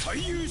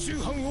最優秀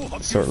班を発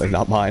表す Certainly る。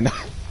 not mine.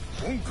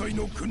 今回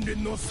の訓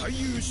練の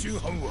最優秀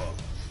班は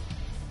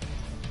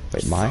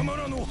Wait, mine?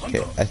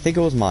 Okay, I think it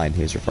was mine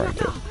he was referring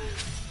to.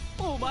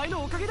 お前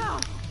のおかげだ。よ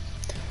っ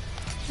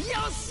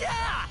し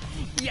ゃ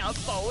ー。やっ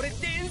ぱ俺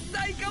天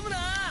才かもな。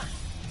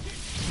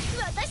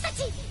私た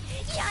ち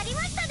やり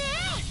ましたね。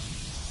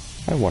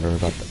 I wonder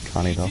about the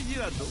Connie though. 次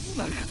はどう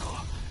なるか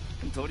と。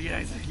とりあ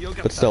えずよかっ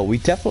た。 But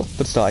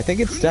still, I think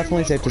it's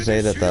definitely safe to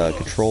say that the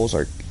controls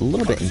are a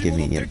little bit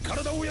inconvenient.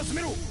 体を休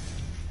めろ。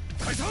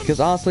解散。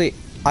 Because honestly,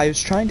 I was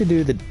trying to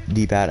do the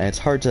D-pad and it's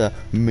hard to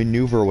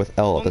maneuver with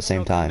L at the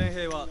same time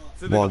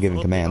while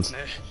giving commands.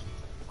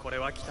 これ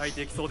は期待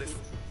できそうです。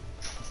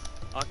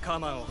アッカー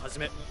マンをはじ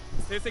め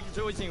成績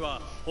上位陣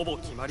はほぼ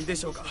決まりで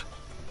しょうか。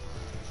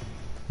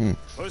確か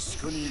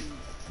に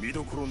見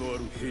どころのあ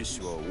る兵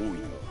士は多いな。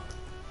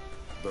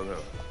だが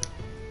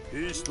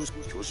兵士と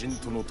巨人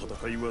との戦い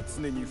は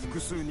常に複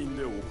数人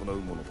で行う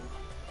ものだ。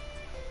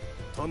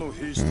他の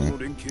兵士との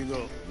連携が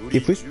より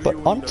If we, 重要 but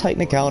に on なる Titan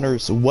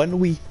encounters, when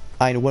we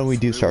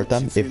do start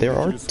them, if there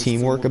are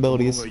teamwork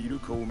abilities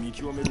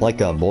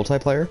like a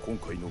multiplayer,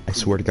 I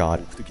swear to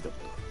God,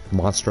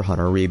 Monster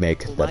Hunter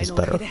Remake, お that 前 is のお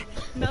かげ better. で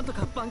なんと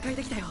か挽回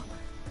できたよ。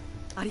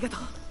ありがとう。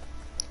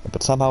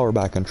 But somehow we're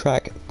back on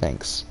track.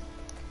 Thanks.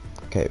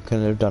 Okay,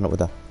 couldn't have done it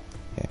with a.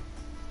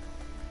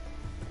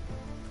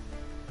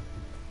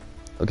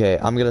 Okay,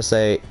 I'm gonna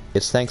say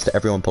it's thanks to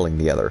everyone pulling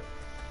together.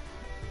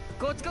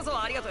 こっちこ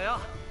そありがとうよ。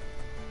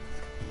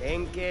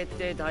連携っ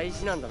て大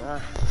事なんだな。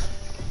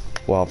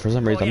 Wow, for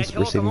some reason I'm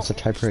receiving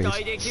such high 期 praise.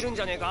 待できるん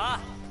じゃねえか。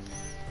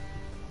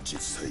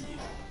実際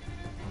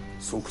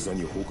即座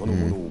に他の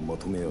ものをま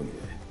とめ上げ、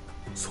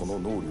その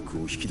能力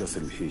を引き出せ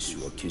る兵士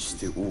は決し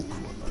て多くはない。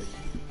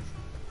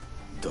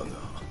だ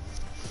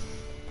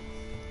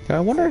が I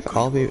wonder if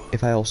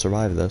I'll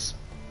survive this.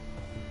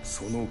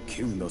 その稀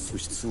有な素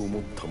質を持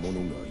った者が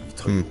い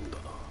たよう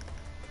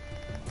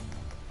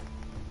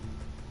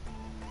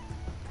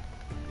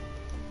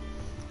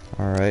だ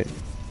な。Alright.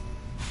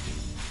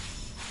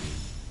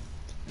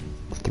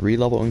 3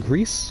 level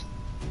increase?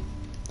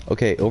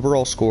 Okay,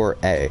 overall score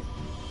A.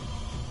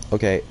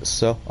 Okay,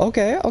 so we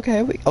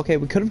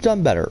could have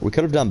done better.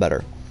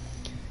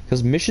 Because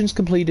Because missions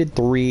completed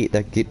 3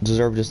 that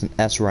deserve just an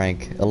S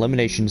rank.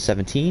 Elimination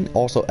 17,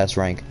 also S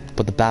rank.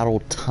 But the battle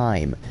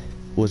time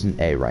was an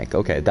A rank.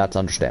 Okay, that's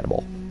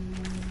understandable.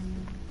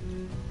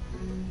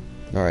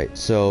 Alright,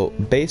 so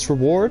base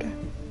reward.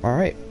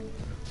 Alright.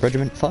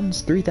 Regiment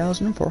funds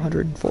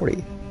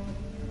 3,440.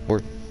 Or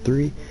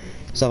 3,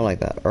 something like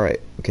that. Alright,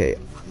 okay.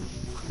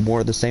 More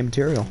of the same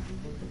material.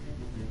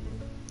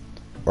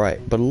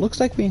 Alright, but it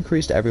looks like we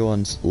increased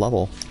everyone's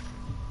level.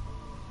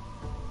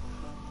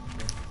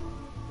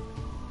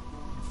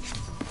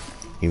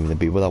 Even the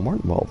people that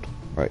weren't involved.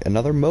 Alright,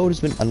 another mode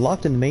has been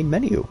unlocked in the main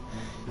menu.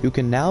 You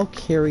can now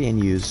carry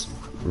and use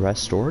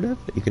restorative?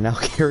 You can now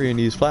carry and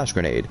use flash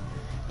grenade.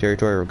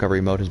 Territory recovery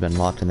mode has been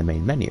unlocked in the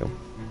main menu.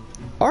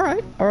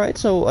 Alright,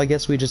 so I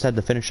guess we just had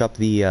to finish up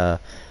the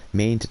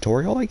main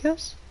tutorial, I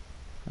guess?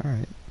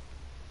 Alright.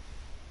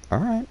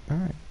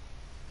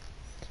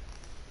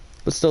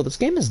 But still, this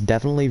game is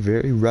definitely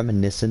very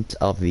reminiscent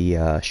of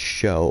the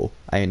show.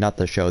 I mean, not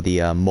the show,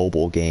 the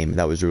mobile game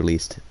that was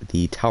released,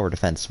 the tower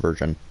defense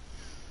version.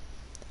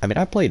 I mean,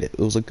 I played it. It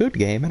was a good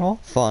game and all,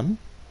 fun.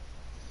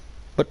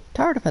 But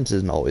tower defense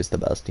isn't always the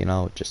best, you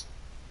know, just...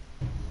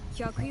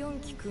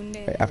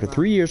 Right, after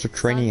 3 years of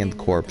training in the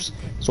corps,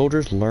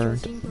 soldiers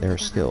learned their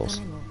skills.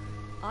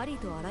 Alright,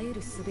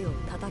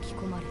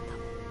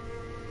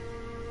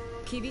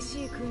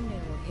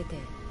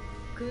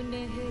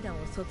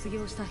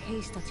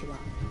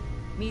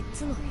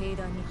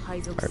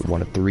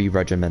 one of 3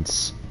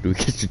 regiments. Do we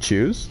get to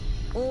choose?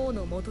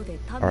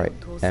 Alright,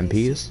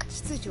 MPs.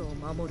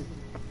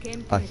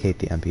 I hate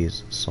the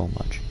MPs so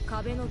much.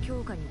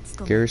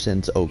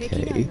 Garrison's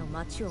okay.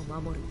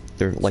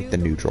 They're like the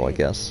neutral, I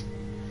guess.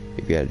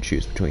 If you had to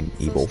choose between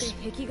evils.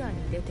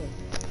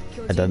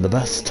 And then the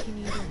best.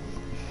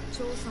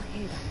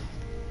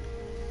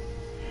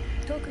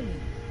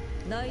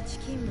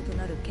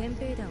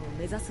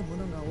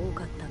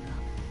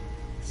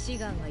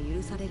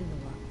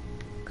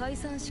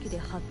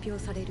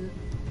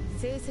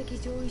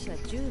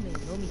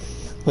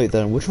 Wait,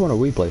 then which one are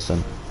we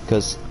placing?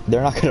 Because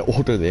they're not going to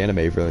alter the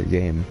anime for the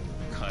game.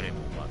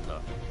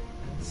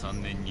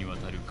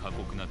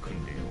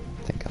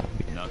 Thank God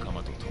we did.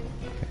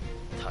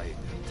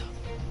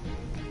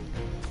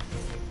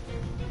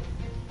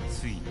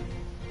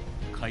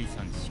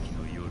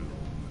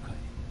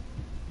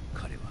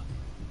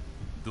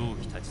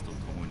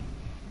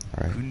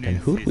 Alright, and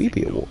who would we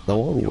be awarded?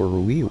 Were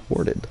we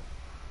awarded?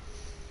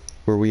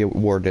 Were we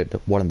awarded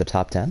one of the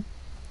top 10?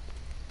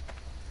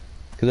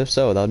 Because if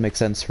so, that would make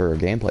sense for a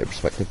gameplay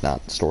perspective,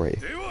 not story.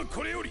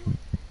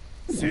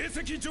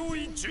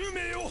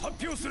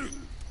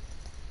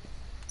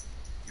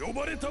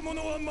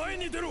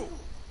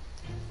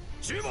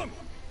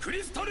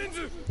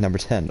 Number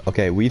 10.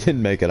 Okay, we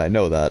didn't make it, I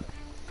know that.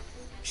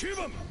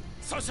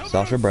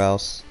 Sasha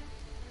Browse.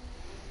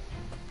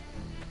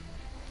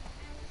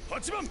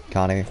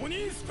 Connie.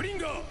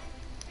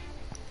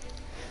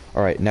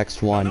 Alright,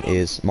 next one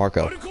is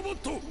Marco.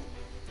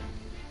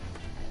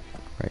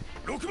 Right.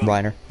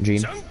 Reiner.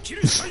 Jean.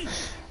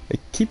 I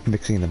keep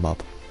mixing them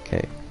up.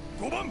 Okay.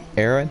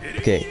 Aaron.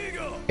 Okay.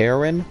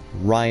 Aaron,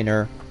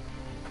 Reiner,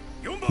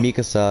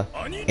 Mikasa,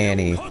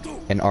 Annie,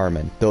 and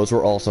Armin. Those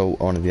were also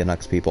one of the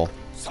next people.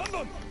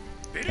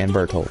 And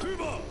Bertolt.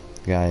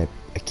 Yeah,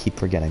 I keep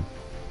forgetting.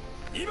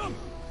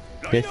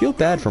 Okay, I feel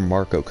bad for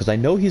Marco, because I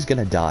know he's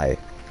gonna die.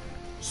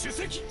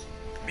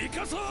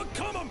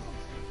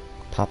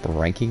 Top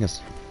ranking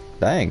is...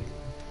 Dang.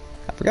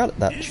 I forgot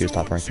that she was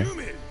top ranking.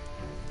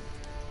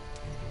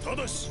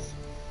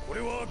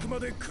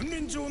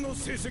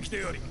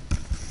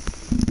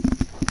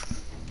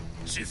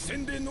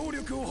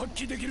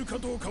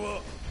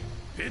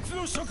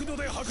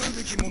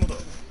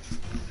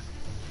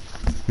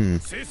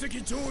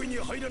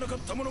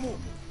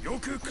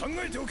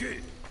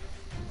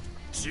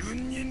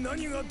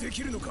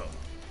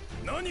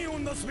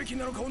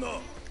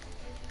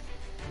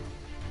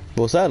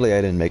 Well, sadly,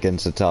 I didn't make it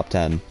into the top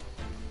 10.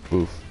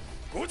 Oof.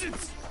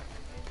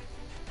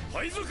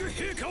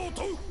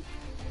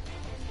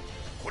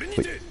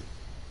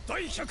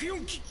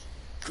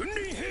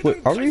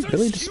 Wait, are we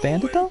really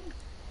disbanded though?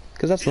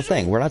 Because that's the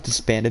thing, we're not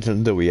disbanded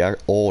until we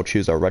all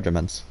choose our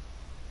regiments.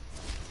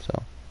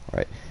 So,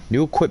 alright.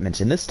 New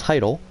equipment. In this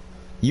title,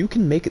 you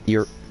can make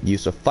your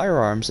use of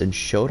firearms and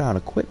showdown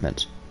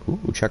equipment. Ooh,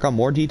 check out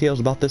more details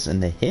about this in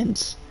the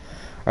hints.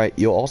 Alright,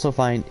 you'll also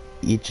find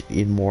each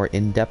in more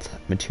in-depth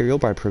material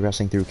by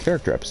progressing through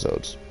character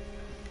episodes.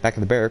 Back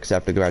in the barracks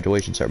after the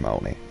graduation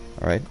ceremony.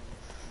 Alright.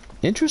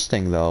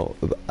 Interesting though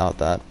about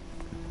that.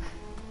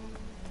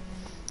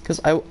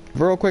 Because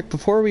real quick,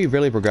 before we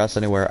really progress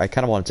anywhere, I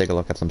kind of want to take a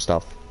look at some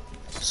stuff.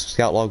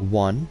 Scout log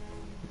 1.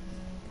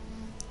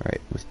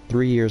 Alright, with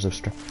 3 years of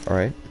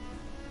alright.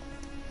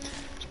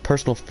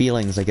 Personal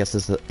feelings, I guess,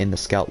 is in the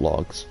scout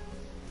logs.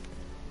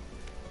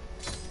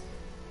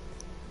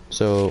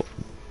 So...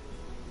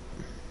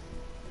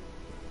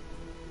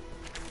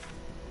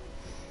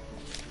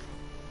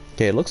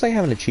 Okay, it looks like I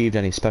haven't achieved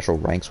any special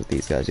ranks with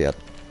these guys yet.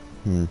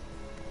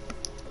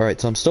 Alright,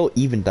 so I'm still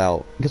evened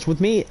out. Because with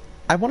me,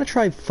 I want to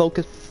try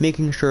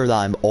making sure that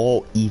I'm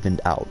all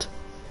evened out.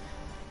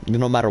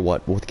 No matter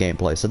what with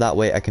gameplay, so that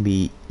way I can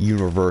be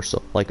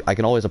universal. Like, I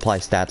can always apply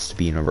stats to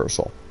be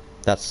universal.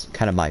 That's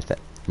kind of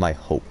my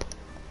hope.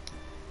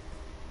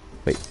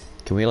 Wait,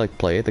 can we like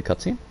play the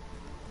cutscene?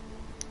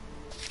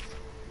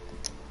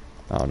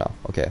 Oh no,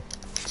 okay.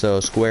 So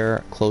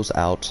square, close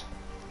out.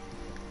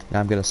 Now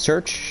I'm gonna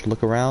search,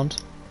 look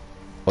around.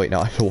 Oh, wait,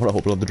 no, I don't want to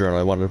open up the journal.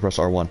 I wanted to press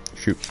R1.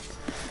 Shoot.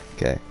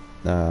 Okay,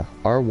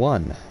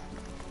 R1.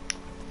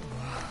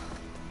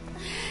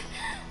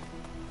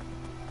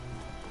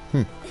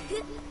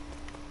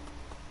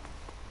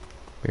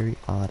 Very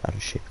odd, out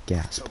of shape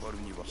gasp.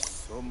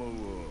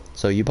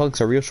 So you punks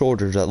are real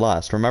soldiers at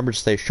last. Remember to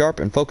stay sharp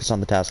and focus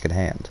on the task at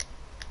hand.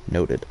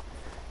 Noted.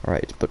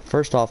 Alright, but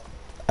first off,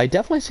 I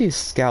definitely see a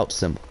scout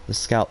symbol, the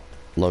scout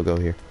logo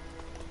here.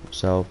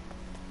 So...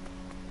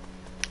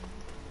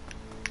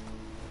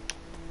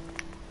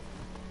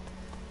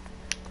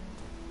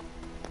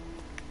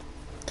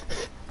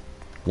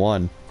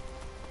 One,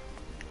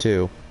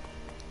 2,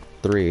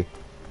 3,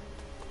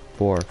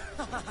 4.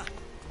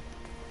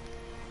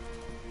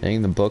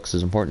 Getting the books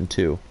is important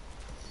too.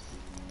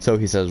 So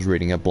he says,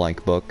 reading a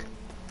blank book.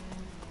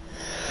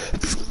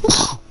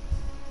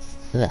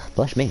 Ugh,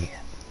 bless me.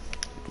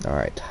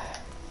 Alright.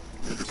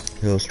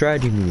 So,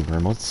 strategy meeting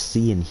room. Let's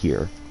see in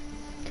here.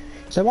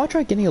 So I want to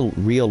try getting a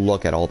real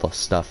look at all the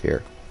stuff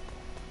here.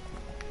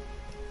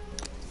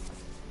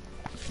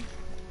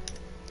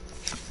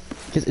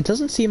 Because it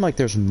doesn't seem like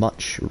there's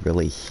much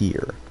really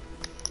here.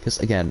 Because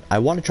again, I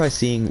want to try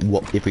seeing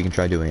if we can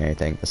try doing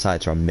anything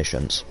aside from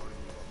missions.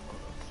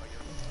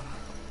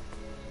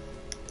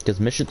 Because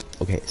missions...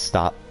 Okay,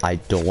 stop. I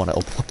don't want to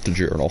open up the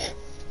journal.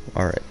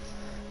 Alright.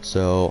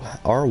 So,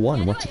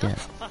 R1 once again.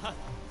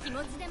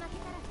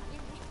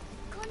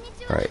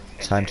 Alright,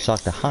 time to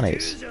talk to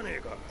Hanes.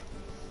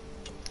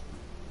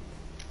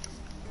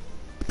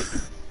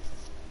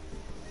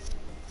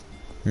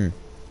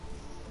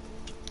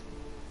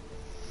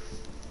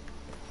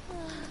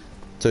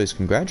 So he's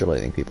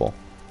congratulating people.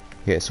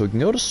 Okay, so we can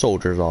go to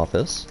soldier's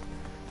office.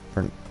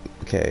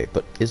 Okay,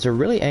 but is there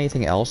really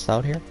anything else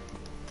out here?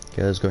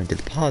 Okay, let's go into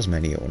the pause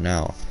menu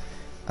now.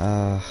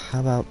 How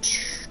about...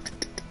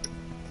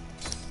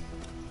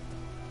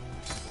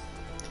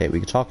 Okay, we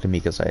can talk to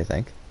Mikasa, I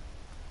think.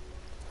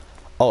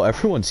 Oh,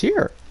 everyone's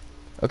here!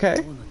 Okay.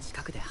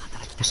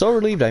 I'm so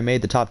relieved I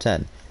made the top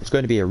 10. It's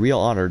going to be a real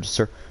honor to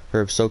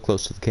serve so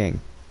close to the king.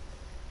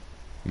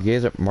 You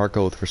gaze at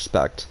Marco with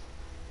respect.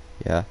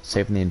 Yeah,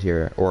 safe in the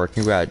interior. Or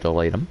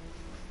congratulate him.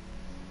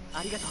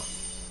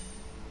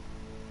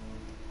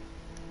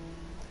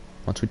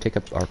 Once we take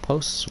up our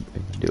posts,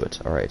 we can do it.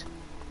 Alright.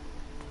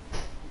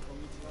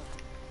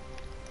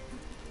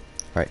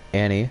 Alright,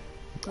 Annie.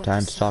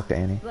 Time to talk to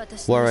Annie.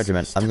 What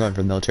regiment? I'm going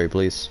for the military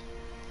police.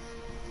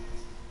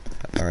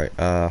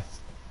 Alright,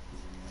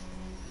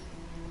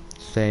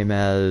 same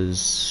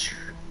as...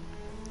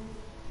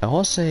 I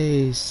want to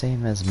say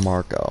same as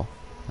Marco.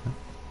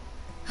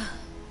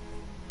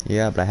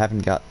 Yeah, but I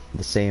haven't got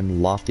the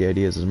same lofty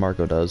ideas as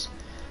Marco does.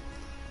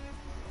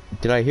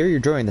 Did I hear you're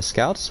joining the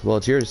scouts? Well,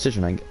 it's your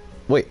decision.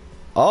 Wait.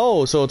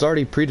 Oh, so it's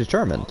already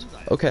predetermined.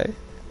 Okay.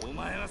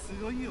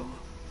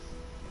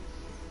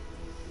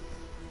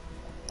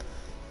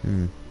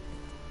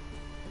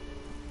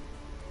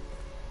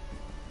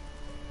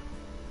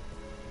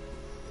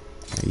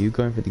 Are you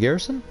going for the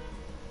garrison?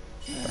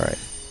 Alright.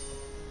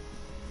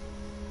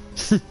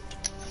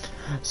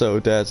 So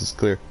Daz is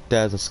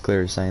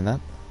clear saying that.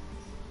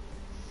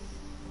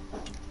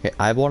 Okay,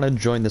 I want to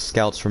join the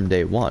scouts from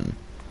day one.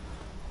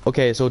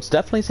 Okay, so it's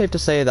definitely safe to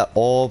say that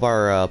all of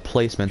our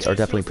placements are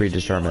definitely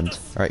predetermined.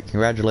 Alright,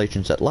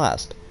 congratulations at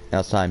last. Now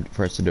it's time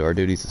for us to do our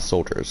duties as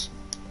soldiers.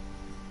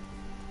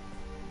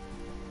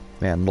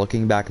 Man,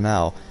 looking back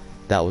now,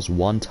 that was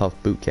one tough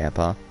boot camp,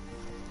 huh?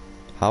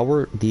 How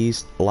were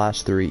these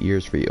last 3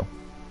 years for you?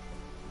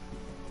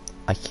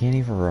 I can't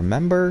even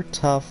remember.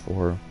 Tough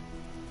or...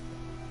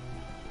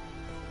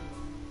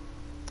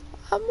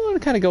 I'm gonna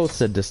kind of go with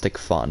sadistic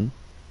fun.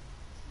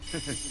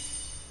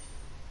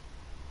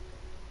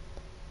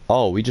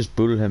 Oh, we just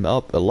booted him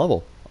up a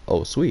level.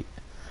 Oh, sweet.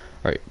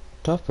 Alright,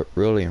 tough but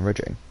really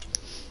enriching.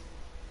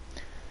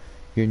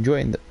 You're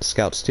enjoying the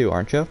scouts too,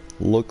 aren't you?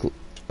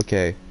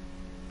 Okay.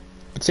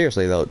 But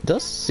seriously though, it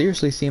does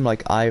seriously seem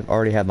like I've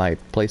already had my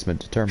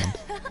placement determined.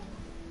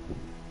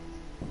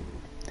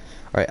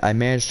 Alright, I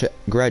managed to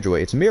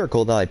graduate. It's a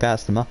miracle that I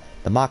passed the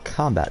mock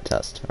combat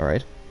test,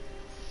 alright?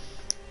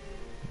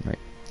 Alright.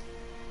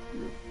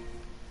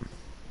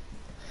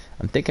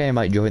 I'm thinking I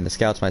might join the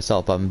scouts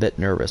myself, but I'm a bit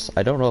nervous.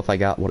 I don't know if I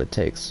got what it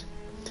takes.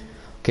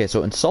 Okay,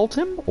 so insult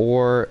him,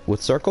 or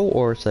with circle,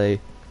 or say,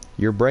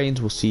 your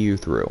brains will see you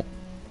through.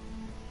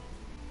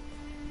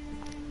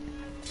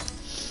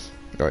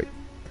 Alright.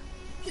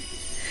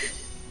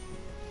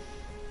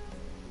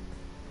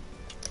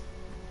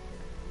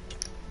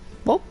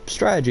 Well,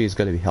 strategy is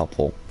going to be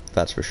helpful,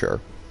 that's for sure.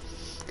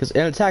 Because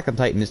in Attack on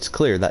Titan, it's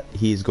clear that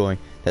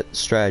that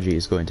strategy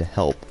is going to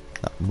help.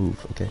 Not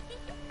move, okay.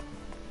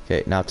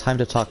 Okay, now time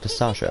to talk to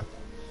Sasha.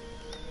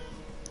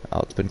 Oh,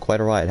 it's been quite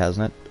a ride,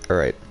 hasn't it?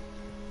 Alright.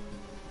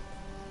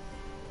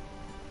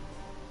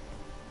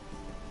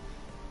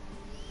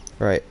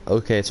 Alright,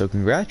 okay, so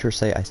congrats, or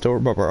say I still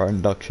remember our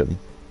induction.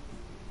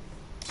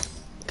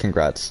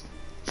 Congrats.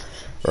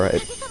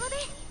 Alright.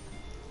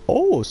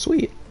 Oh,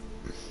 sweet.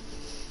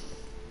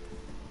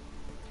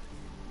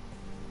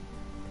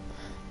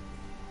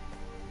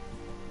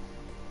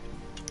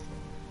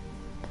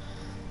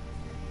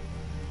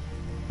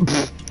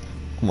 Oh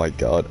my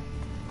god.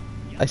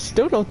 I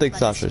still think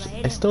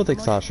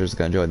Sasha's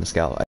gonna join the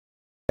scout. I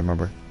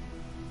remember.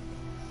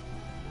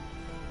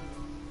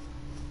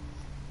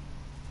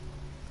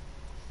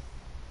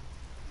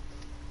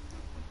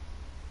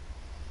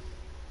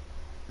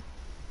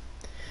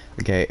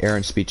 Okay,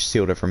 Aaron's speech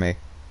sealed it for me.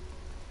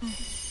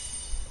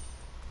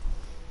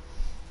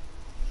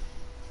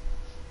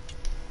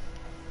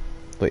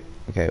 Wait,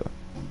 okay.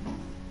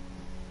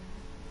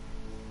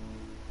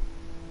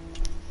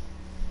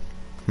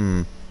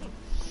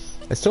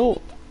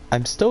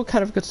 I'm still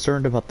kind of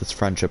concerned about this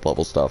friendship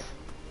level stuff.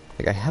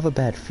 Like, I have a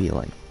bad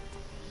feeling.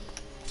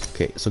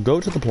 Okay, so go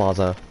to the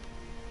plaza.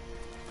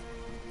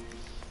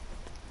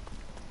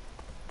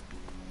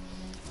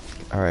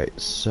 Alright,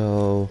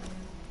 so...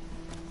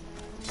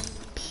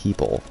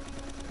 people.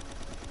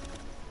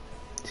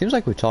 Seems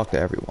like we talked to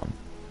everyone.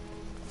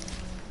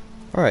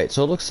 Alright,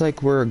 so it looks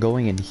like we're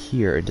going in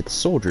here into the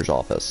soldier's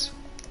office.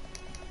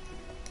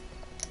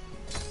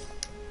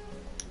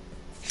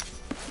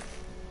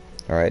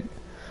 Alright,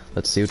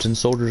 let's see what's in the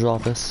soldier's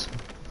office.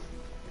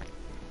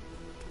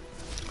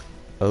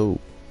 Oh,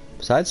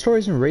 side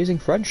stories and raising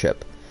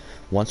friendship.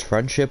 Once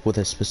friendship with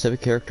a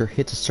specific character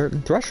hits a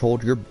certain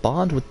threshold, your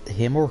bond with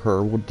him or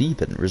her will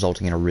deepen,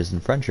 resulting in a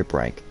risen friendship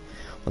rank.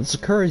 When this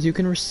occurs, you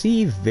can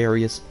receive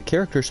various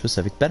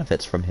character-specific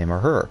benefits from him or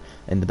her,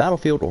 in the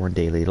battlefield or in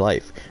daily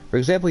life. For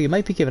example, you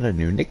might be given a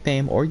new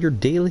nickname, or your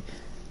daily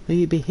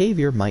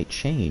behavior might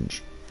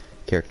change.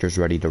 Characters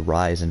ready to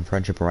rise in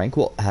friendship rank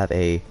will have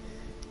a...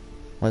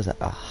 what is that,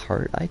 a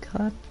heart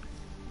icon?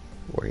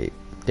 Or a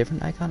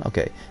different icon?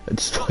 Okay,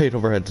 display it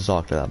overhead to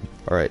talk to them.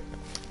 Alright.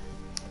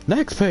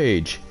 Next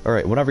page!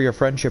 Alright, whenever your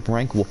friendship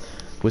rank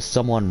with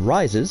someone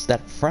rises,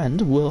 that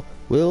friend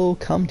will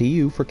come to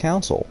you for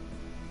counsel.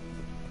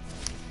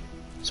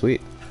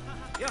 Sweet.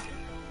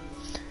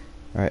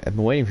 Alright, I've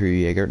been waiting for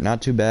you, Jaeger.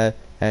 Not too bad,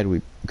 and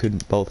we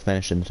couldn't both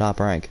finish in the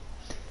top rank.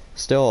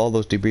 Still, all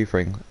those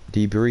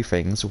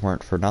debriefings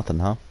weren't for nothing,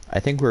 huh? I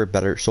think we're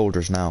better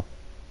soldiers now.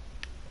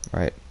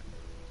 Right.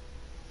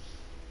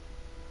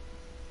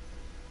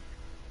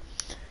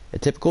 A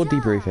typical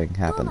debriefing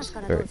happens.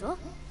 Right.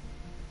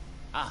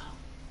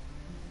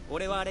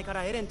 俺はあれか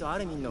らエレンとア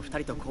ルミンの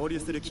2人と交流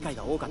する機会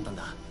が多かったん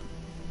だ。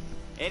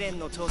エレン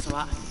の長所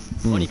は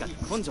とにかく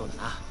根性だ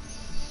な。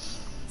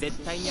絶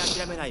対に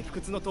諦めない不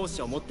屈の闘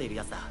志を持っている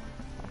やつだ。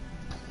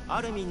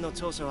アルミンの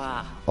長所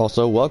は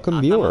Also, welcome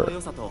頭 viewer. の良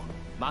さと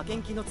負け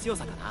ん気の強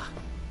さかな。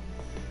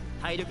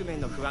体力面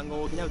の不安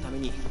を補うため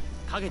に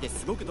陰で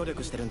すごく努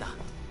力してるんだ。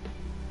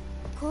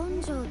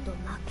根性と負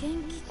け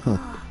ん気か。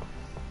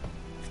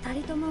2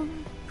人とも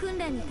訓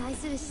練に対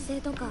する姿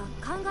勢とか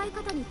考え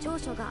方に長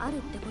所があるっ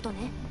てこと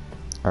ね。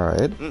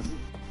Alright.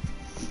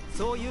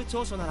 そういう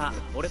長所なら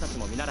俺たち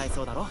も見習え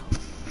そうだろ。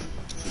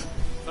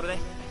それで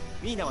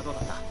ミーナはどうだ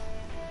った？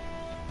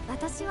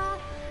私は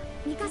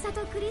ミカサ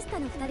とクリスタ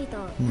の2人と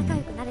仲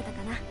良くなれた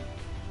かな。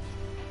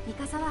ミ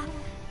カサは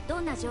ど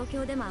んな状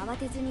況でも慌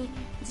てずに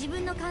自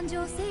分の感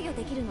情を制御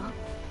できるの。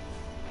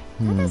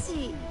ただ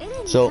しエレンに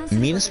関する So,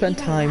 Mina spent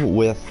time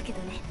with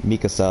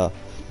Mikasa.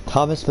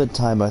 Thomas spent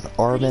time with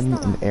Armin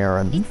and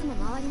Aaron.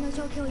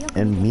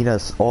 And Mina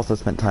also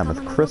spent time with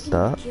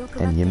Krista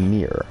and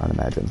Ymir, I'd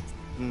imagine.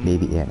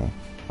 Maybe Annie.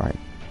 Alright.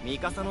 ミ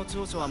カサの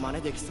長所は真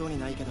似できそうに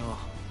ないけど、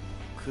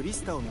クリ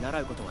スタを見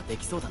習うことはで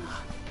きそうだ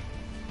な。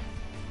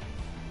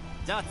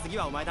じゃあ次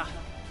はお前だ。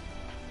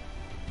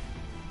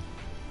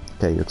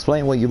Okay, you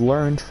explain what you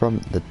learned from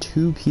the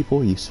two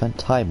people you spent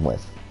time with.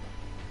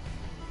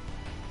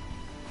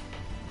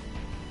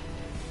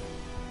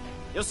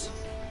 よし、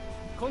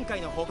今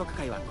回の報告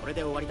会はこれ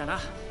で終わりだな。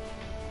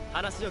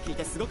話を聞い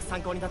てすごく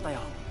参考になったよ。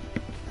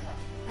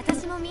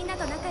私もみんな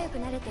と仲良く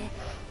なれて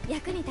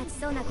役に立ち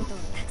そうなことを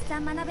たくさ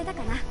ん学べた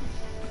かな。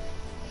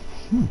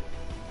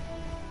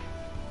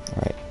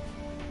Alright.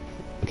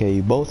 Okay,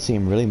 you both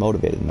seem really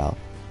motivated now.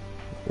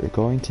 You're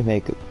going to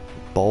make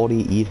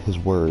Baldy eat his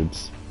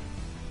words.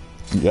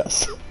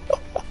 Yes.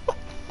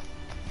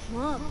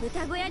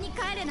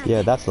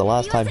 Yeah, that's the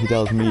last time he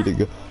tells me to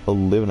go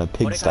live in a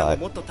pigsty.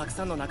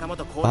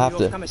 We'll have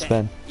to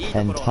spend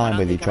time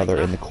with each other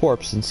in the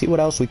corpse and see what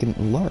else we can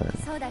learn.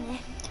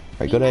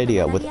 Alright, good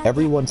idea. With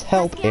everyone's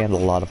help and a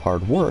lot of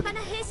hard work,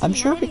 I'm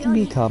sure we can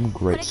become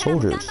great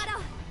soldiers.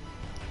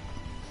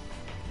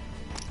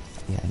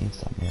 Yeah, I need to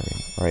stop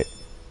marrying. Alright.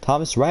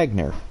 Thomas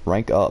Ragnar,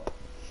 rank up.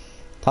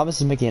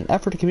 Thomas is making an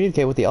effort to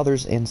communicate with the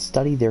others and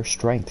study their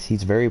strengths.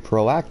 He's very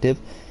proactive.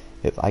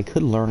 If I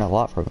could learn a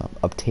lot from him.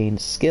 Obtain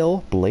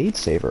skill, Blade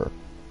Saver.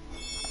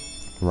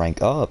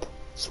 Rank up.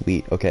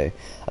 Sweet, okay.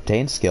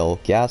 Obtain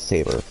skill, Gas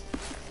Saver.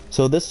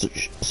 So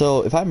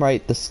so if I'm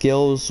right, the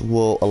skills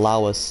will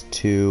allow us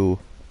to,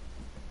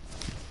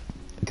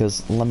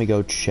 because let me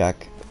go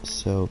check.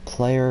 So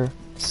player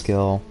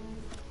skill.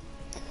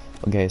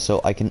 Okay,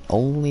 so I can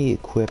only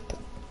equip.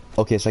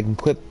 Okay, so I can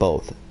equip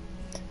both.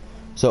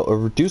 So it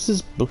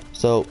reduces,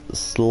 so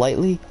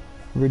slightly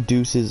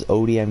reduces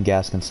ODM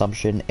gas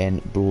consumption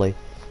and blade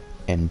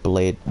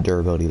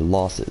durability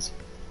losses.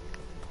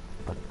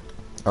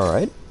 All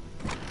right,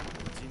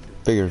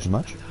 figured as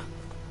much.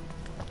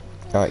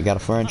 All right, got a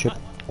friendship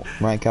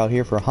rank out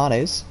here for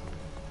Hanes.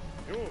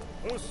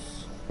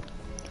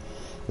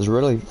 It's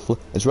really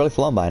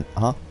flown by,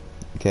 huh?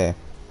 Okay.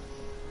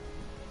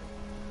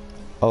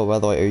 Oh, by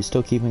the way, are you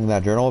still keeping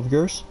that journal of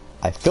yours?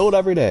 I fill it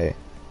every day.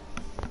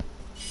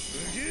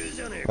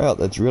 Well,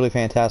 that's really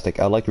fantastic.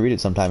 I'd like to read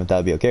it sometime if that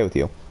would be okay with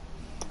you.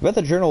 I bet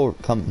the journal will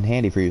come in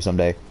handy for you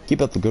someday.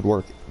 Keep up the good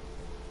work.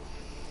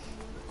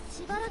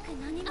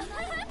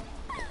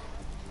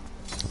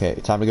 Okay,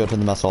 time to go to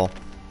the mess hall.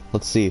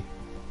 Let's see.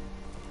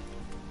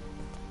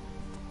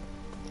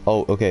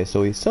 Oh, okay,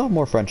 so we still have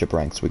more friendship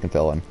ranks we can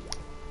fill in.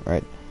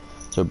 Alright.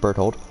 So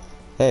Berthold.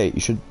 Hey,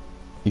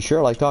 you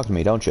sure like talking to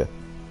me, don't you?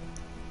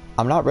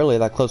 I'm not really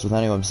that close with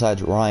anyone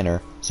besides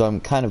Reiner, so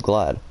I'm kind of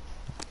glad.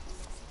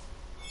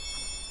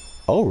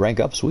 Oh, rank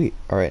up, sweet.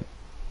 Alright.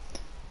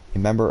 A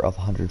member of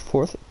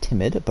 104th,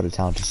 timid, but a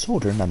talented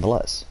soldier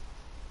nonetheless.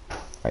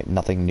 Alright,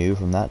 nothing new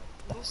from that,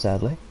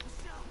 sadly.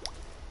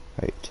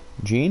 Right.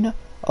 Jean?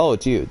 Oh,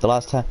 it's you. The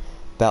last time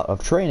bout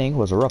of training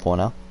was a rough one,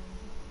 huh?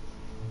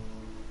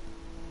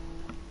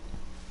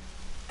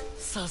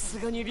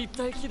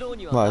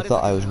 Well, I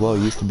thought I was well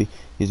used to be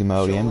using my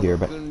ODM gear,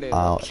 but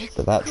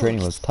that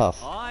training was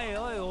tough.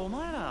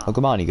 Oh,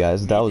 come on, you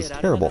guys. That was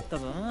terrible.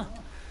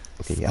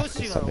 Okay, yeah,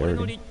 stop there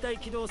again.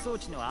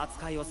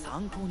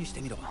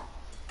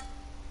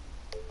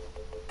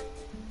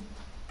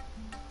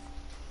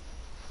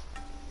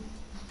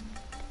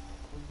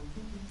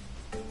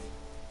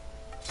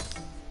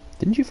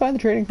 Didn't you find the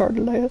trading card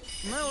today?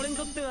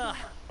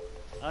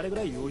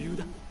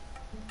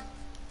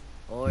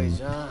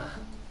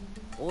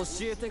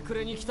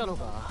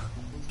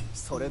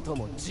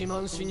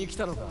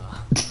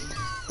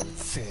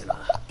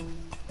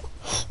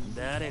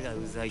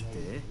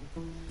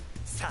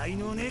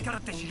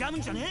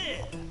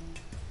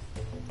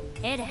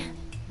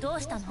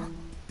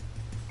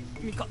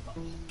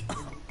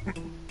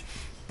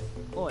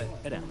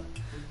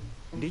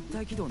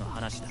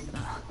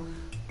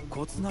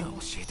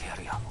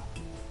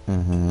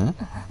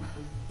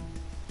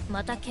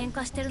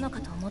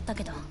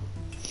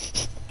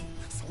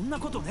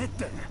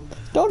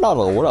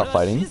 No, we're not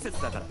fighting.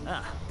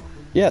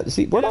 Yeah,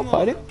 see, we're not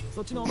fighting.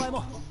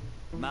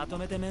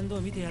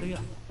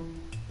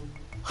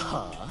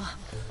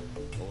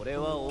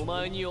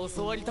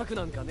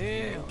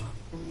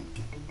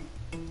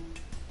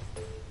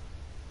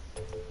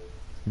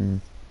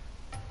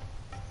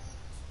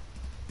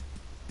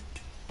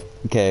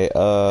 Okay,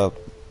 how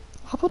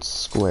about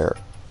Square?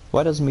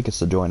 Why doesn't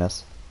Mikasa join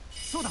us?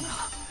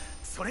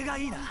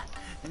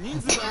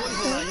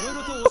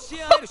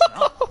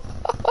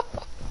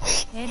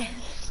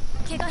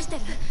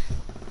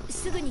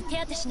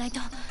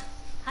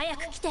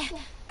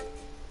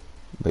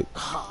 Wait,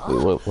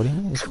 what do you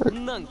mean it's hurt?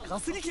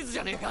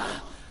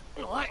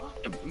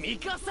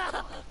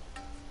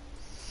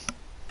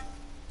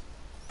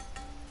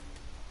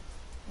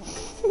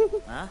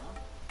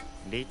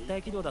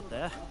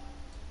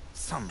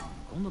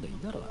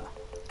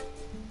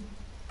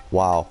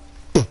 Wow.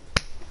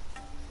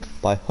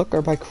 By hook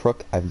or by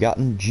crook, I've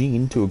gotten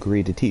Jean to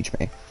agree to teach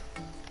me.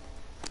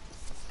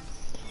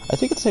 I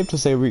think it's safe to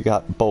say we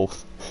got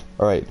both.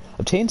 Alright,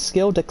 obtain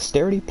skill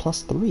dexterity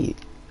 +3.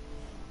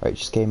 Alright,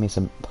 just gave me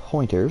some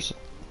pointers.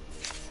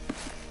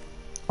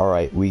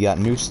 Alright, we got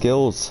new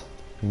skills.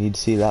 We need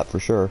to see that for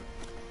sure.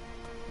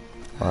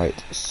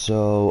 Alright,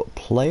 so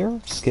player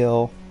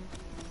skill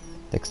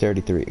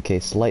dexterity 3. Okay,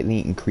 slightly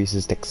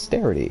increases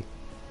dexterity.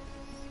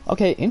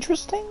 Okay,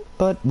 interesting,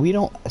 but we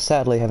don't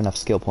sadly have enough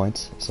skill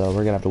points, so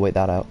we're gonna have to wait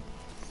that out.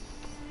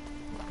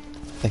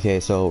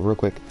 Okay, so real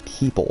quick,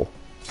 people.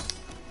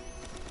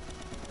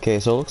 Okay,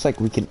 so it looks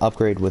like we can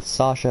upgrade with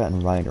Sasha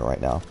and Reiner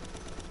right now.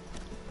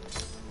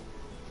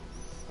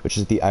 Which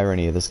is the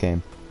irony of this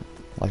game,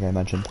 like I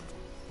mentioned.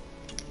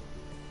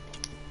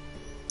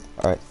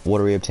 Alright,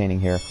 what are we obtaining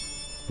here?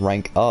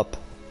 Rank up.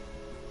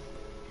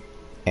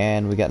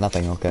 And we got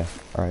nothing, okay.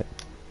 Alright.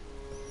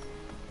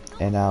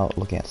 And now,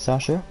 looking at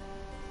Sasha.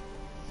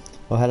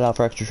 We'll head out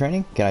for extra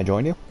training. Can I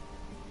join you?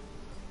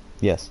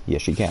 Yes,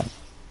 yes you can.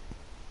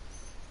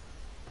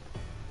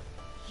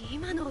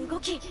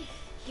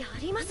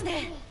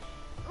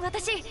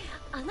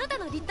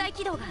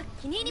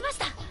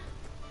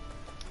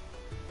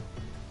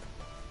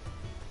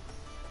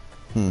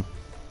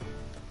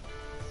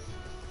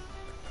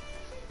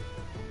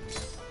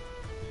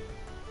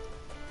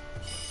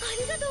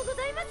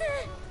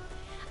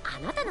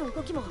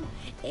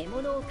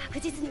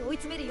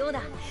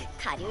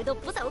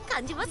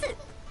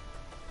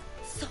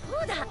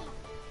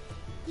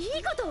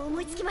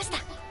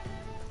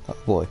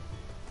 boy.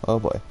 Oh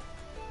boy.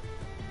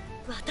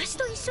 私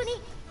と一緒に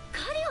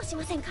狩りをし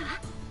ませんか？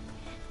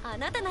あ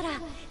なたなら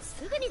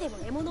すぐにでも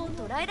獲物を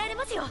捕らえられ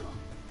ますよ。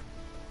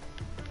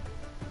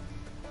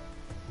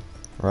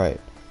 Right.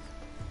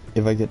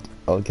 If I get...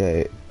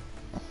 Okay.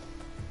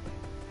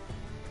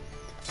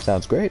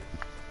 Sounds great.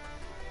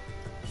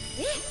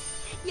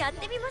 やっ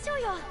てみましょ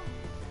うよ。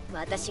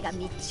私が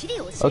みっちり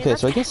教えます。 Okay,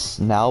 so I guess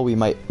now we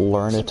might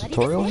learn a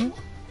tutorial here?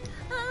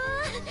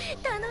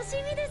 楽し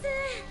みです。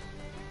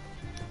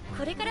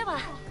これからは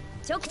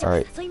ちょくちょ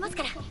く誘います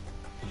から、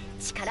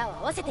力を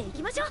合わせてい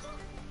きましょう。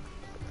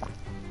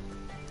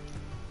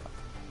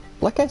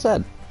 Like I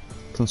said,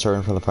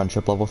 concerned for the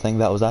friendship level thing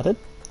that was added?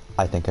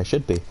 I think I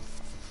should be.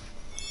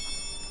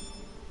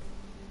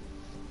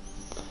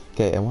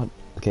 Okay,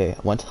 I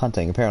went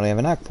hunting. Apparently I have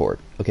an knack for it.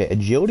 Okay,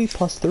 agility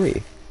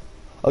 +3.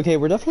 Okay,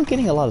 we're definitely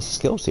getting a lot of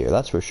skills here,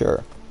 that's for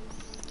sure.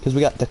 Because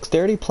we got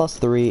dexterity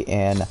 +3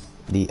 and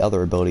the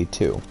other ability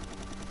too.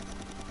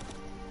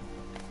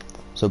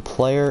 So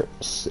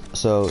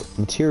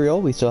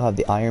material, we still have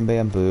the iron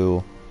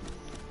bamboo.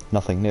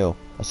 Nothing new,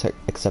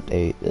 except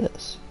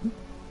this.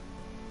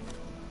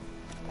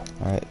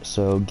 Alright,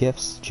 so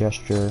gifts,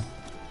 gesture.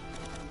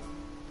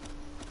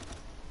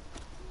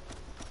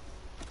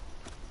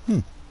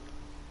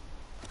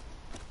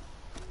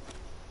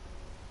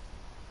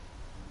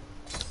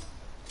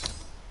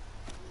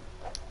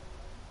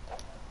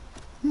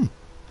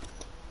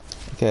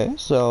 Okay,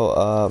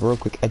 so real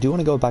quick, I do want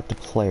to go back to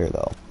player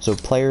though. So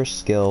player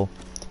skill,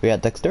 we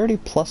got dexterity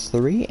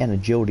 +3 and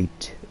agility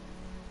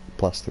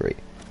 +3.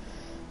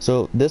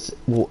 So this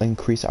will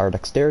increase our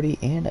dexterity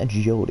and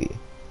agility.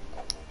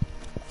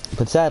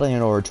 But sadly,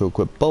 in order to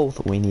equip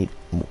both, we need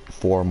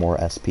 4 more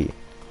SP.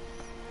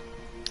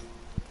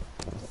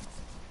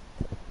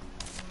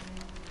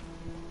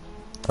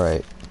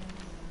 Alright.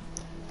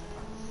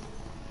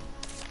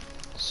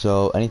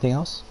 So, anything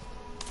else?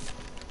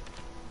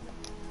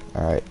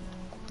 Alright.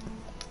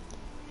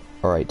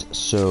 Alright,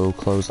 so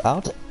close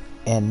out.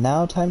 And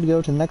now time to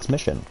go to the next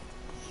mission.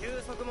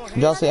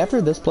 And honestly,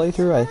 after this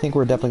playthrough, I think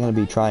we're definitely going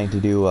to be trying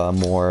to do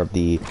more of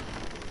the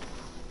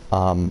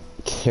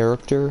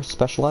character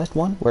specialized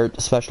one, where it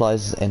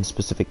specializes in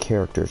specific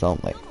characters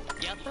only.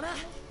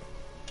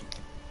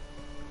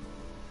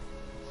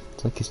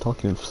 It's like he's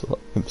talking to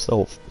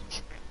himself.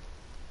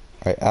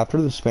 Alright,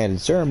 after the expanded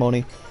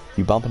ceremony,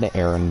 you bump into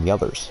Aaron and the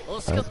others.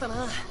 Right?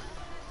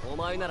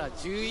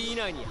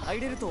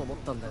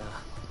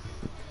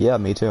 Yeah,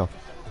 me too.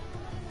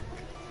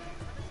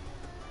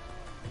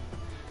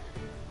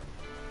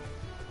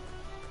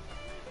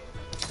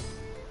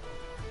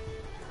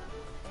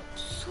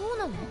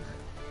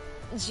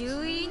 In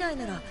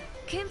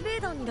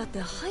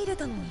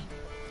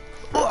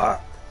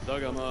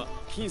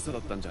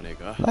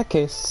that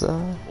case,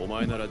 お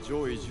前なら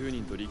上位10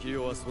人と力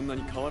量はそんな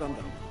に変わらん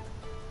だろう。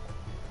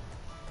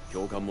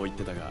教官も言っ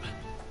てたが、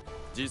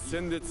実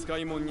戦で使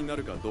い物にな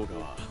るかどうか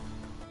は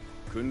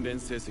訓練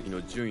成績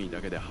の順位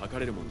だけで測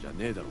れるもんじゃ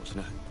ねえだろうし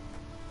な。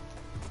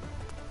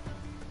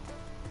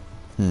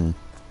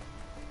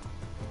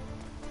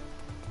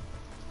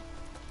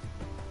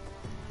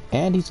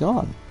And he's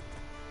gone.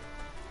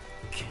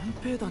 憲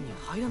兵団に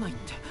入らないっ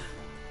て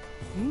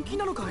本気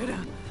なのかエレ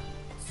ン。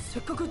せ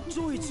っかく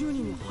上位10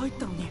人に入っ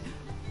たのに。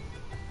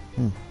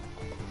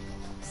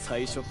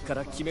最初か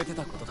ら決めて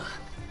たことだ。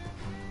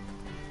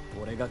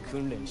俺が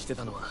訓練して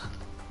たのは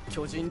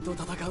巨人と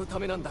戦うた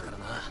めなんだから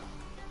な。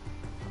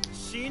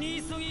死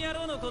に急ぎ野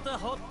郎のことは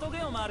ほっとけ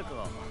よマルコ。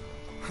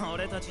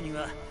俺たちに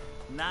は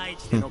内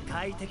地での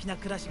快適な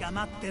暮らしが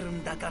待ってる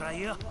んだから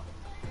よ。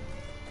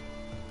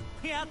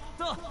やっ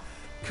と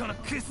この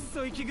くっ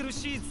そ息苦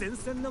しい前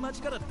線の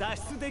町から脱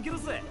出できる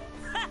ぜ。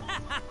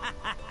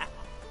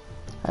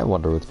I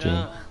wonder with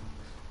Gene.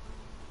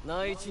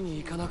 内地に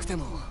行かなくて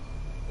も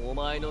お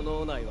前の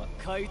脳内は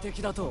快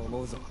適だと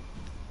思うぞ。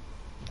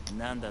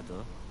なんだと？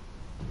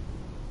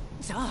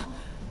じゃあ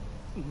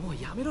も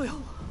うやめろよ。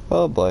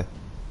Oh boy.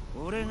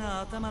 俺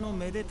が頭の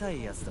めでた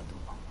いやつだと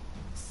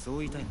そう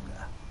言いたいの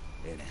か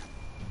エレン。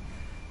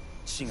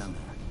違うんだ。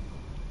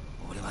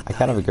俺は I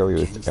kind of agree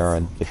with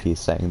Aaron if he's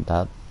saying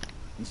that.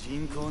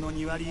 人口の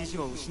2割以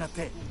上を失っ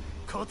て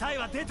答え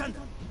は出たんだ。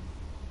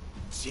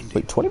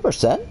 Wait,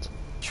 20%?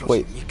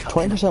 Wait,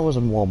 20% was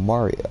in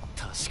Walmaria.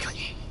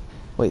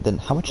 Wait, then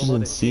how much is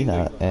in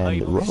Cena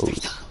and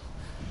Rose?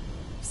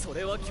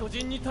 Well,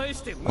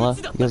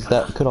 because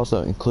that could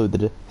also include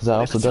because that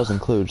also does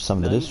include some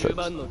of the districts.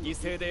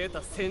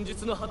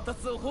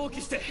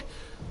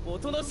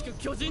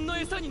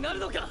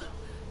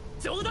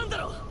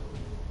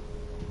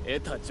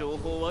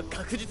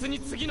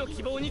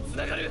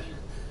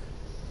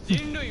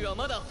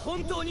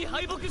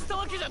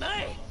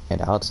 And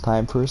now it's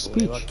time for a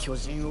speech.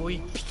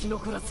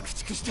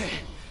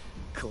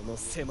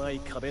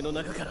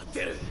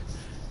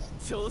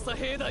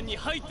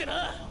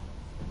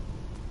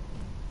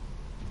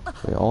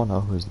 We all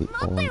know who's the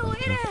only one.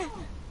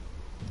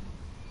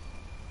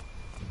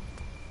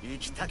 生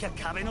きたきゃ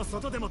壁の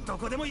外でもど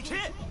こでも行け。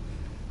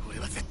俺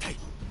は絶対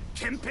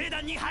憲兵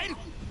団に入る。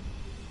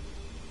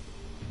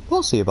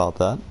We'll see about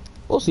that.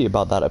 We'll see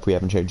about that if we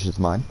haven't changed his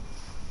mind.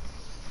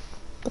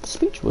 But the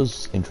speech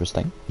was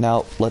interesting.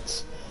 Now,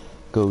 let's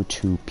go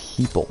to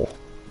people.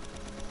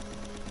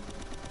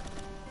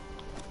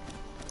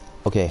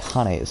 Okay,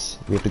 Hanes.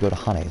 We have to go to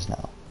Hanes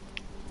now.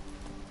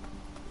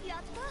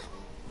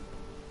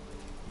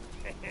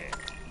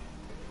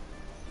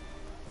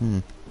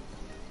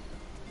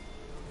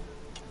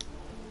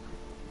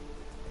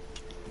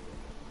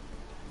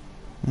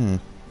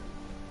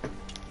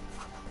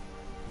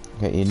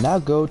 Okay, you now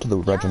go to the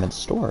regiment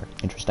store.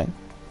 Interesting.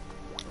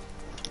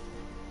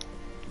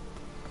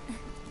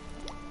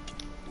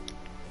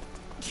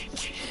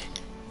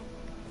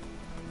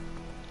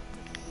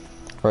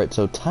 Alright,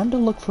 so time to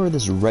look for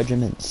this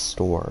regiment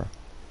store.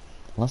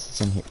 Unless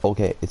it's in here.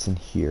 Okay, it's in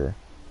here.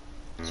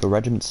 So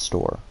regiment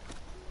store.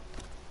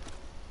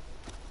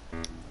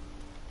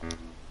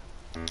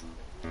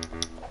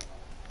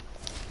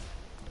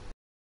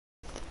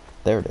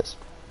 There it is.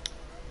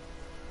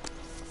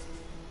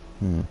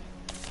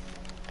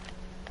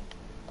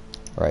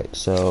 Alright,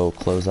 so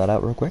close that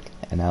out real quick,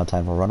 and now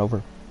time to run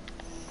over.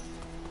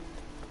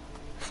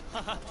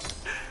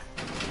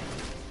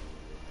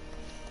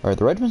 Alright,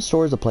 the regiment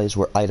store is a place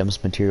where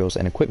items, materials,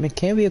 and equipment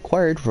can be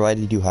acquired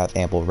provided you have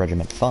ample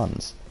regiment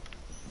funds.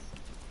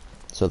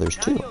 So there's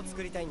two.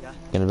 Gonna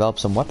develop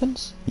some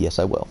weapons? Yes,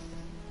 I will.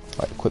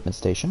 Alright, equipment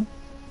station.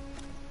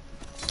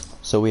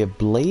 So we have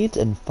blades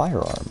and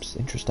firearms.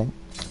 Interesting.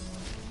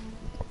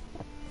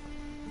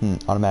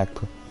 Automatic.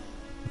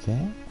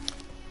 Okay.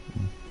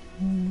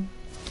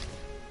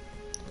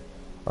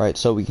 Alright,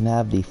 so we can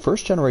have the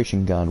first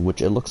generation gun,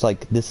 which it looks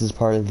like this is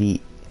part of the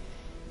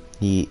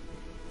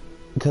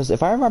because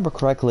if I remember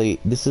correctly,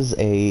 this is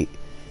an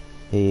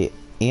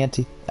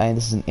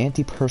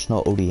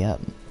anti-personal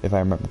ODM, if I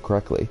remember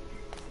correctly.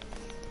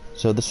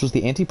 So this was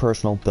the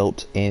anti-personal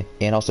built in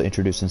and also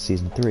introduced in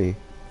season 3.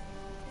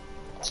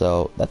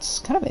 So that's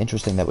kind of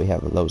interesting that we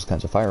have those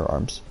kinds of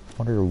firearms.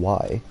 Wonder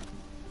why.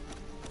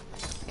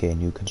 Okay,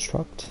 new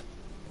construct.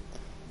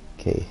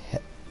 Okay,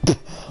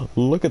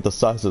 look at the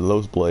size of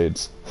those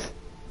blades.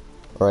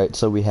 Alright,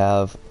 so we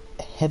have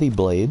heavy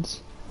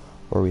blades,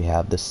 or we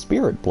have the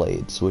spirit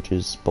blades, which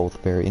is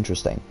both very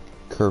interesting.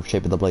 Curved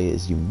shape of the blade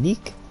is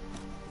unique.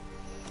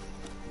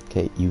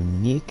 Okay,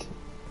 unique,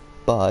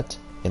 but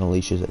it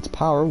unleashes its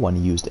power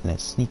when used in a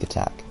sneak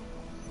attack.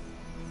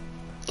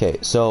 Okay,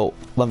 so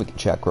let me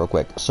check real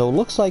quick. So it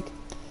looks like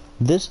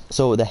this,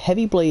 so the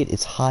heavy blade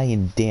is high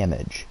in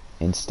damage,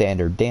 in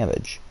standard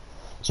damage.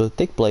 So the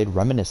thick blade,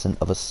 reminiscent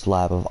of a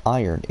slab of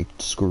iron,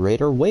 its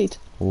greater weight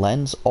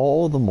lends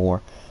all the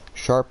more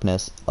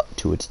sharpness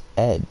to its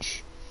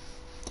edge.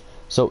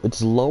 So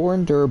it's lower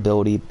in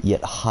durability,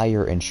 yet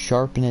higher in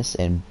sharpness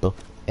and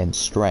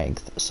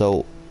strength.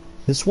 So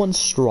this one's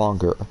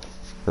stronger,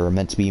 or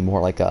meant to be more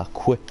like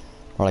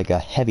a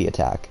heavy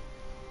attack.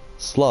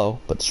 Slow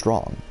but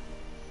strong.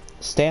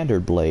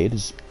 Standard blade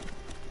is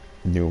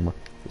numerous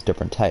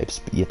different types,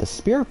 but yet the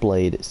spirit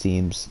blade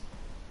seems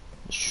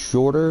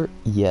shorter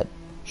yet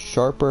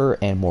sharper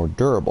and more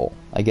durable.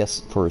 I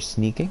guess for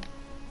sneaking.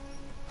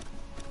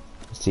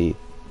 Let's see,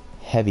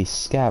 heavy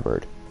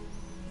scabbard.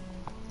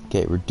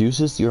 Okay,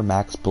 reduces your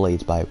max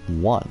blades by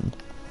 1.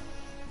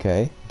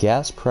 Okay,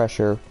 gas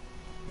pressure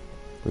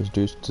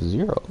reduced to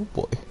 0. Oh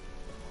boy.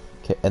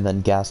 Okay, and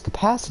then gas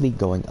capacity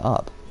going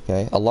up.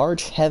 Okay, a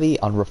large, heavy,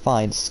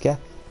 unrefined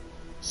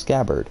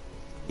scabbard.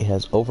 It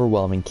has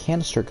overwhelming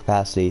canister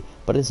capacity,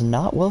 but is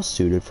not well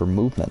suited for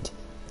movement.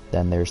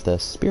 Then there's the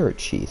spirit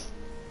sheath.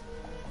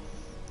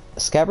 A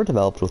scabbard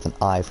developed with an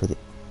eye for the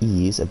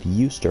ease of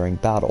use during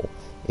battle.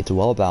 It's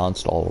well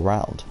balanced all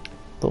around,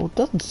 though it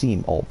doesn't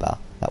seem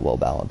that well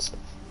balanced.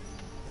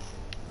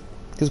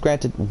 Because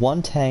granted,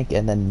 one tank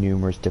and then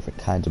numerous different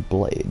kinds of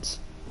blades.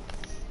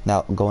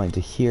 Now going to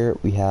here,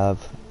 we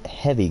have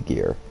heavy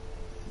gear.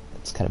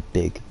 It's kind of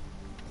big.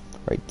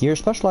 Right, gear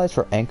specialized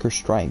for anchor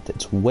strength.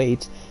 Its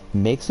weight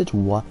makes its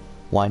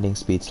winding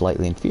speed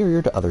slightly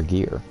inferior to other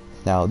gear.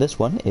 Now this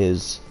one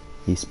is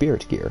the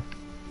spirit gear.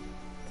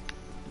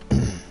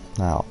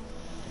 Now,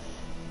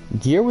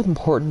 gear with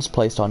importance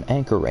placed on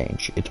anchor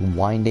range. Its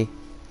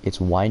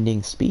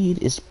winding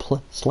speed is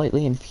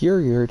slightly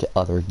inferior to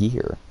other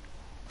gear.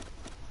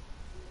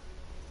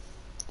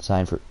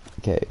 Designed for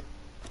okay,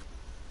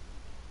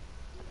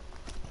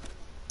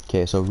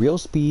 so real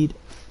speed.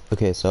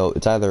 Okay, so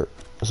it's either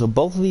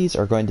both of these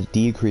are going to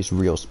decrease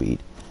real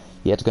speed,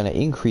 yet it's going to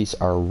increase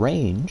our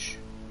range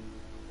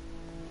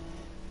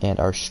and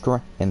our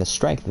strength and the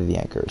strength of the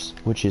anchors,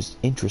 which is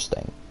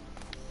interesting.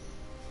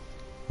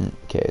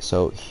 Okay,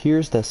 so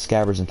here's the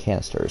scabbards and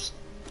canisters.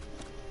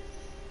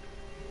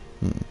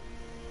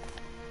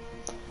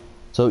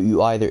 So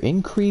you either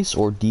increase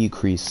or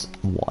decrease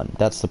one.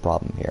 That's the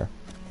problem here.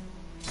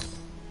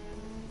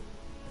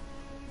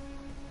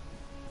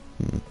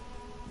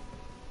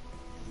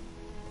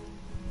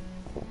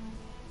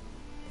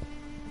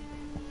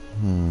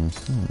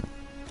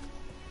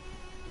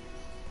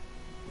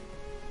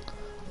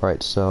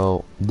 Alright,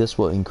 so this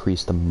will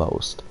increase the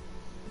most.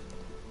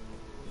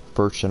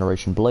 First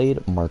generation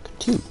blade, Mark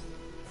II.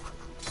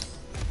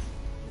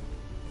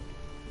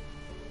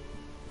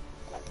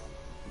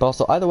 But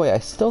also, either way, I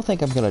still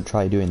think I'm gonna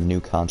try doing the new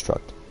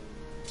construct.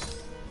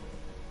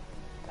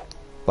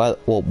 But,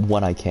 well,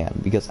 when I can,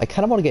 because I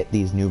kind of want to get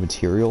these new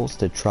materials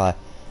to try.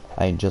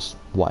 Why not?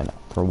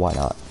 Why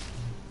not?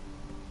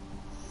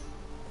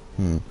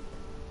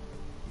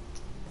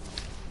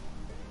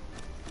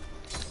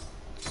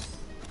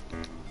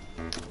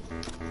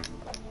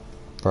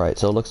 Alright,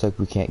 so it looks like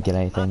we can't get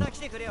anything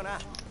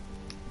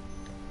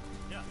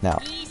now.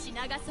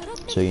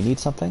 So you need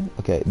something?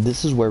 Okay,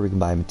 this is where we can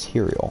buy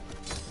material.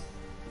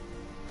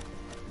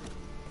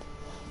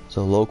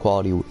 So low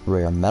quality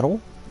rare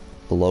metal,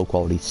 the low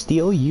quality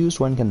steel used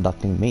when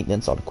conducting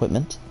maintenance on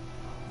equipment,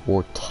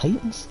 or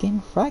Titan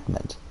skin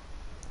fragment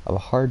of a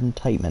hardened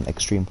Titan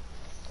extreme.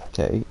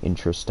 Okay,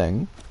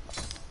 interesting.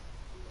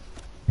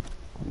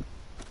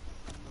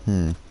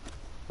 Okay,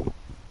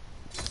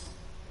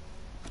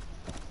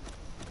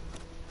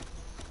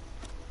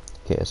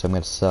 so I'm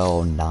gonna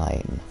sell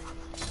 9.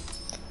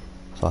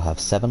 So I'll have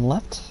 7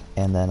 left,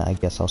 and then I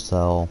guess I'll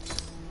sell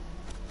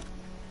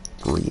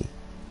 3.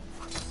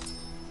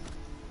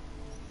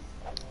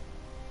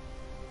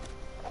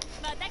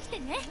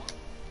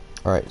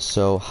 Alright,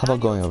 so how about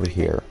going over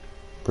here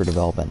for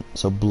development?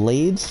 So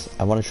blades,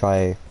 I want to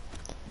try,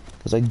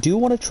 because I do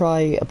want to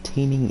try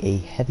obtaining the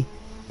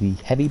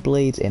heavy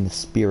blades and the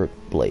spirit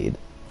blade,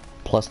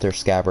 plus their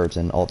scabbards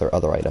and all their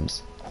other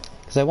items,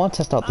 because I want to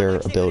test out their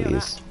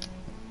abilities.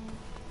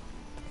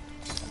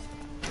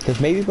 Because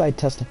maybe by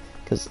testing,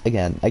 because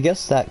again, I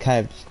guess that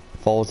kind of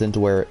falls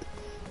into where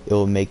it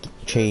will make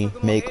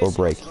or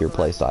break your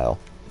playstyle.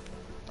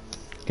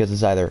 Because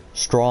it's either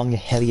strong,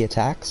 heavy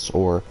attacks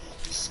or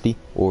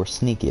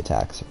sneaky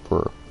attacks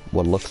for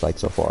what it looks like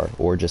so far,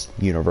 or just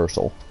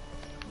universal.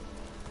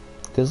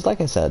 Because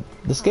like I said,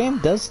 this game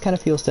does kind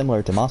of feel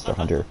similar to Monster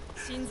Hunter.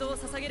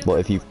 Well,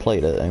 if you've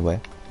played it anyway.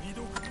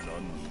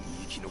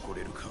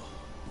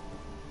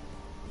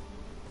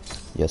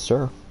 Yes,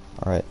 sir.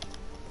 Alright.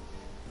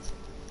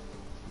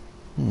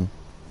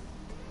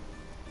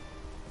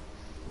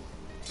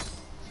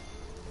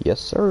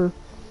 Yes, sir.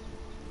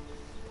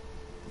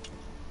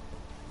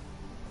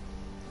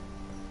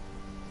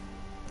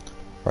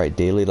 Alright,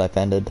 daily life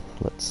ended.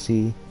 Let's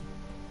see.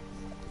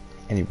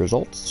 Any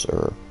results,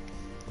 or are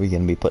we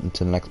going to be put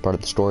into the next part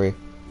of the story?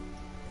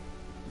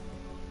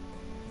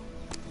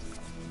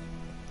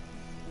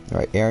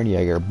 Alright, Eren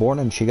Yeager. Born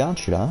in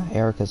Shiganshina,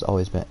 Eric has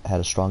always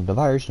had a strong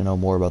desire to know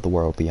more about the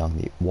world beyond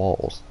the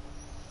walls.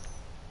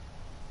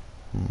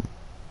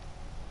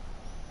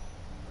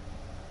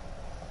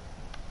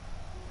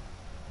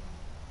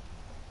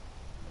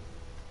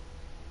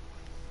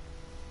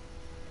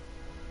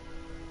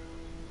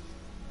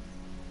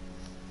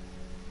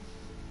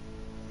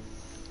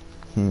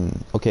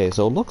 Okay,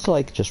 so it looks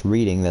like, just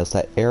reading this,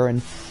 that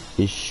Eren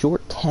is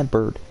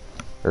short-tempered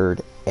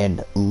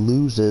and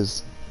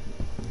loses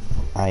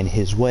in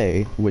his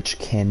way, which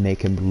can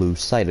make him lose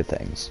sight of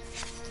things.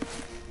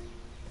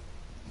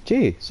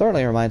 Gee,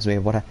 certainly reminds me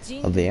of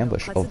the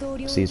ambush of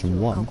season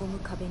 1.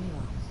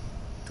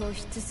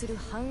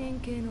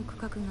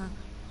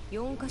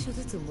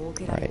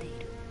 Right,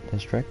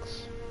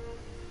 districts.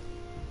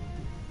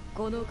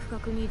 この区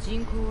画に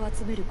人口を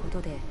集めるこ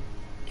とで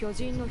巨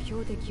人の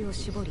標的を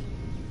絞り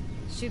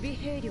守備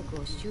兵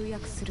力を集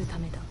約するた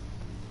めだ。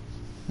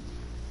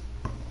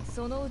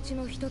そのうち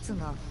の一つ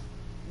が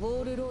ウ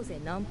ォールローゼ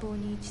南方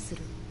に位置す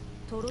る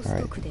トロ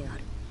スト区であ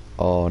る。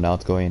Oh, now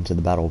it's going into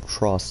the Battle of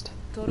Trust.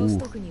 トロス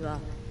ト区には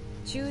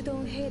駐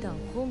屯兵団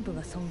本部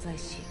が存在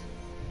し、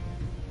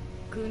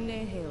訓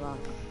練兵は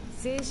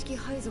正式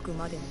配属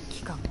までの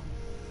期間、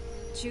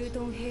駐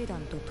屯兵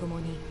団と共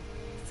に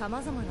様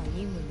々な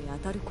任務に当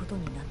たること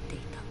になってい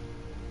た。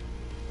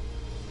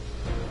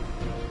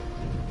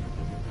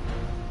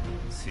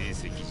成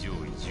績上位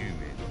10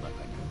名の中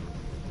に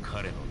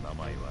彼の名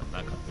前は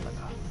なかった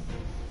が、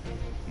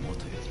も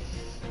とより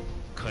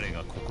彼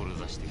が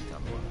志していたの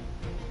は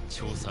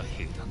調査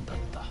兵団だっ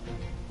た。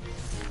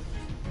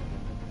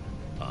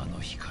あの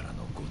日から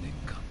の5年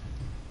間、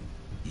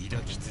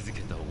抱き続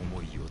けた思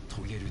いを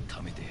遂げる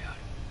ためである。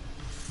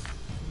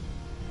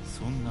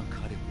そんな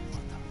彼もま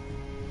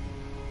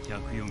た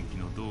104期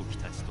の同期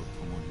たちと共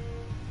に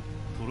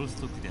トロス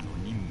ト区での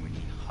任務に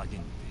励んで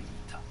い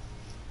た。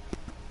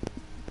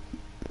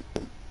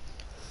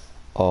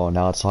Oh,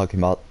 now it's talking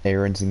about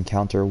Eren's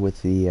encounter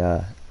with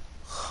the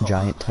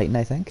giant Titan,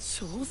 I think.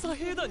 調査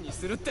兵団に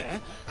するって？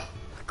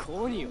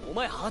コーニー、お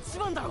前8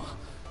番だろ。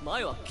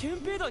前は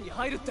憲兵団に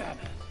入るって。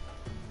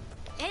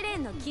エレ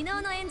ンの昨日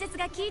の演説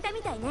が効いた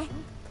みたいね。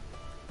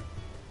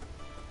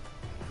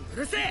う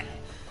るせえ！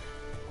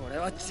俺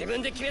は自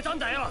分で決めたん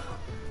だよ。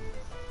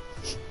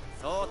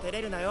そう照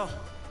れるなよ。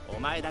お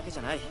前だけじ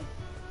ゃない。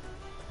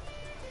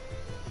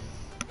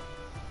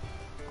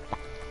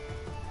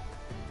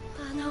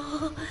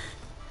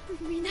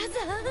皆さ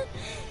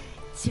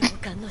ん、上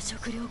官の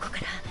食料庫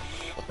か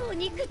らお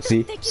肉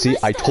取ってきました。See,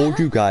 I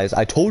told you guys,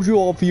 I told you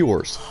all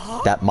viewers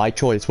that my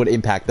choice would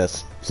impact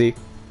this. See?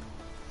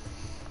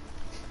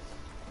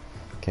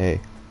 Okay.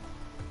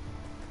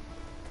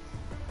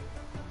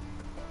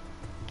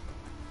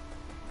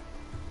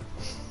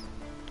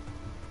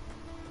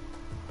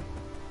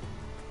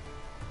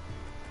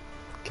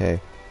 Okay.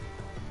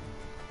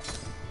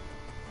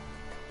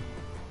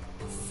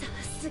 さ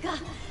すが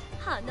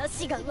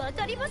話がわ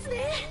かります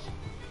ね。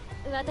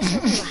私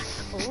の方は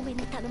多め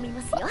に頼み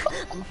ますよ。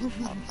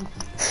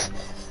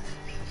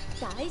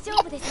大丈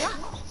夫ですよ。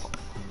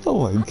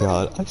 Oh my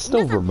god, I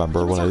still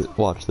remember when I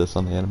watched this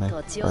on the anime.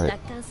 土地を Alright. 奪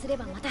還すれ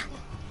ばまた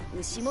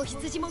牛も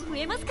羊も増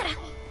えますから。ウ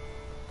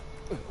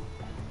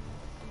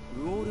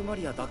ォールマ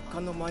リア奪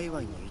還の前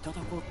祝いにいただ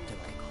こうってわ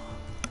け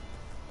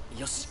か。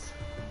よし、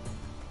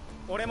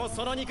俺も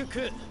その肉食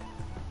う。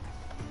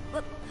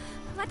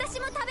私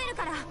も食べる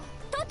から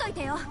取っとい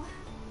てよ。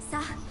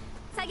さあ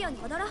作業に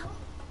戻ろう。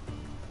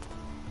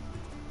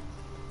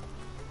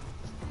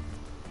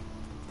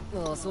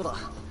ああ、そうだ。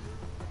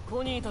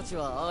コニーたち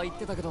はああ言っ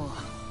てたけど、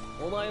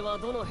お前は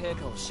どの陛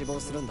下を志望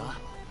するんだ？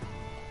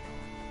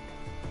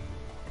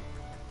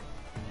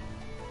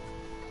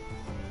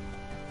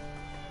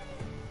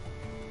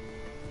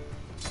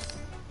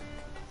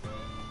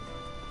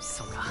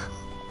そうか、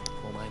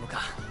お前も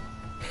か。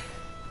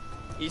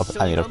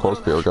 I mean, of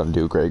course we were gonna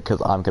do great because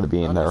I'm gonna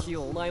be in there.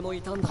 お前も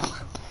いたんだ。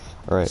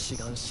 Alright. 志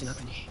願しなく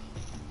に。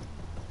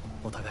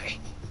お互い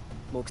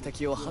目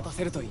的を果た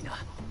せるといいな。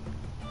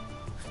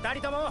二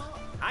人とも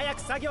早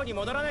く作業に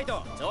戻らない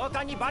と上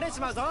官にバレち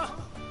まうぞ。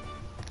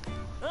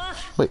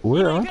 Wait,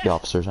 where are the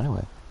officers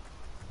anyway?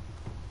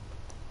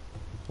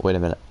 Wait a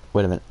minute.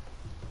 Wait a minute.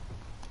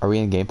 Are we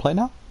in gameplay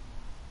now?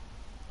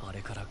 あ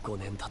れから5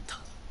年経った。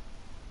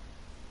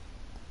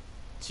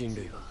人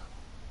類は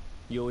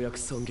ようやく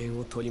尊厳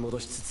を取り戻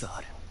しつつ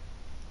ある。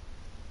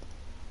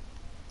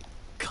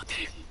勝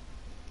てる。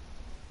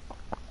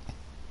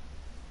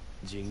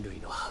人類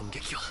の反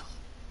撃は。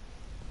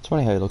 It's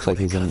funny how he looks like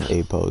he's in an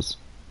A pose.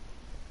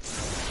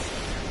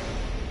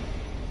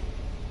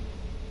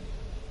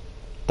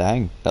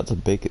 Dang, that's a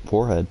big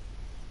forehead.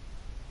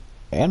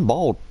 And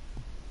bald.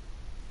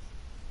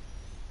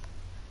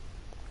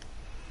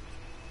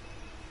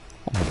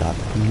 Oh my god.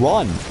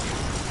 Run!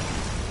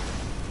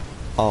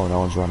 Oh, no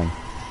one's running.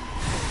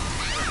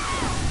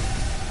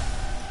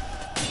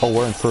 Oh,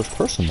 we're in first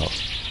person though.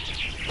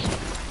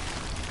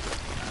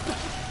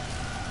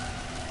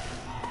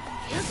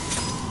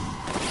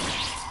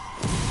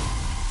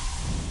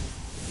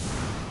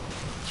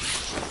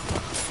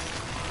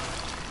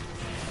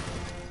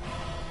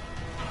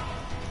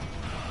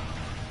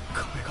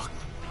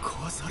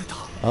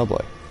 Oh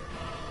boy.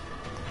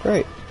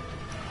 Great.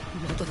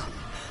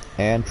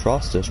 And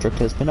Frost District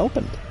has been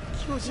opened.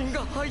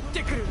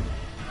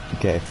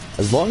 Okay,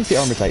 as long as the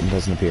Armor Titan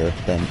doesn't appear,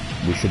 then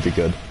we should be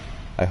good.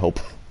 I hope.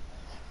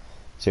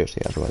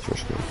 Seriously, otherwise we're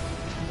screwed.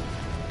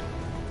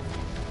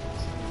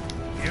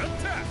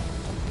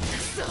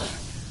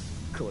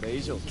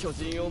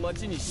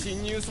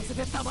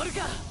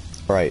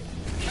 Right.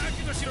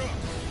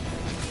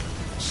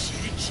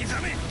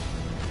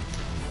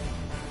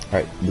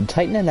 Alright, the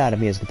Titan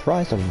anatomy is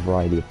comprised of a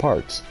variety of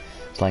parts.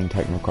 Slaying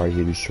Titan requires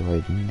you to destroy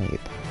the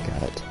nape.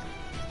 Got it.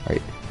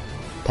 Alright.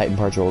 Titan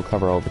parts will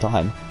recover over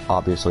time.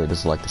 Obviously, this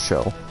is like the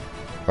show.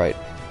 Right.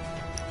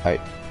 Alright.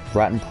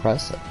 Rapid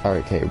press.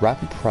 Alright, okay.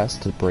 Rapid press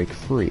to break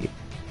free.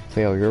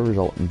 Failure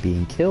result in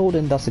being killed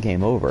and thus a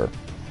game over.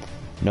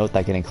 Note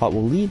that getting caught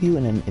will leave you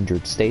in an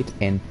injured state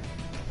and...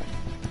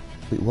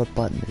 Wait, what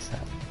button is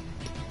that?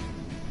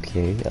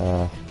 Okay,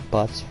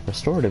 but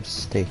restorative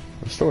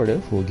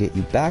will get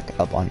you back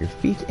up on your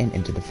feet and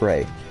into the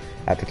fray.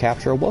 After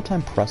capture, a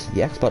well-timed press of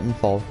the X button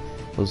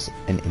follows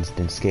an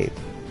instant escape.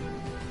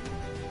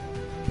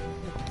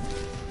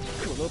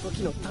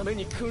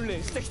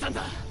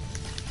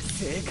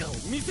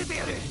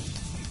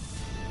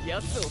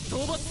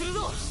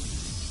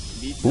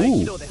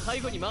 Ooh.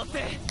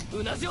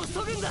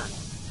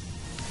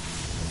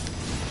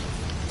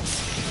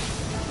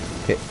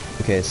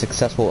 Okay,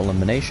 successful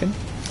elimination.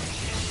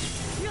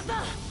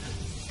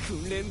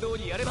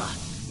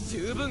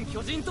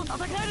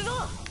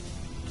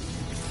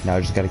 Now I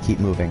just gotta keep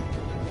moving.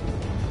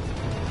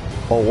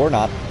 Oh, we're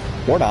not.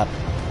 We're not.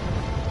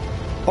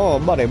 Oh,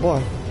 buddy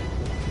boy.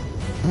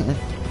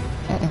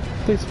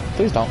 Please,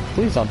 please don't.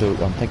 Please don't do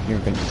it. I'm thinking you're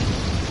gonna...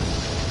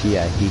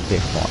 Yeah, he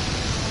kicked one.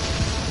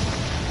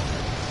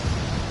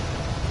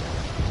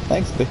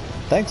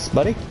 Thanks,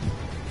 buddy.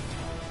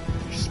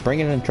 Just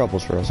bringing in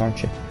troubles for us,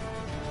 aren't you?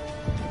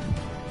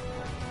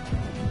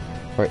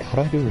 Alright, how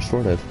do I do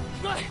restorative?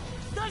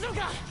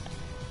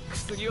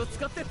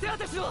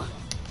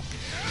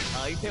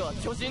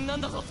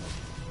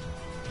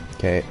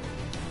 Okay.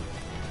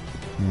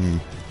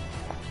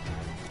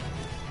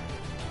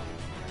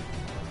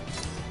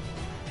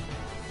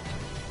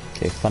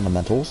 Okay,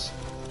 fundamentals.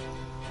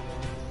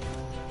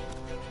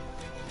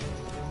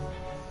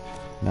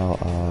 No,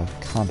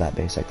 combat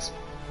basics.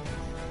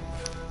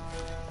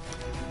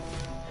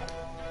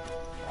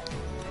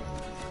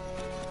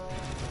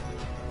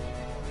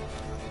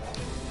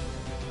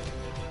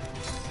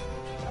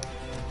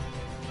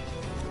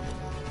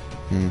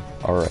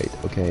 Alright,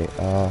 okay,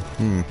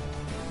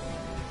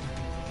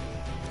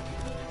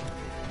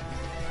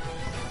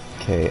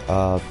 Okay,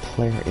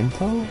 player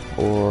info?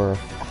 Or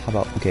how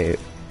about, okay,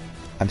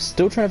 I'm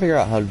still trying to figure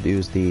out how to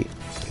use the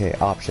Okay,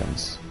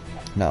 options.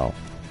 No.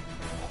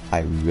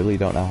 I really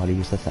don't know how to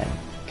use the thing.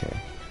 Okay.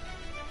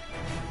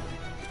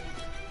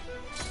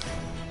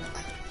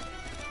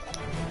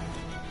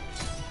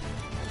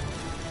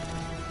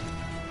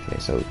 Okay,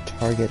 so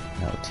target,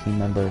 no. Team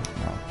member,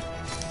 no.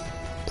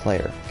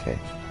 Player, okay.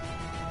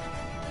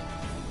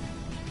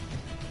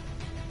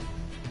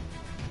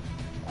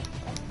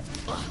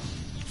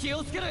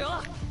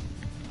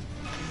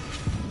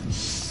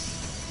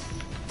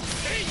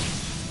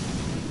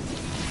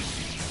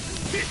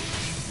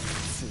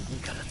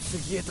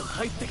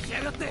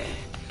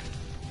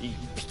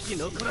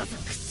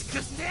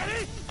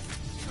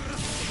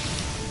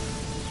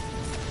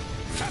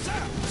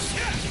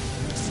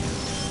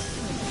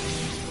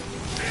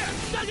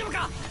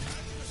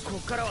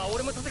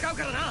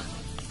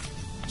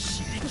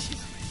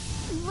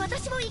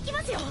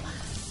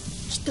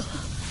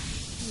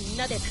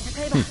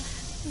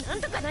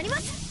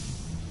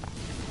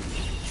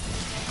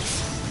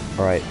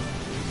 Alright.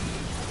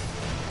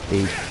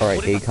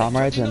 Alright, 8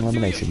 comrades and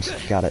eliminations.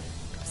 Got it.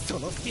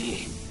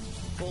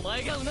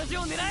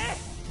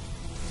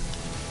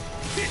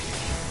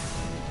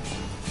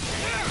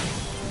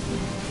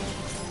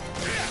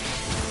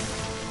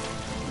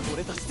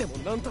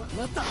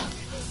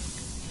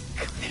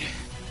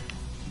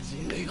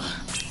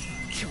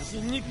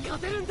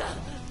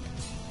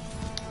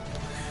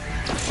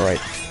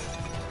 Alright.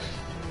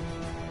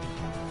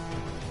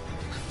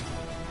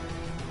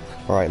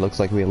 Alright, looks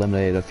like we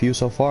eliminated a few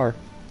so far.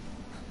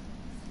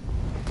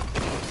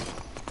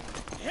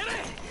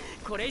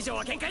 これ以上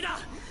は限界だ。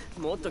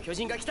もっと巨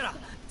人が来たら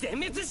全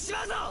滅し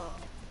まうぞ。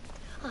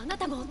あな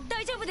たも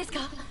大丈夫です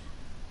か？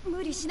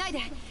無理しないで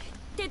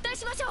撤退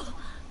しましょう。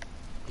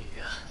い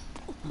や、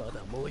まだ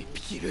もう一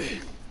匹いる。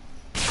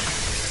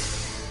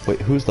 Wait,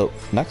 who's the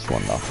next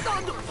one though?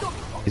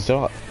 Is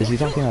he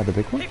talking about the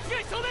big one?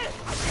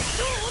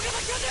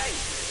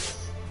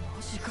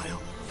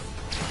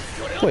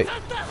 Wait,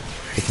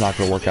 it's not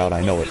gonna work out,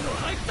 I know it.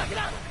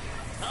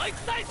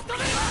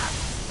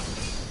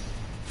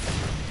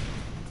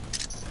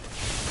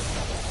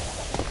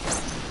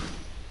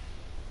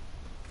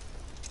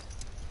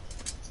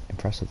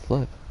 Impressive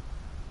flip.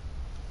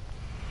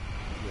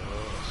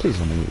 Please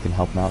tell me you can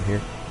help him out here.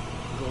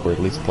 Or at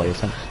least play as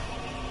him.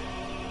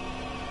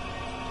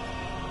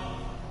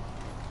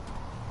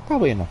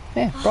 Probably enough.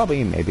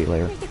 Probably maybe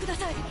later.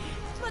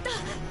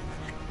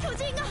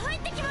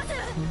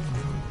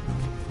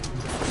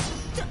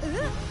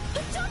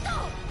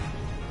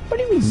 What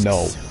do you mean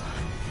no?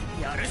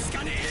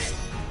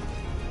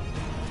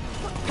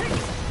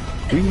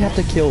 We have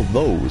to kill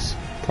those,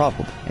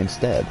 probably,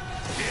 instead.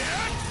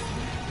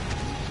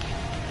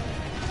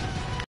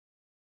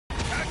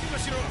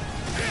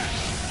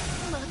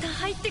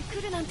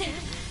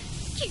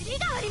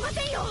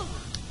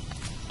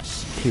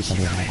 Please tell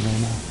me I'm not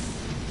normal.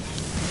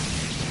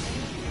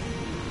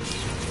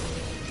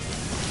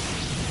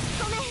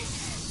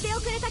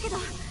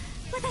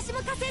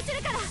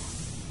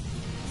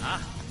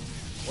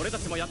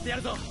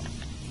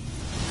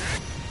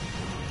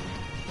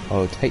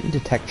 Oh, Titan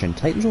detection.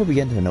 Titans will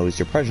begin to notice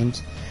your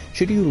presence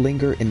should you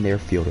linger in their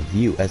field of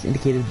view, as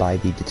indicated by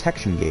the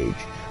detection gauge.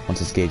 Once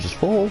this gauge is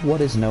full,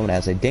 what is known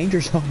as a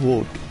danger zone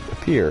will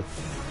appear.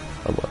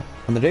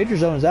 When the danger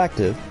zone is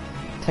active,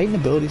 Titan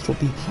abilities will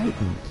be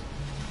heightened.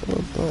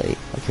 Oh boy.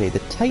 Okay,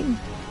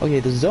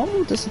 the zone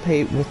will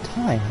dissipate with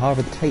time.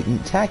 However, the Titan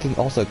attacking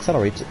also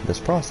accelerates this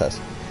process.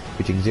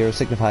 Reaching 0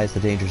 signifies the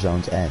danger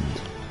zone's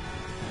end.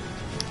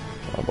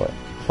 Oh boy.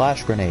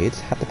 Flash grenades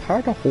have the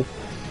power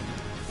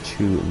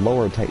to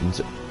lower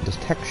Titan's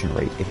detection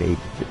rate. If a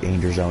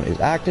danger zone is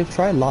active,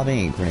 try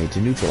lobbing a grenade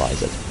to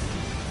neutralize it.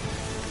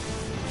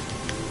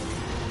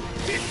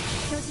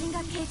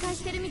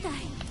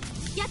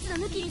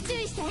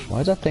 Why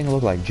does that thing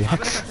look like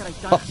Jack's?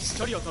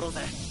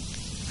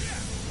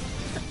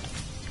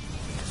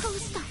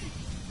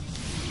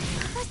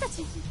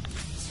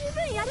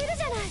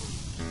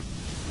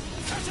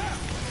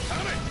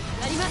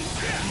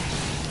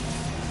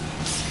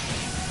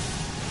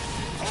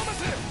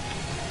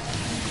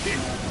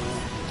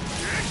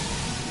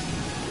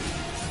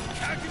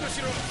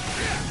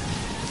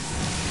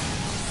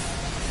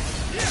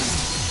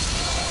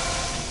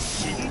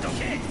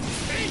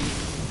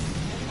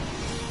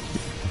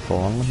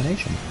 Full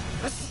elimination.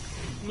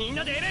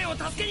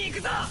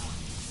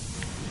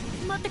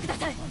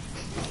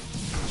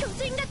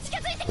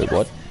 Wait,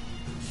 what?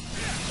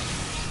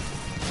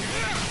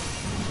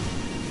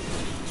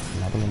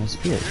 Another one is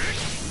spear.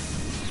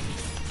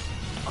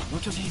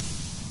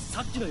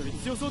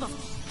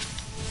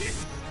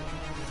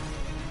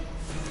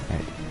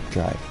 Alright,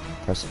 drive.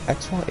 Press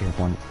X while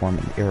airborne to form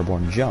an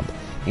airborne jump.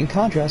 In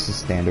contrast to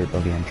standard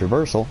ODM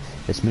traversal,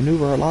 this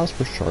maneuver allows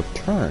for sharp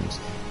turns,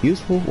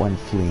 useful when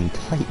fleeing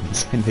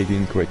Titans and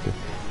making quick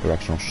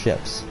directional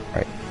shifts.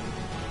 Right.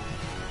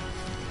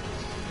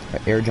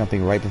 Air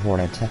jumping right before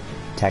an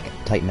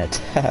Titan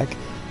attack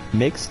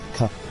makes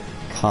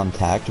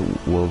contact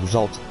will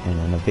result in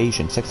an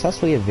evasion.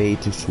 Successfully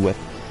evade to swift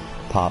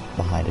pop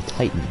behind a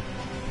Titan.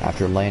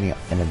 After landing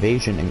an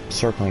evasion and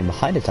circling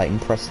behind a Titan,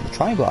 press the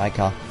triangle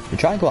icon. The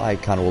triangle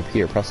icon will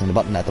appear. Pressing the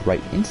button at the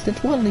right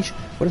instant will unleash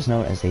what is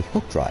known as a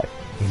hook drive,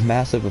 a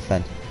massive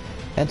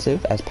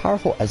offensive as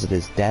powerful as it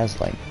is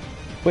dazzling.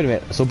 Wait a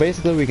minute, so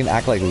basically we can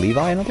act like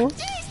Levi in other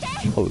words?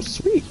 Oh,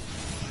 sweet.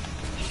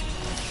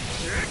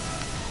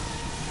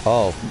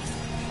 Oh.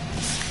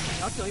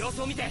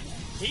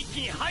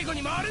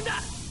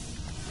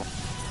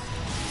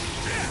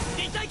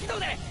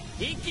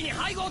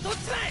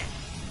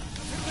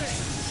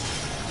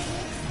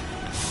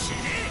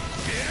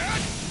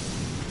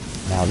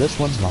 Now this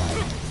one's mine.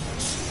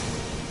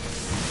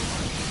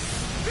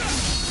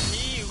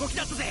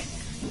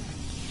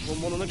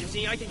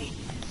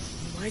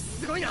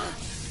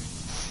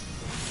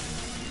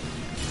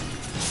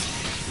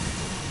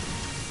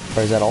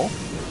 Or is that all?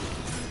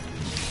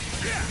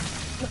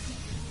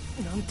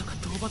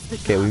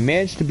 Okay, we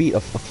managed to beat a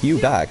few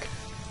back.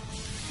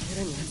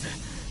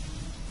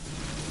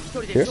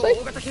 Seriously?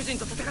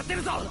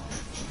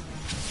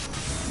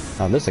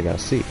 Now this I gotta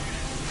see.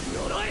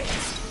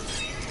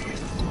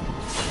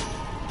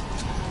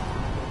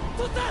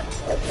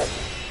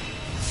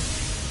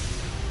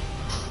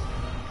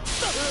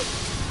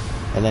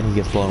 And then he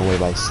gets blown away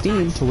by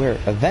steam to where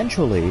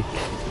eventually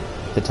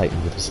the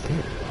Titan will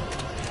disappear.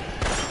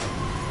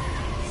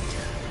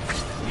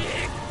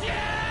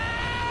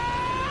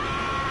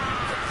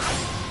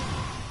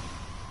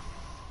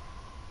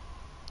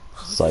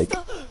 Psych.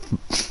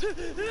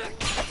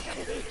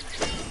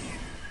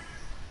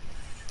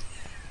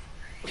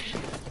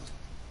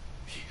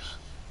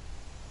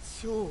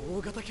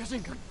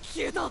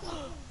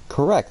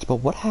 Correct, but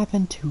what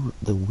happened to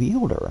the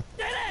wielder?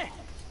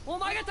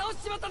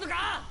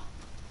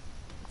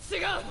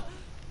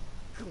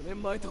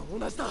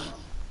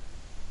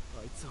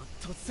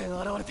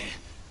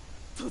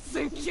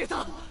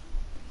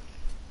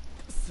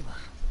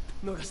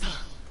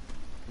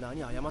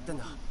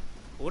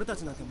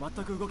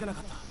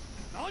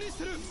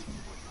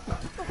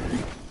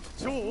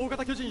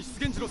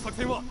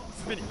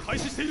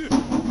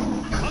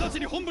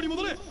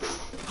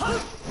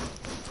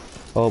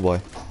 Oh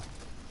boy.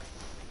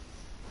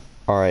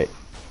 Alright.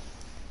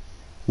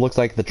 Looks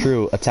like the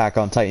true attack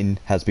on Titan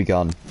has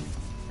begun.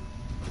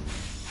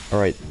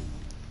 Alright.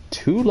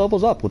 2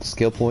 levels up with a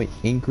skill point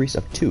increase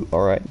of 2.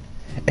 Alright.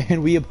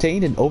 And we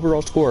obtained an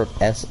overall score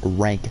of S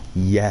rank.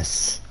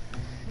 Yes.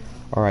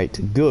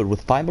 Alright, good.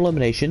 With 5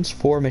 eliminations,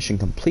 4 mission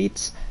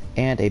completes,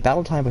 and a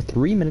battle time of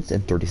 3 minutes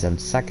and 37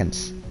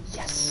 seconds.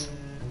 Yes.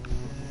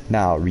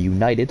 Now,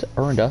 Reunited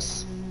earned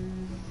us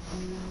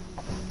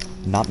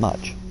not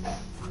much.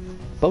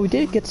 But we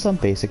did get some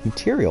basic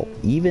material,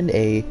 even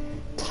a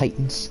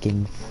Titan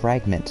skin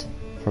fragment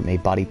from a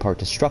body part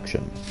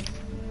destruction.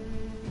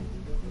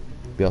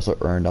 We also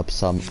earned up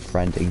some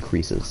friend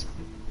increases.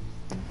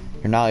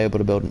 You're now able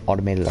to build an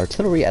automated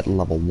artillery at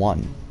level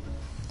 1.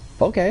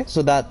 Okay,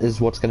 so that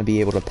is what's going to be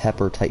able to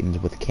pepper Titans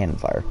with cannon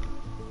fire.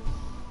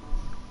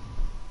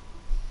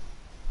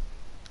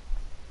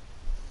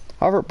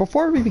 However,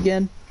 before we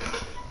begin,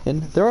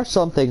 and there are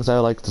some things I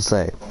like to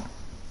say.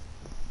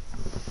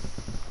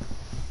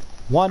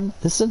 One,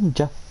 this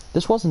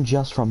wasn't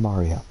just from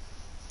Mario.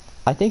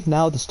 I think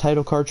now this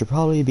title card should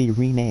probably be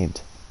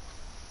renamed.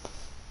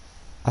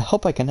 I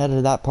hope I can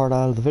edit that part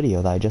out of the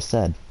video that I just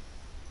said.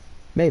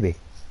 Maybe.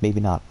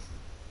 Maybe not.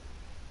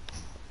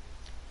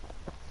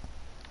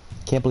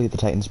 Can't believe the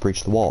Titans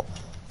breached the wall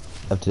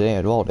of today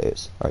and all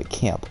days. Alright,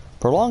 camp.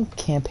 Prolonged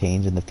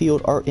campaigns in the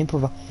field are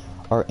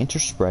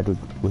interspread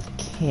with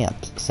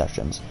camp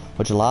sessions,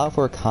 which allow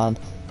for a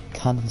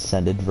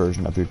condensed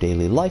version of your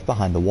daily life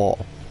behind the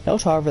wall.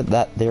 Note, however,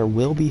 that there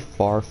will be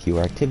far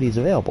fewer activities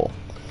available.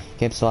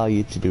 Camps allow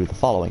you to do the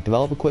following: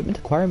 develop equipment,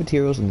 acquire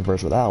materials, and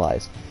converse with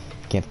allies.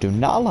 Camps do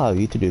not allow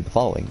you to do the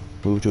following: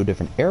 move to a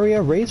different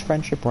area, raise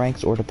friendship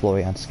ranks, or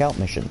deploy on scout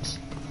missions.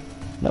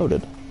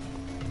 Noted.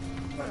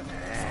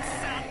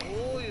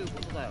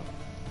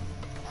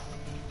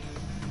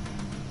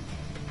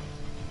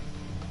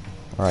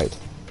 Alright.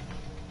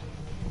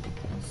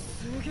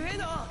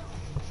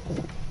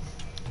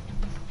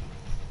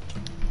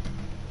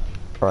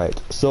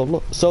 Alright, so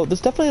this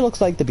definitely looks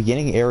like the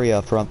beginning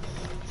area from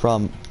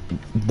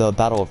the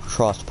Battle of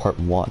Trust Part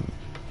 1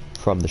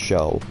 from the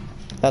show.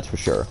 That's for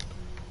sure.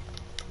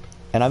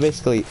 And I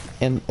basically,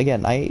 and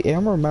again, I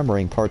am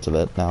remembering parts of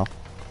it now.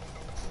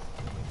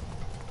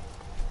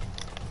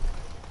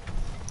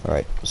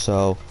 Alright,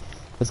 so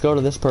let's go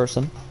to this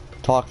person,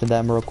 talk to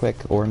them real quick,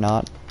 or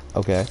not.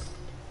 Okay.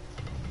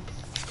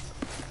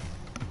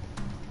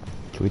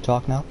 Can we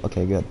talk now?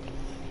 Okay, good.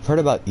 I've heard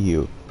about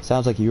you.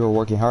 Sounds like you are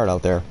working hard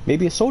out there.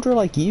 Maybe a soldier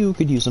like you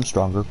could use some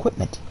stronger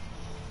equipment.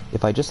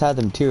 If I just had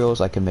the materials,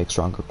 I can make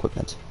stronger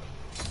equipment.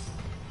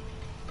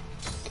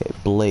 Okay,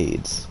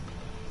 blades.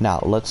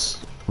 Now let's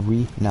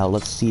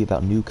see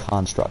about new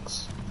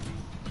constructs.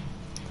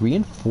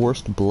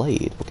 Reinforced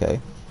blade.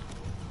 Okay.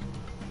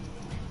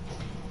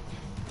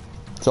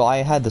 So I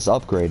had this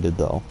upgraded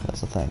though. That's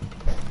the thing.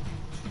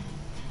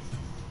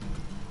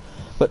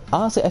 But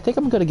honestly, I think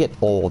I'm gonna get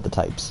all the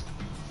types.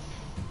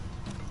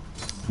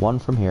 one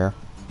from here.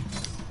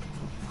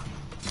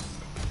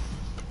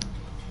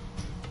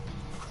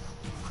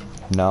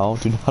 No,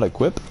 do not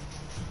equip.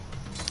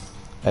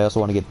 I also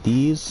want to get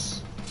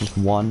these. Just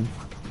one.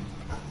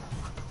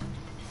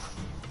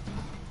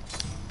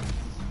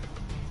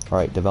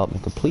 Alright,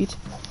 development complete.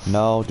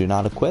 No, do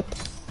not equip.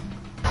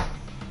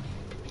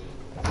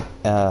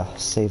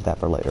 Save that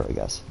for later, I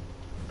guess.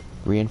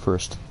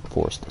 Reinforced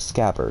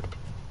scabbard.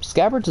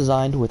 Scabbard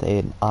designed with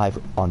an eye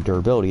on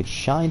durability. It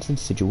shines in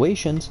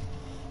situations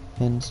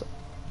and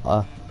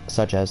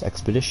such as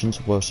expeditions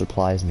where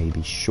supplies may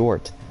be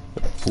short.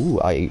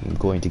 Ooh, I'm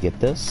going to get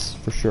this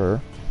for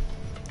sure.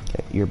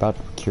 Okay, you're about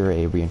to procure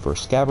a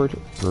reinforced scabbard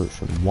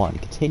version 1.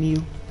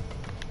 Continue.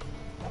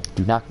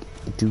 Do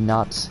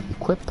not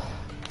equip.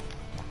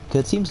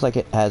 Because it seems like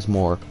it has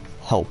more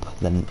help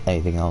than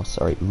anything else.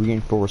 Alright,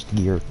 reinforced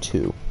gear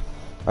 2.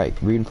 Alright,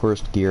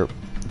 reinforced gear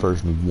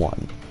version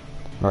 1.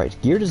 Alright,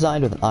 gear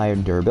designed with an eye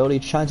on durability.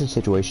 It shines in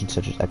situations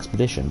such as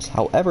expeditions.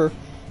 However,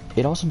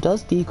 it also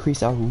does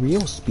decrease our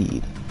real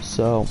speed.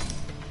 So,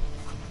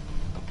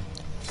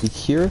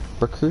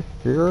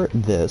 procure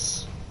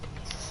this.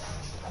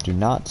 Do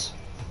not.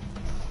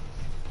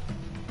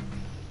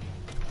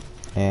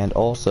 And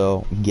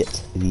also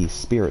get the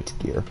spirit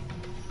gear.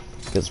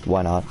 Because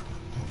why not?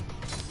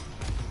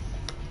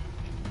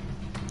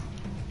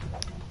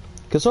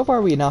 Because so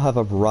far we now have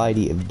a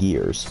variety of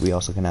gears we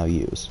also can now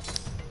use.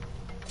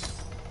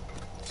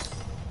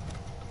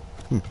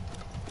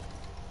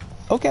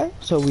 Okay,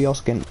 so we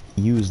also can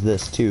use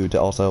this too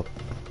to also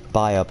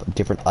buy up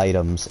different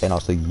items and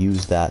also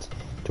use that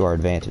to our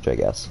advantage, I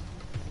guess.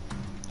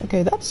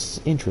 Okay, that's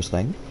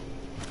interesting.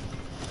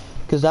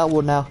 Because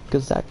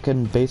that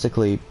can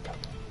basically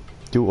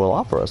do a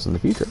lot for us in the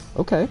future.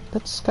 Okay,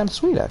 that's kind of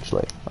sweet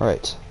actually.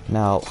 Alright,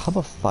 now how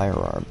about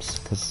firearms?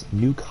 Because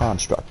new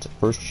construct,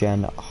 first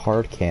gen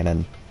hard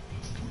cannon.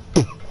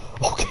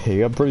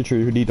 Okay, I'm pretty sure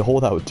you need to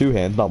hold that with 2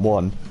 hands, not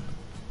 1.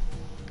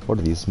 What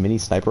are these, mini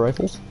sniper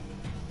rifles?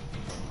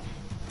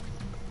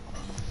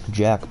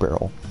 Jack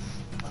barrel.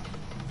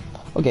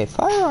 Okay,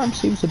 firearm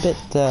seems a bit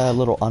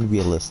little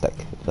unrealistic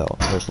though,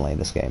 personally, in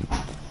this game.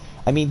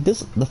 I mean,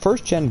 the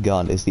first gen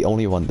gun is the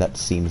only one that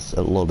seems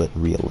a little bit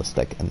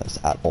realistic in this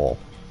at all.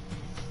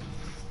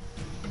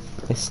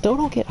 I still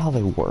don't get how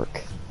they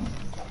work.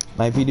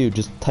 Now, if you do,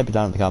 just type it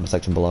down in the comment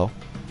section below.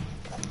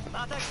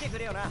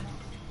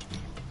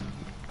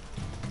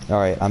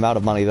 Alright, I'm out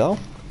of money though.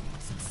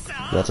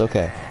 That's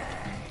okay.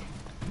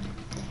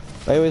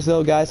 But anyways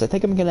though, guys, I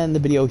think I'm gonna end the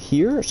video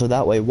here, so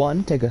that way,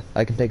 1,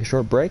 I can take a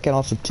short break, and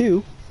also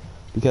 2,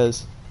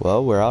 because,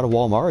 well, we're out of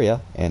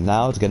Walmaria, and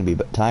now it's gonna be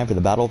time for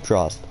the Battle of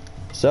Trost.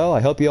 So, I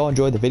hope you all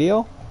enjoyed the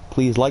video.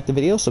 Please like the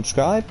video,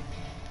 subscribe,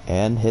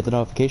 and hit the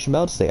notification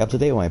bell to stay up to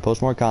date when I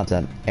post more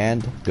content.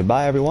 And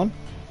goodbye, everyone,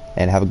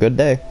 and have a good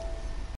day.